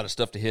we got a lot of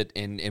stuff to hit,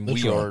 and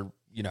we are,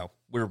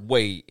 we're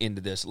way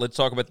into this. Let's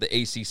talk about the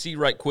ACC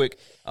right quick.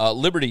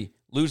 Liberty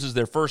loses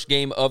their first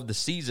game of the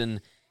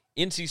season.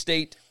 NC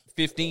State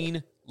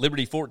 15,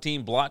 Liberty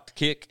 14, blocked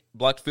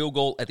field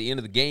goal at the end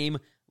of the game.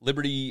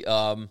 Liberty,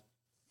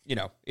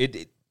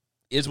 it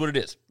is what it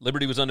is.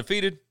 Liberty was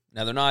undefeated.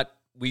 Now they're not.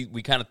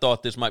 We kind of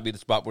thought this might be the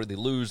spot where they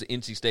lose.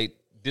 NC State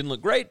didn't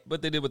look great,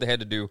 but they did what they had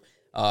to do.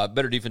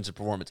 Better defensive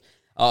performance.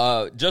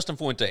 Justin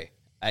Fuente,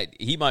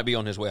 he might be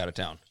on his way out of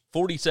town.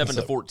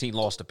 47-14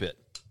 loss to Pitt.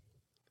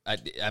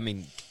 I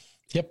mean,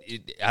 yep.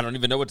 I don't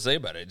even know what to say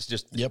about it. It's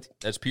just,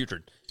 that's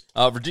putrid.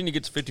 Virginia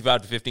gets a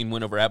 55-15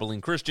 win over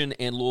Abilene Christian,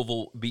 and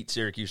Louisville beat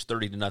Syracuse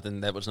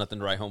 30-0. That was nothing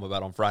to write home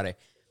about on Friday.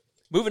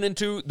 Moving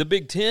into the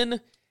Big Ten,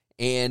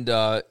 and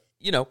and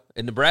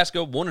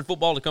Nebraska wanted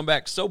football to come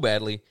back so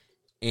badly,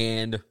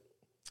 and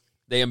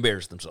they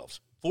embarrassed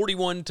themselves.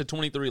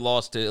 41-23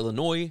 loss to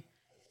Illinois,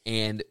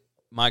 and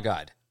my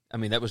God, I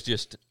mean, that was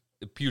just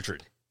a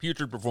putrid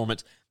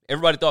performance.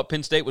 Everybody thought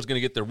Penn State was going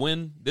to get their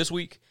win this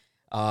week.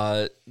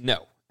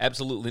 No,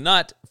 absolutely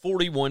not.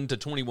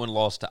 41-21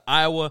 loss to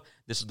Iowa.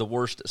 This is the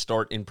worst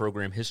start in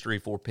program history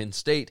for Penn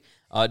State.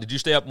 Did you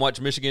stay up and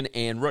watch Michigan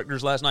and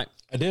Rutgers last night?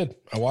 I did.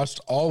 I watched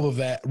all of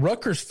that.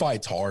 Rutgers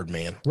fights hard,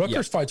 man.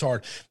 Rutgers fights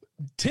hard.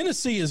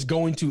 Tennessee is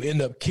going to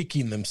end up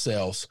kicking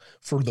themselves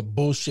for the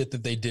bullshit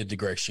that they did to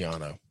Greg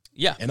Schiano.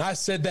 Yeah. And I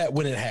said that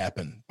when it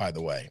happened, by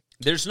the way.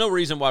 There's no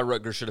reason why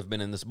Rutgers should have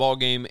been in this ball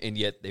game, and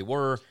yet they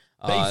were.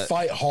 They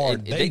fight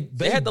hard. They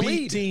had the beat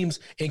lead. teams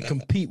and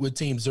compete with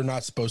teams they're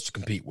not supposed to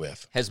compete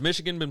with. Has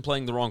Michigan been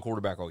playing the wrong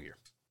quarterback all year?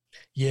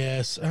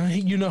 Yes.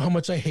 You know how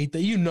much I hate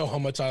that. You know how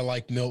much I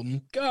like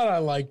Milton. God, I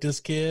like this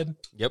kid.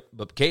 Yep.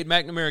 But Cade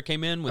McNamara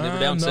came in when they were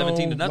down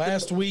 17-0.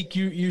 Last week,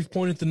 you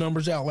pointed the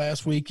numbers out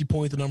last week. You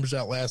pointed the numbers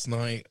out last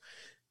night.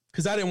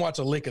 Because I didn't watch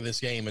a lick of this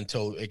game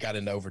until it got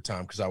into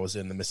overtime because I was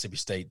in the Mississippi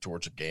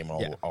State-Georgia game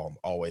all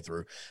the way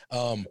through.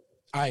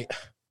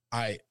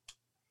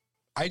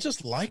 I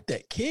just like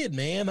that kid,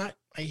 man. I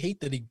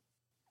hate that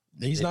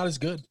he's not as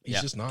good.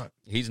 He's just not.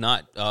 He's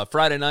not.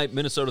 Friday night,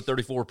 Minnesota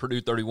 34,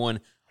 Purdue 31.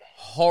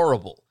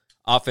 Horrible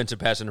offensive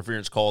pass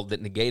interference call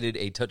that negated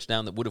a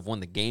touchdown that would have won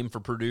the game for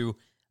Purdue.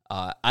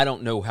 I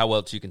don't know how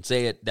else you can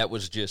say it. That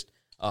was just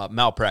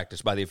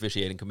malpractice by the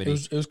officiating committee.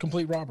 It was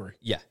complete robbery.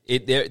 Yeah.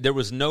 There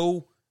was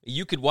no –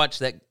 you could watch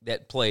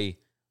that play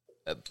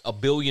a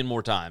billion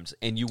more times,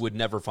 and you would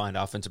never find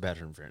offensive pass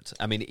interference.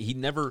 I mean, he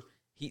never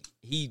 –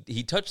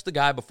 He touched the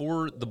guy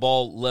before the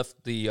ball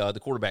left the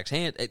quarterback's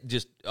hand. It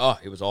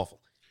was awful.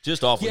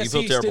 Just awful. Yes,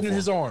 he extended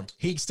his arm.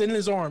 He extended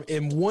his arm.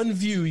 In one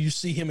view, you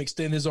see him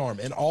extend his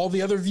arm. In all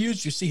the other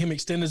views, you see him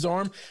extend his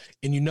arm,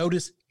 and you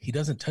notice he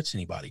doesn't touch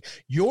anybody.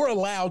 You're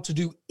allowed to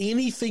do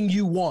anything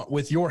you want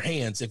with your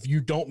hands if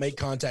you don't make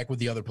contact with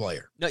the other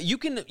player. Now, you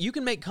can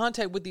make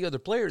contact with the other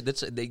player.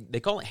 They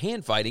call it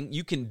hand fighting.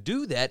 You can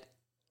do that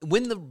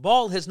when the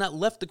ball has not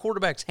left the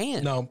quarterback's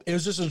hand. No, it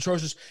was just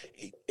atrocious.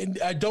 And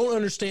I don't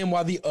understand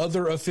why the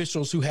other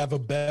officials who have a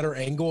better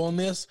angle on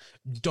this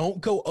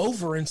don't go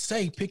over and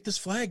say, pick this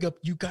flag up.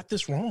 You got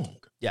this wrong.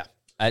 Yeah,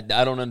 I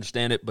don't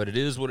understand it, but it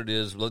is what it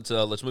is. Let's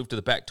move to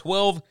the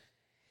Pac-12.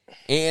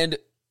 And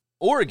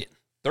Oregon,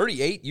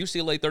 38,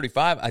 UCLA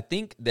 35. I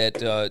think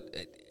that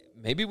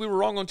maybe we were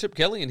wrong on Chip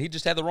Kelly, and he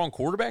just had the wrong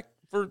quarterback.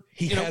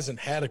 He hasn't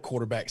had a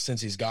quarterback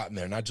since he's gotten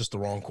there, not just the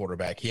wrong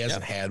quarterback. He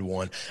hasn't had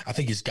one. I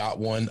think he's got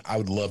one. I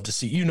would love to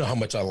see. You know how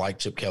much I like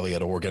Chip Kelly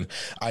at Oregon.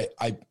 I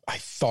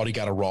thought he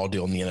got a raw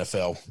deal in the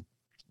NFL.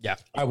 Yeah.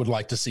 I would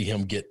like to see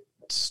him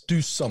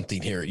do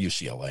something here at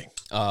UCLA.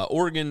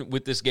 Oregon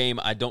with this game,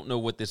 I don't know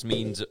what this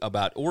means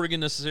about Oregon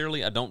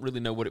necessarily. I don't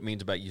really know what it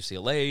means about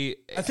UCLA.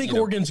 I think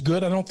Oregon's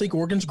good. I don't think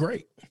Oregon's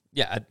great.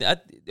 Yeah.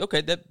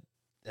 Okay.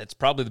 That's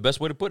probably the best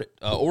way to put it.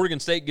 Oregon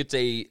State gets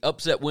a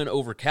upset win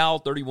over Cal,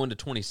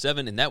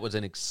 31-27, and that was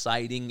an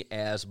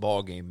exciting-ass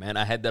ball game, man.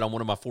 I had that on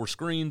one of my 4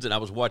 screens, and I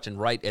was watching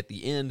right at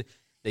the end.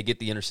 They get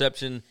the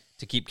interception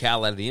to keep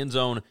Cal out of the end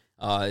zone.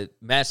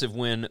 Massive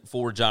win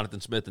for Jonathan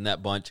Smith and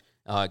that bunch.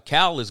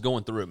 Cal is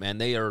going through it, man.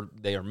 They are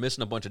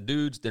missing a bunch of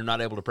dudes. They're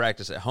not able to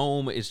practice at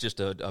home. It's just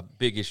a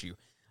big issue.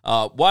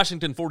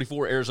 Washington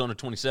 44, Arizona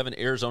 27.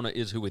 Arizona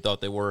is who we thought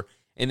they were.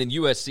 And then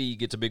USC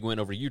gets a big win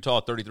over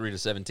Utah,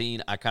 33-17.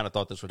 I kind of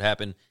thought this would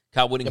happen.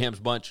 Kyle Whittingham's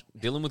bunch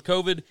dealing with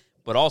COVID,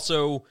 but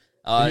also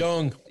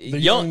young.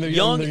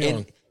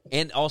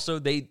 And also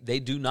they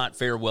do not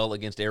fare well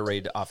against air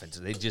raid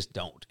offenses. They just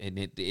don't.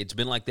 And it's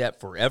been like that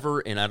forever,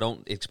 and I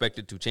don't expect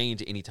it to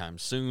change anytime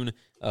soon,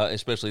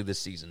 especially this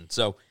season.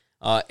 So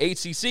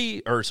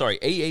AAC,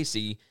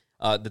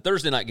 the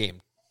Thursday night game,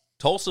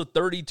 Tulsa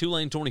 30,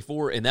 Tulane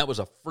 24, and that was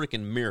a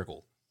freaking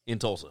miracle in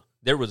Tulsa.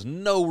 There was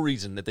no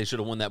reason that they should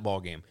have won that ball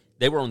game.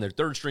 They were on their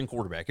third-string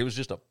quarterback. It was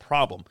just a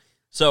problem.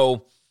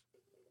 So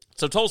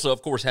So Tulsa,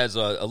 of course, has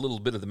a little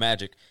bit of the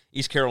magic.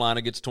 East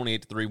Carolina gets a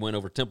 28-3 win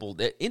over Temple.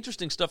 The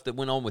interesting stuff that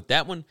went on with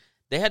that one,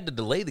 they had to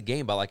delay the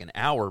game by like an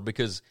hour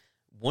because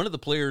one of the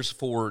players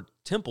for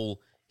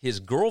Temple, his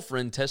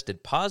girlfriend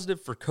tested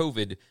positive for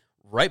COVID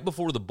right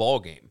before the ball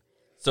game.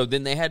 So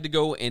then they had to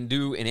go and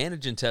do an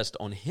antigen test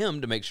on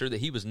him to make sure that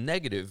he was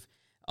negative.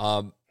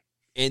 And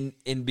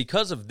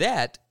because of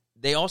that,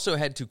 they also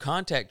had to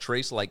contact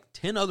trace like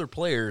 10 other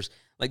players.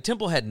 Like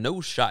Temple had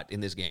no shot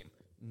in this game.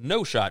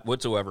 No shot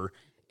whatsoever.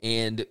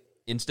 And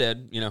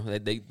instead,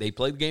 they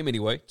played the game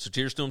anyway. So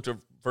cheers to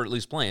them for at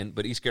least playing.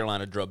 But East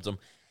Carolina drubs them.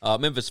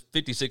 Memphis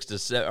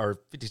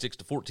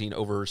 56-14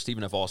 over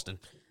Stephen F. Austin.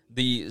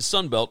 The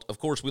Sun Belt, of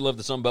course, we love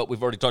the Sun Belt.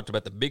 We've already talked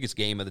about the biggest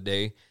game of the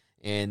day,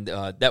 and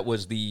that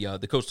was the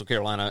Coastal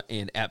Carolina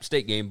and App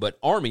State game. But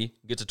Army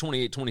gets a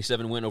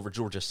 28-27 win over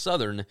Georgia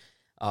Southern.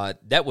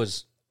 That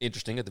was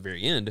interesting at the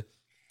very end.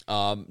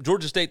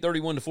 Georgia State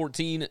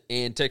 31-14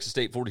 and Texas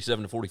State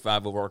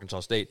 47-45 over Arkansas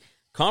State.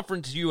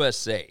 Conference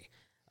USA.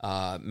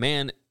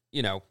 Man,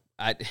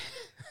 I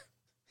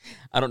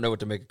don't know what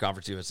to make of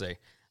Conference USA.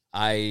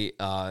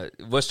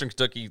 Western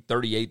Kentucky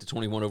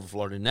 38-21 over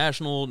Florida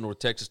National, North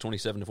Texas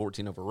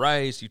 27-14 over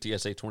Rice,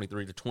 UTSA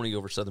 23-20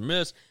 over Southern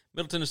Miss,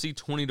 Middle Tennessee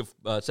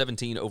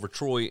 20-17 over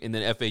Troy, and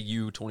then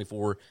FAU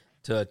 24-2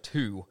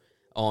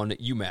 on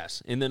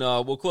UMass. And then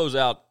we'll close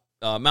out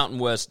Mountain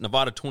West,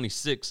 Nevada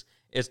 26,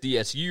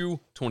 SDSU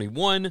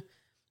 21.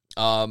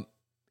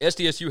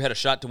 SDSU had a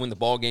shot to win the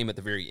ball game at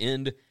the very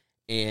end,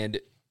 and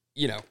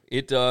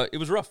it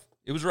was rough.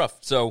 It was rough.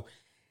 So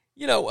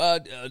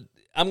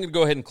I'm going to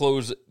go ahead and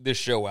close this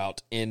show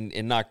out and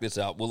knock this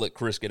out. We'll let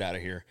Chris get out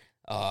of here.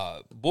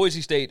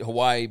 Boise State,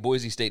 Hawaii.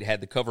 Boise State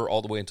had the cover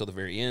all the way until the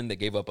very end. They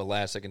gave up a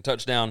last-second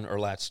touchdown, or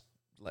last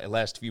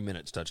few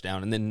minutes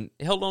touchdown, and then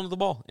held on to the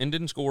ball and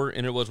didn't score,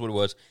 and it was what it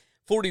was.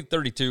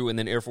 40-32, and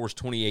then Air Force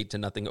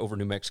 28-0 over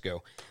New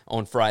Mexico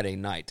on Friday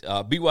night.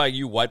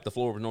 BYU wiped the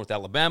floor over North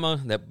Alabama.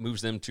 That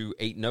moves them to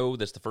 8-0.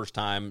 That's the first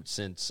time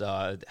since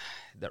the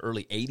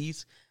early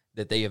 80s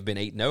that they have been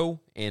 8-0,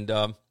 and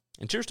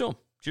cheers to them.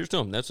 Cheers to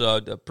them. That's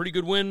a pretty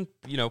good win.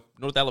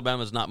 North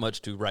Alabama is not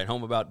much to write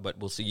home about, but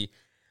we'll see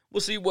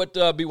what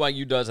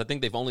BYU does. I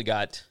think they've only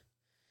got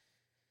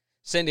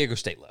San Diego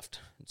State left,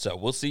 so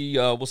we'll see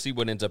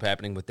what ends up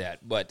happening with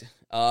that. But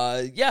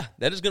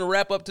that is going to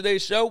wrap up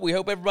today's show. We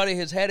hope everybody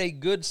has had a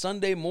good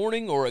Sunday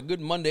morning or a good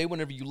Monday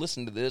whenever you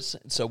listen to this.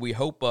 So we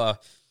hope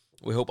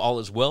all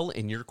is well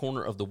in your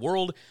corner of the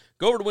world.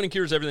 Go over to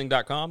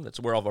winningcureseverything.com. That's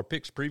where all of our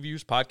picks,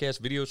 previews,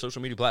 podcasts, videos,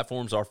 social media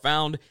platforms are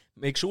found.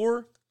 Make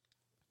sure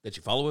that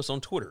you follow us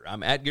on Twitter.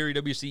 I'm at Gary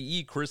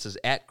WCE. Chris is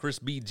at Chris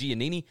B.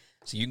 Giannini.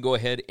 So you can go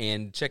ahead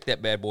and check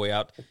that bad boy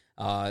out.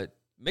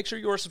 Make sure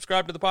you are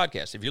subscribed to the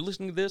podcast. If you're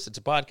listening to this, it's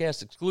a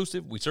podcast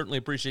exclusive. We certainly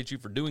appreciate you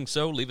for doing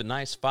so. Leave a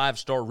nice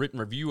 5-star written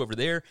review over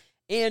there.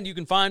 And you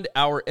can find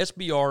our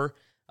SBR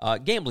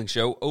gambling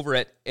show over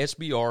at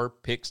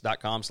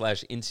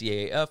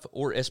sbrpicks.com/NCAAF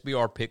or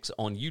SBR Picks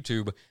on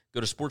YouTube.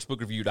 Go to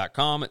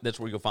sportsbookreview.com. That's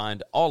where you'll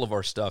find all of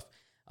our stuff.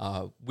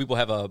 We will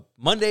have a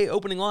Monday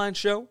opening line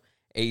show,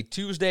 a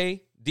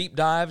Tuesday deep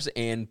dives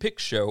and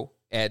picks show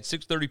at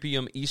 6:30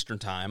 p.m. Eastern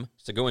time.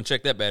 So go and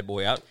check that bad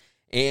boy out.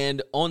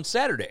 And on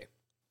Saturday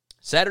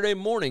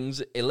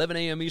mornings, 11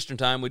 a.m. Eastern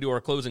time, we do our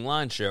closing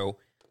line show.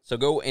 So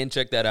go and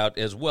check that out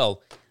as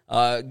well.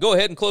 Go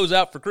ahead and close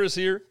out for Chris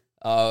here.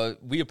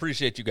 We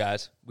appreciate you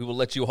guys. We will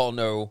let you all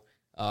know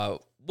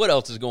what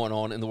else is going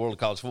on in the world of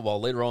college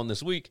football later on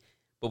this week.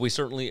 But we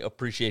certainly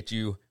appreciate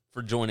you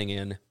for joining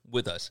in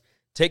with us.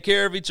 Take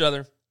care of each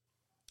other.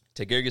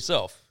 Take care of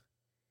yourself.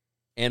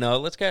 And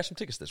let's cash some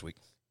tickets this week.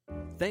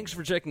 Thanks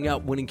for checking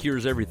out Winning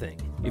Cures Everything.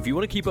 If you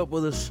want to keep up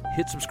with us,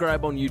 hit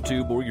subscribe on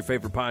YouTube or your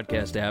favorite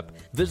podcast app.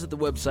 Visit the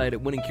website at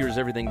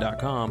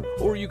winningcureseverything.com,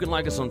 or you can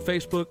like us on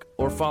Facebook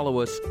or follow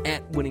us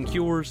at Winning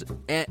Cures,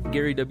 at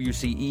Gary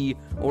WCE,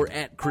 or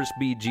at Chris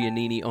B.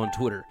 Giannini on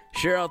Twitter.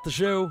 Share out the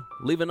show,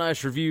 leave a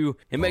nice review,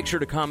 and make sure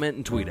to comment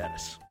and tweet at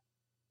us.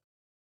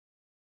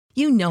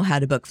 You know how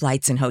to book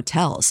flights and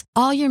hotels.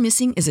 All you're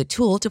missing is a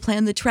tool to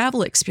plan the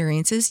travel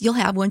experiences you'll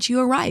have once you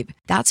arrive.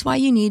 That's why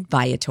you need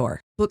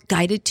Viator. Book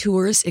guided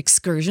tours,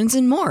 excursions,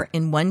 and more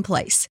in one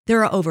place.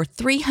 There are over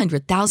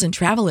 300,000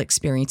 travel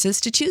experiences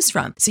to choose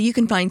from, so you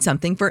can find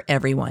something for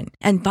everyone.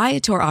 And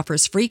Viator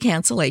offers free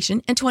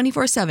cancellation and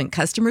 24/7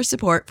 customer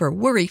support for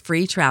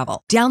worry-free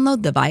travel.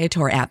 Download the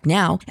Viator app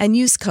now and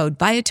use code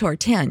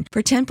Viator10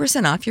 for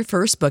 10% off your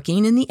first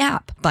booking in the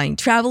app. Find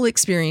travel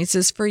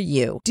experiences for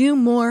you. Do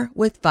more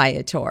with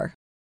Viator.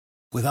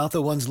 Without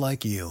the ones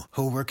like you,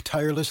 who work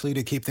tirelessly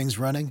to keep things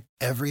running,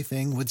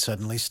 everything would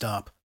suddenly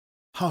stop.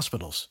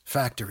 Hospitals,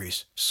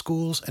 factories,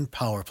 schools, and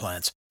power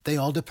plants, they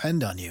all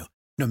depend on you.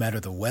 No matter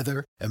the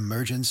weather,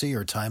 emergency,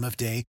 or time of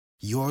day,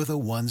 you're the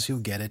ones who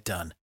get it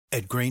done.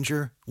 At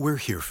Grainger, we're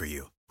here for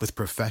you with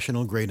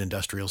professional-grade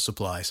industrial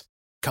supplies.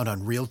 Count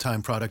on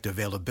real-time product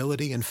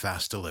availability and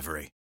fast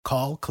delivery.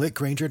 Call, click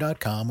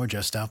Grainger.com, or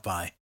just stop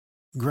by.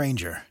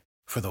 Grainger,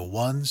 for the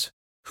ones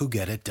who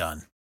get it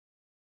done.